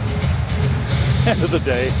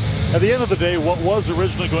 At the end of the day, what was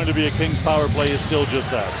originally going to be a Kings power play is still just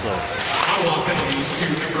that. So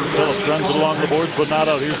Phillips runs it along the boards, but not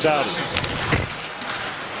out. Here's Dowdy.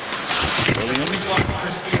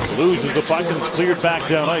 Williams loses the puck and it's cleared back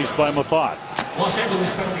down ice by Mafat. Los Angeles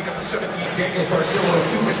penalty number 17, Daniel Carcillo,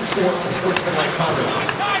 2 minutes for unsportsmanlike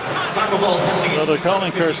conduct. Time of all penalties. So they're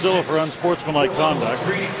calling Carcillo for unsportsmanlike conduct.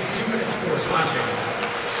 Greening, 2 minutes for slashing.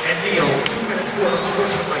 And Neal, 2 minutes for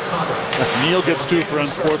unsportsmanlike conduct. Neal gets 2 for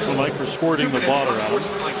unsportsmanlike for squirting the water out.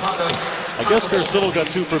 I guess Carcillo got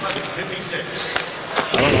 2 for,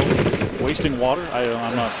 56. I don't know, wasting water?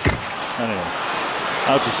 I'm not. Anyway,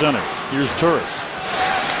 out to center. Here's Turris.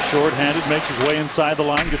 Short-handed, makes his way inside the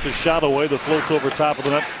line, gets a shot away that floats over top of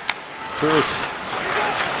the net. Turris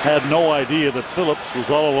had no idea that Phillips was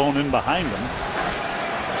all alone in behind him.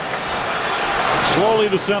 Slowly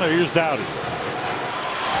to center, here's Dowdy.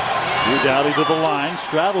 Here Dowdy to the line,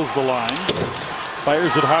 straddles the line,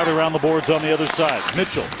 fires it hard around the boards on the other side.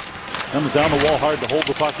 Mitchell comes down the wall hard to hold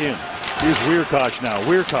the puck in. Here's Weirkosh now.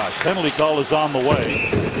 Weirkosh, penalty call is on the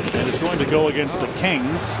way, and it's going to go against the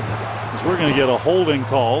Kings. We're going to get a holding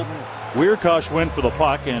call. Weirkosh went for the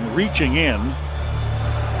puck and reaching in.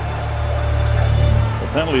 The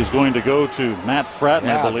penalty is going to go to Matt Fratton,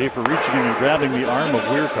 I believe, for reaching in and grabbing the arm of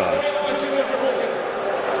Weirkosh.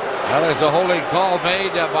 Well, there's a holding call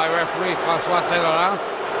made by referee Francois Saint-Laurent.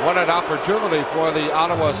 What an opportunity for the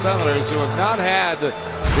Ottawa Senators, who have not had the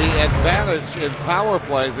advantage in power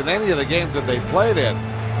plays in any of the games that they played in.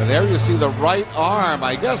 And there you see the right arm.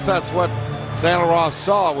 I guess that's what Saint-Laurent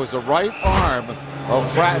saw, was the right arm of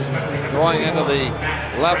Fratton going into the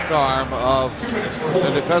left arm of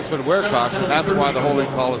the defenseman Weirkosh, and that's why the holding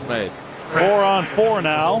call is made. 4-on-4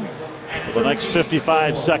 now for the next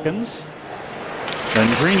 55 seconds. Then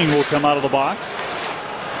Greening will come out of the box.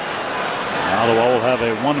 Ottawa will have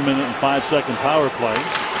a 1 minute and 5 second power play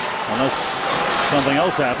unless something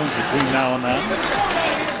else happens between now and then.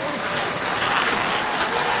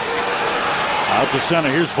 Out to center,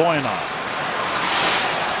 here's Voynov.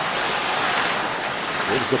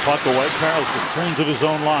 Gives the puck away. Carlson turns at his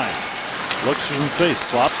own line. Looks from face.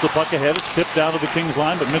 Flops the puck ahead. It's tipped down to the Kings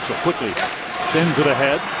line, but Mitchell quickly sends it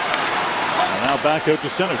ahead. And now back out to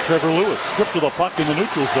center. Trevor Lewis stripped to the puck in the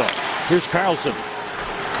neutral zone. Here's Carlson.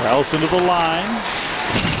 Carlson to the line.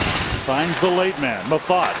 Finds the late man.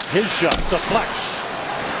 Mafat. His shot deflects.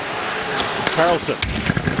 Carlson.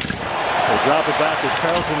 They drop it back as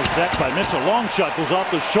Carlson is decked by Mitchell. Long shot goes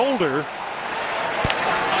off the shoulder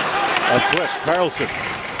of Quick. Carlson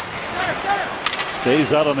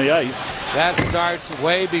stays out on the ice. That starts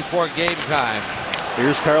way before game time.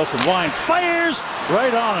 Here's Carlson, winds, fires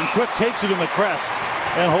right on, and Quick takes it in the crest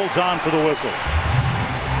and holds on for the whistle.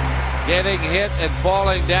 Getting hit and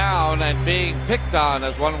falling down and being picked on,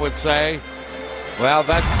 as one would say. Well,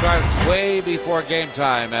 that starts way before game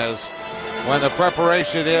time, as when the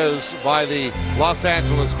preparation is by the Los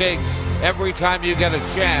Angeles Kings. Every time you get a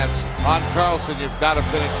chance on Carlson, you've got to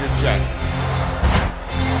finish your check.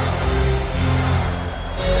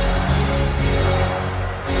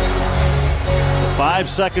 Five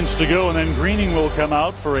seconds to go, and then Greening will come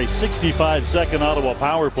out for a 65-second Ottawa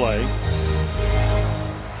power play.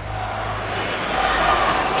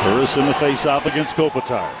 Turris in the face-off against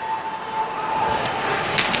Kopitar.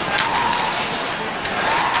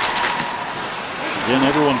 Again,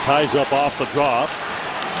 everyone ties up off the drop.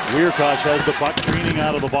 Weirkosh has the puck, Greening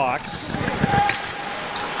out of the box.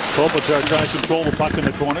 Kopitar tries to control the puck in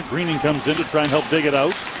the corner. Greening comes in to try and help dig it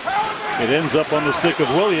out. It ends up on the stick of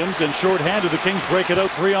Williams, and short-handed, the Kings break it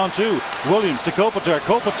out 3-on-2. Williams to Kopitar,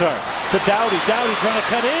 Kopitar to Doughty. Doughty trying to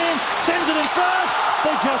cut in, sends it in front.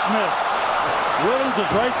 They just missed. Williams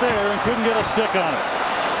was right there and couldn't get a stick on it.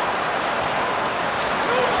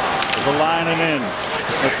 The line and in.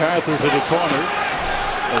 MacArthur to the corner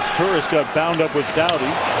as Turris got bound up with Doughty.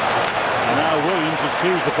 And now Williams just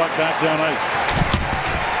clears the puck back down ice.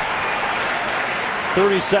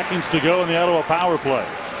 30 seconds to go in the Ottawa power play.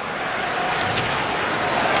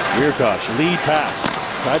 Weirkosh, lead pass.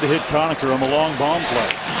 Tried to hit Conacher on the long bomb play.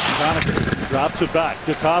 Conacher drops it back.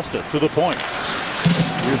 DaCosta to the point.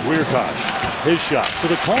 Here's Weirkosh. His shot to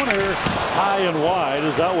the corner, high and wide,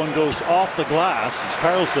 as that one goes off the glass. As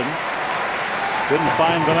Carlson couldn't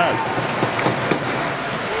find the net.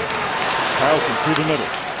 Carlson through the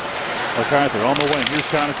middle. MacArthur on the wing. Here's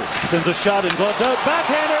Conacher. Sends a shot in, gloves out.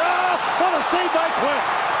 Backhander. Oh, what a save by Quick.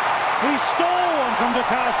 He stole one from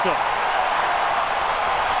DaCosta.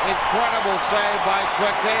 Incredible save by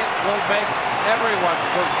Quick. It will make everyone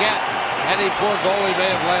forget any poor goal he may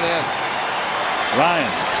have let in. Ryan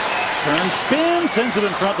turns, spin, sends it in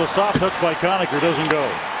front. The soft touch by Conacher doesn't go.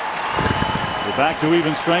 We're back to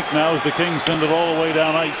even strength now as the Kings send it all the way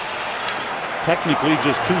down ice. Technically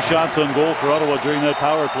just 2 shots on goal for Ottawa during that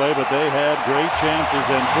power play, but they had great chances,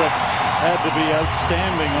 and Quick had to be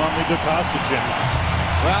outstanding on the DaCosta chance.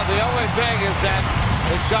 Well, the only thing is that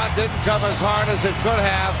the shot didn't come as hard as it could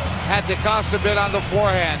have had DaCosta been on the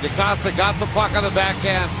forehand. DaCosta got the puck on the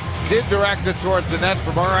backhand, did direct it towards the net.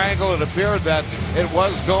 From our angle, it appeared that it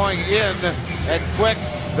was going in, and Quick,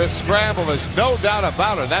 the scramble, there's no doubt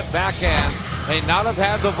about it. That backhand may not have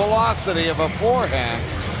had the velocity of a forehand,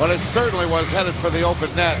 but it certainly was headed for the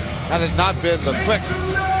open net had it not been the Quick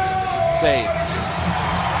save.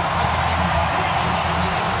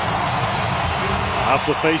 Off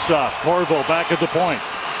the face-off, Corvo back at the point.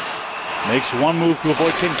 Makes one move to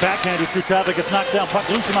avoid King. Backhanded through traffic, it's knocked down, puck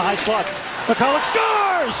loose in the high slot. McCulloch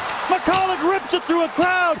scores! McCulloch rips it through a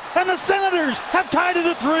crowd, and the Senators have tied it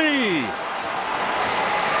at 3.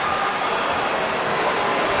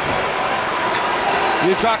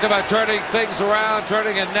 You talk about turning things around,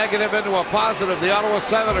 turning a negative into a positive. The Ottawa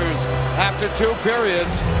Senators, after 2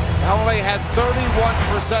 periods, only had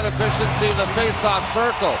 31% efficiency in the face-off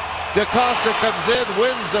circle. DaCosta comes in,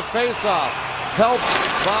 wins the face-off, helped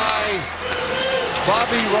by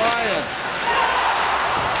Bobby Ryan.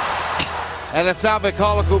 And it's now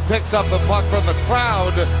McCulloch who picks up the puck from the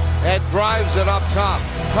crowd and drives it up top.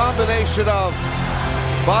 Combination of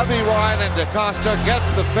Bobby Ryan and DaCosta gets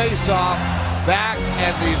the face-off back,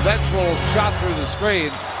 and the eventual shot through the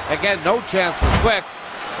screen. Again, no chance for Quick.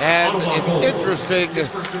 And it's interesting.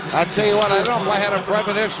 I'll tell you what, I don't know if I had a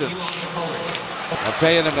premonition. I'll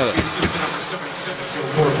tell you in a minute.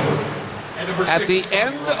 At the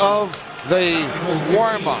end of the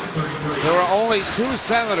warm-up, there were only 2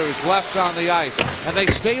 Senators left on the ice, and they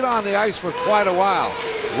stayed on the ice for quite a while.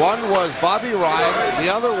 One was Bobby Ryan,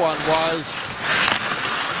 the other one was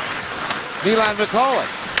Milan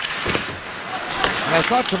McCulloch. And I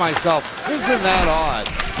thought to myself, isn't that odd?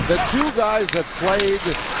 The 2 guys that played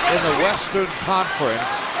in the Western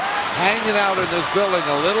Conference hanging out in this building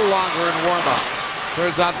a little longer in warm-up.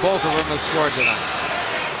 Turns out both of them have scored tonight.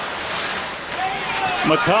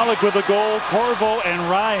 McCulloch with the goal, Corvo and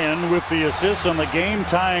Ryan with the assists on the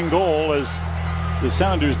game-tying goal, as the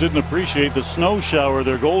Senators didn't appreciate the snow shower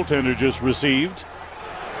their goaltender just received.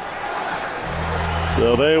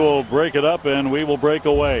 So they will break it up, and we will break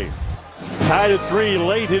away. Tied at 3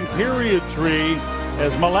 late in period 3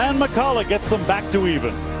 as Milan McCulloch gets them back to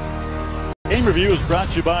even. Game review is brought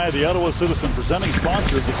to you by the Ottawa Citizen, presenting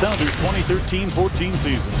sponsor of the Senators 2013-14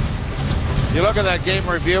 season. You look at that game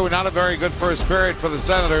review, not a very good first period for the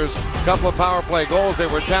Senators. A couple of power play goals. They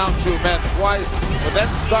were down 2 men twice. But then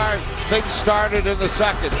things started in the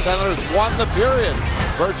second. Senators won the period,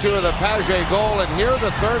 virtue of the Paget goal. And here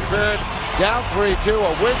the third period, down 3-2,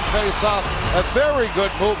 a win face-off. A very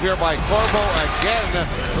good move here by Corbo again,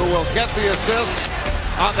 who will get the assist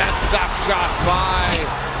on that stop shot by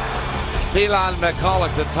Milan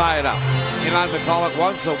McCulloch to tie it up. Milan McCulloch,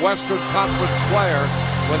 once a Western Conference player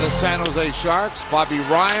with the San Jose Sharks. Bobby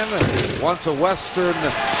Ryan, once a Western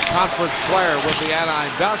Conference player with the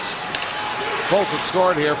Anaheim Ducks. Both have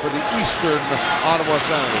scored here for the Eastern Ottawa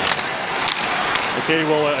Senators. Okay,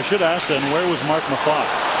 well, I should ask then, where was Mark Mafat?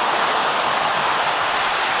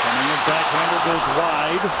 Coming in, backhander goes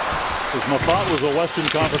wide, because Mafat was a Western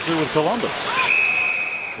Conferencer with Columbus.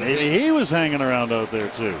 Maybe he was hanging around out there,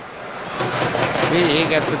 too. He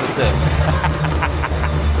gets an assist.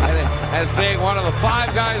 As being one of the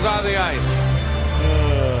 5 guys on the ice.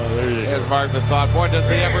 There you There's Mark Mafat. Boy, does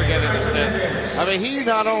he ever get an assist. I mean, he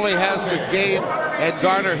not only has to game and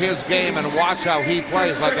garner his game and watch how he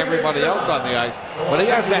plays like everybody else on the ice, but he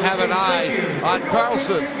has to have an eye on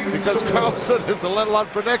Carlson, because Carlson is a little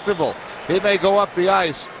unpredictable. He may go up the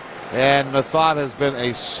ice, and Mafat has been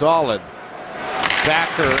a solid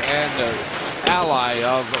backer and ally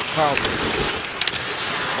of Carlson.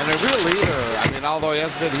 And a real leader. I mean, although he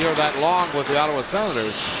hasn't been here that long with the Ottawa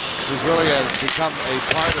Senators, he's really has become a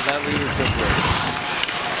part of that leadership group.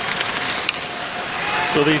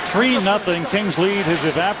 So the 3-0 Kings lead has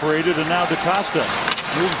evaporated, and now DaCosta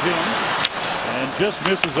moves in and just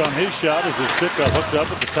misses on his shot as his stick got hooked up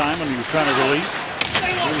at the time when he was trying to release.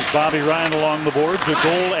 Here's Bobby Ryan along the boards, a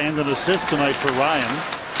goal and an assist tonight for Ryan.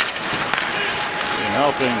 And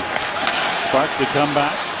helping spark the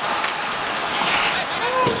comeback.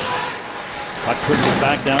 Puck trickles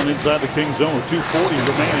back down inside the Kings zone with 2:40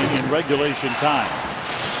 remaining in regulation time.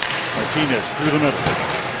 Martinez through the middle.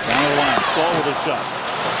 Down the line. Stahl with a shot.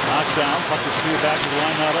 Knocked down. Puck is cleared back to the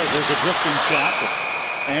line. Not out. There's a drifting shot.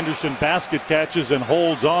 Anderson basket catches and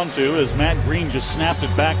holds on to as Matt Green just snapped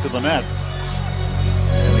it back to the net.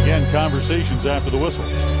 And again, conversations after the whistle.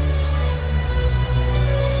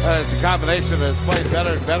 It's a combination that has played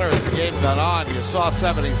better and better as the game got on. You saw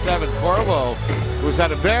 77 Corvo, who's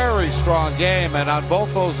had a very strong game, and on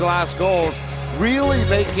both those last goals, really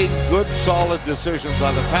making good, solid decisions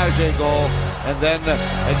on the Paget goal, and then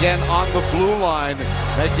again on the blue line,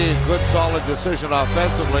 making a good, solid decision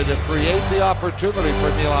offensively to create the opportunity for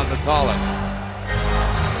Milan McCulloch.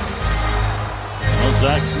 Well,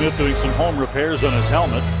 Zach Smith doing some home repairs on his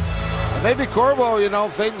helmet. Maybe Corbo, you know,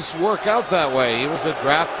 things work out that way. He was a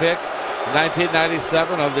draft pick in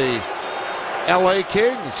 1997 of the LA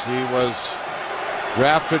Kings. He was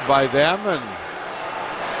drafted by them and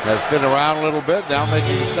has been around a little bit, now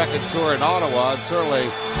making his second tour in Ottawa and certainly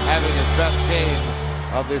having his best game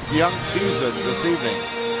of this young season this evening.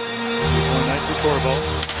 One night for Corbo.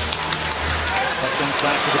 That comes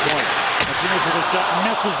back to the point. Martinez with a shot,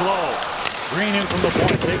 misses low. Green in from the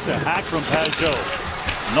point, takes a hack from Pageau.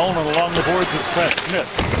 Nolan along the boards with Press. Smith.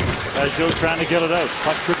 Pageau trying to get it out.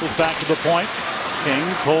 Puck trickles back to the point.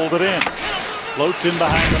 Kings hold it in. Floats in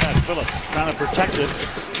behind the net. Phillips trying to protect it.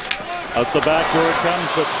 Out the back door it comes,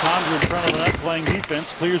 but Condra in front of the net playing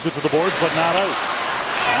defense. Clears it to the boards, but not out.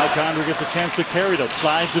 Now Condra gets a chance to carry it.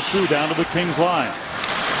 Slides it through down to the Kings line.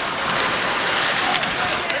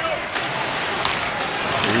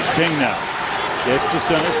 Here's King now. Gets to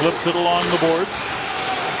center, flips it along the boards.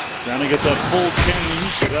 Trying to get that full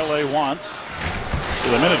change that LA wants.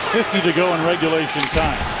 With a minute 50 to go in regulation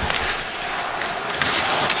time.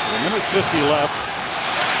 With a minute 50 left.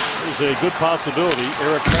 There's a good possibility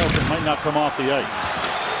Erik Karlsson might not come off the ice.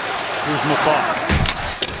 Here's Mafat.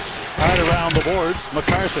 Right around the boards.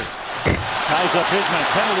 MacArthur ties up his man.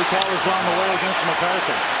 Penalty call is on the way against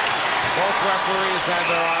MacArthur. Both referees had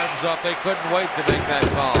their arms up. They couldn't wait to make that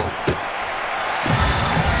call.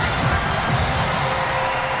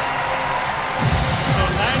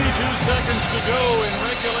 Seconds to go in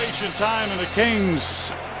regulation time, and the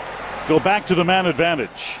Kings go back to the man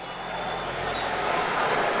advantage.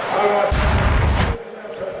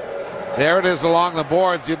 There it is along the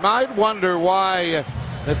boards. You might wonder why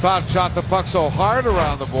they thought shot the puck so hard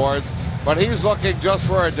around the boards, but he's looking just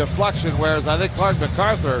for a deflection, whereas I think Clark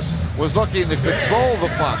MacArthur was looking to control the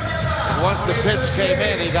puck. And once the pitch came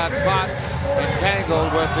in, he got caught and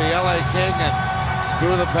tangled with the LA King and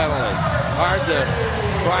drew the penalty. Hard to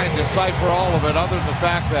try and decipher all of it, other than the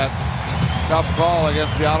fact that tough call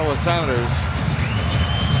against the Ottawa Senators.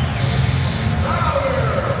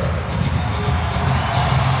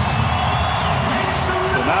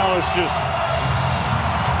 So now it's just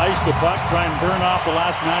ice the puck, try and burn off the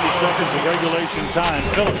last 90 seconds of regulation time.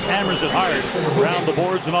 Phillips hammers it hard around the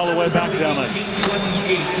boards and all the way back down ice. 2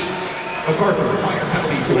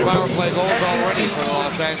 power play goals already for the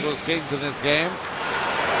Los Angeles Kings in this game. 2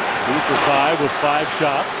 for 5 with 5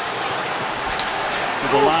 shots. To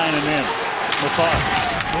the line and in. McCall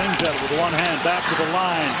swings at it with one hand, back to the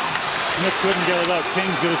line. Smith couldn't get it up.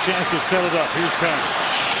 Kings get a chance to set it up. Here's Carter.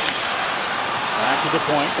 Back to the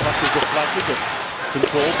point. Puck is deflected, but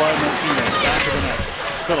controlled by Martinez. Back to the net.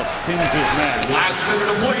 Phillips pins his man. Last minute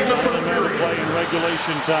of play in the third period. Play in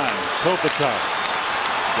regulation time. Kopitar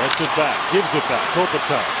gets it back. Gives it back.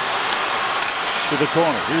 Kopitar to the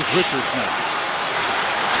corner. Here's Richards now.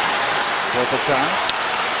 Kopitar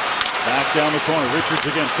back down the corner. Richards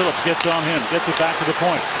again. Phillips gets on him. Gets it back to the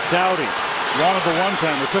point. Doughty wanted the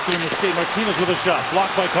one-timer. Took it in the skate. Martinez with a shot.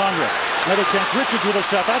 Blocked by Conrad. Another chance. Richards with a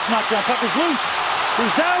shot. That's knocked down. Puck is loose.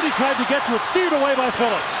 Here's Doughty. Tried to get to it. Steered away by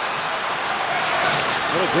Phillips.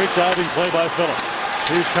 What a great diving play by Phillips.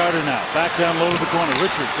 Here's Carter now. Back down low to the corner.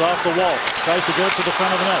 Richards off the wall. Tries to get it to the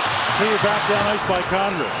front of the net. Cleared back down ice by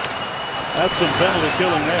Conrad. That's some penalty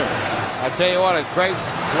killing there. I tell you what, a great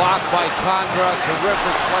block by Condra.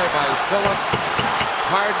 Terrific play by Phillips.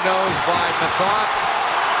 Hard nose by Mathot.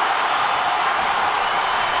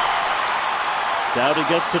 Doughty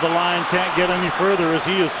gets to the line, can't get any further as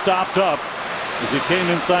he is stopped up as he came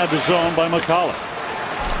inside the zone by McCullough.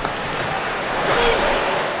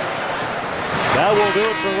 That will do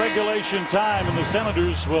it for regulation time, and the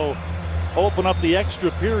Senators will open up the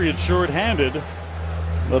extra period shorthanded,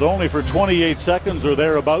 but only for 28 seconds or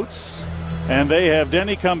thereabouts. And they have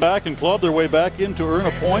Denny come back and clawed their way back in to earn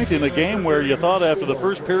a point in a game where you thought after the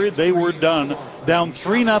first period they were done. Down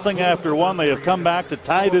 3-0 after 1. They have come back to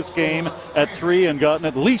tie this game at 3 and gotten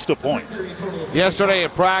at least a point. Yesterday in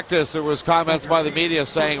practice, there was comments by the media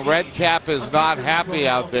saying Red Cap is not happy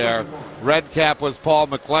out there. Red Cap was Paul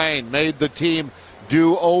McLean, made the team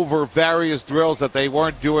do over various drills that they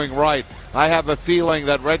weren't doing right. I have a feeling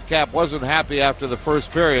that Red Cap wasn't happy after the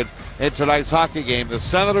first period in tonight's hockey game. The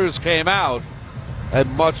Senators came out a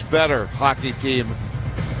much better hockey team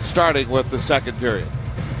starting with the second period.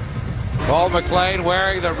 Paul McLean,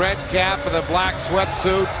 wearing the red cap and the black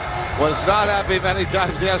sweatsuit, was not happy many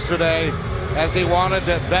times yesterday as he wanted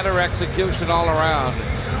a better execution all around.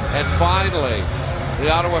 And finally, the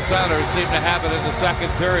Ottawa Senators seem to have it in the second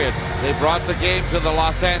period. They brought the game to the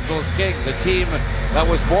Los Angeles Kings, the team that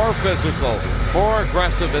was more physical, more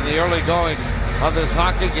aggressive in the early goings of this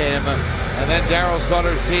hockey game. And then Darryl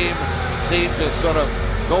Sutter's team seemed to sort of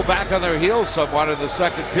go back on their heels somewhat in the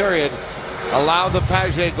second period. Allowed the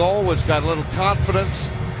Paget goal, which got a little confidence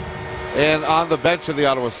on the bench of the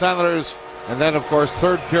Ottawa Senators. And then, of course,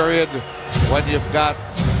 third period, when you've got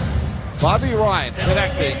Bobby Ryan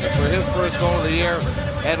connecting for his first goal of the year,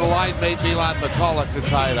 and line mate Milan McCullough to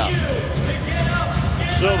tie it up.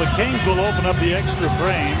 So the Kings will open up the extra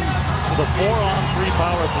frame with a 4-on-3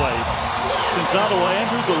 power play. Since Ottawa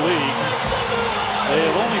entered the league, they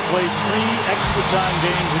have only played 3 extra time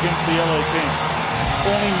games against the LA Kings.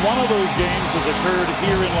 Only one of those games has occurred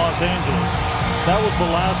here in Los Angeles. That was the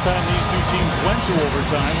last time these two teams went to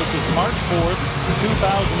overtime, which was March 4th,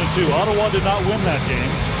 2002. Ottawa did not win that game.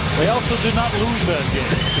 They also did not lose that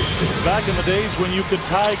game. Back in the days when you could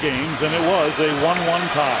tie games, and it was a 1-1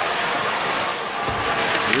 tie.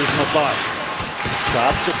 Here's Mathot.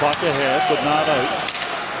 Chops the puck ahead, but not out.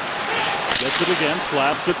 Gets it again,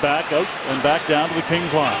 slaps it back out, and back down to the Kings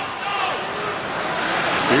line.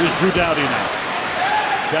 Here's Drew Doughty now.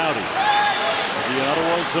 Doughty, the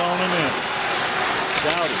Ottawa zone and in.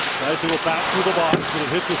 Doughty tries to go back through the box, but it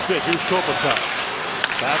hits the stick. Here's Kopitar.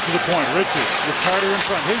 Back to the point. Richards with Carter in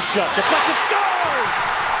front. His shot. Deflected. Scores!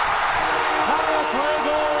 Power play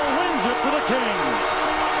goal wins it for the Kings.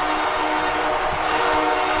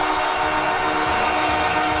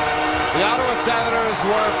 The Ottawa Senators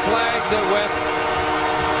were plagued with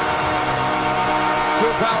 2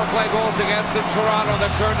 power play goals against in Toronto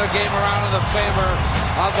that turned the game around in the favor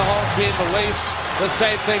of the home team, the Leafs. The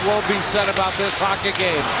same thing will be said about this hockey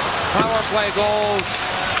game. Power play goals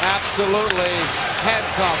absolutely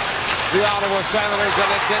handcuffed the Ottawa Senators, and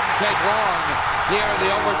it didn't take long here in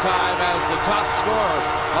the overtime as the top scorer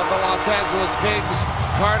of the Los Angeles Kings,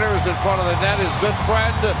 Carter, is in front of the net. His good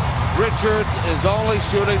friend Richards is only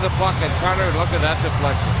shooting the puck, and Carter, look at that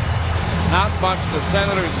deflection. Not much the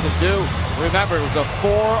Senators could do. Remember, it was a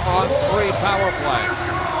 4-on-3 power play.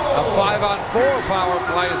 A 5-on-4 power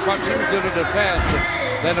play is much easier to defend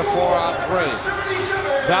than a 4-on-3.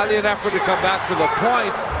 Valiant effort to come back for the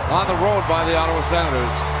point on the road by the Ottawa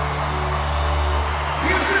Senators.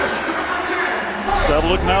 The assist, number 10, Let's have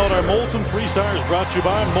a look now at our Molson 3 Stars, brought to you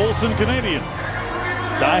by Molson Canadian,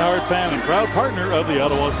 diehard fan and proud partner of the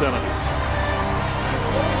Ottawa Senators.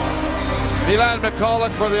 Milan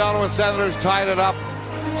McCulloch for the Ottawa Senators tied it up,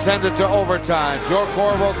 send it to overtime. Joe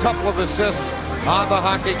Corvo, a couple of assists on the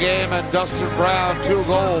hockey game, and Dustin Brown, 2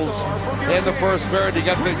 goals in the first period to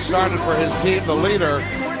get things started for his team. The leader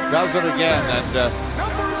does it again, and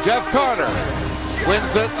Jeff Carter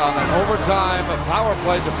wins it on an overtime power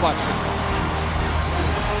play deflection.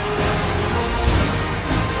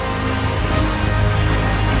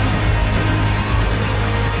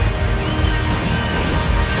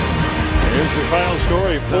 Here's your final score,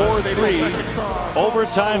 a 4-3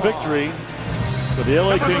 overtime victory for the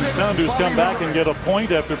LA Kings. Senators come back and get a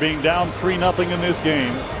point after being down 3-0 in this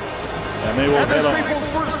game. And they will head on.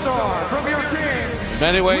 In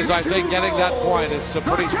many ways, I think getting that point is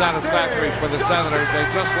pretty satisfactory for the Senators. They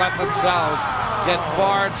just let themselves get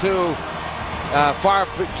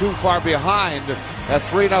too far behind a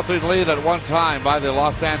 3-0 lead at one time by the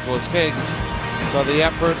Los Angeles Kings. So the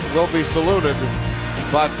effort will be saluted,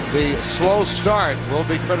 but the slow start will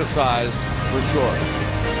be criticized for sure.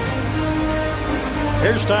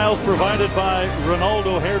 Hairstyles provided by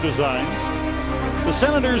Ronaldo Hair Designs. The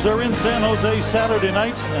Senators are in San Jose Saturday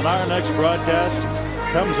night, and our next broadcast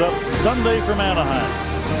comes up Sunday from Anaheim.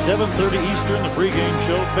 7:30 Eastern, the pregame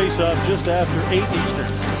show. Face-off just after 8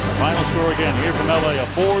 Eastern. The final score again here from LA, a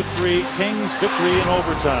 4-3 Kings victory in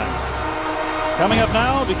overtime. Coming up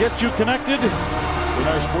now to get you connected in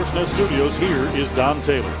our Sportsnet studios, here is Don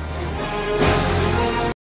Taylor.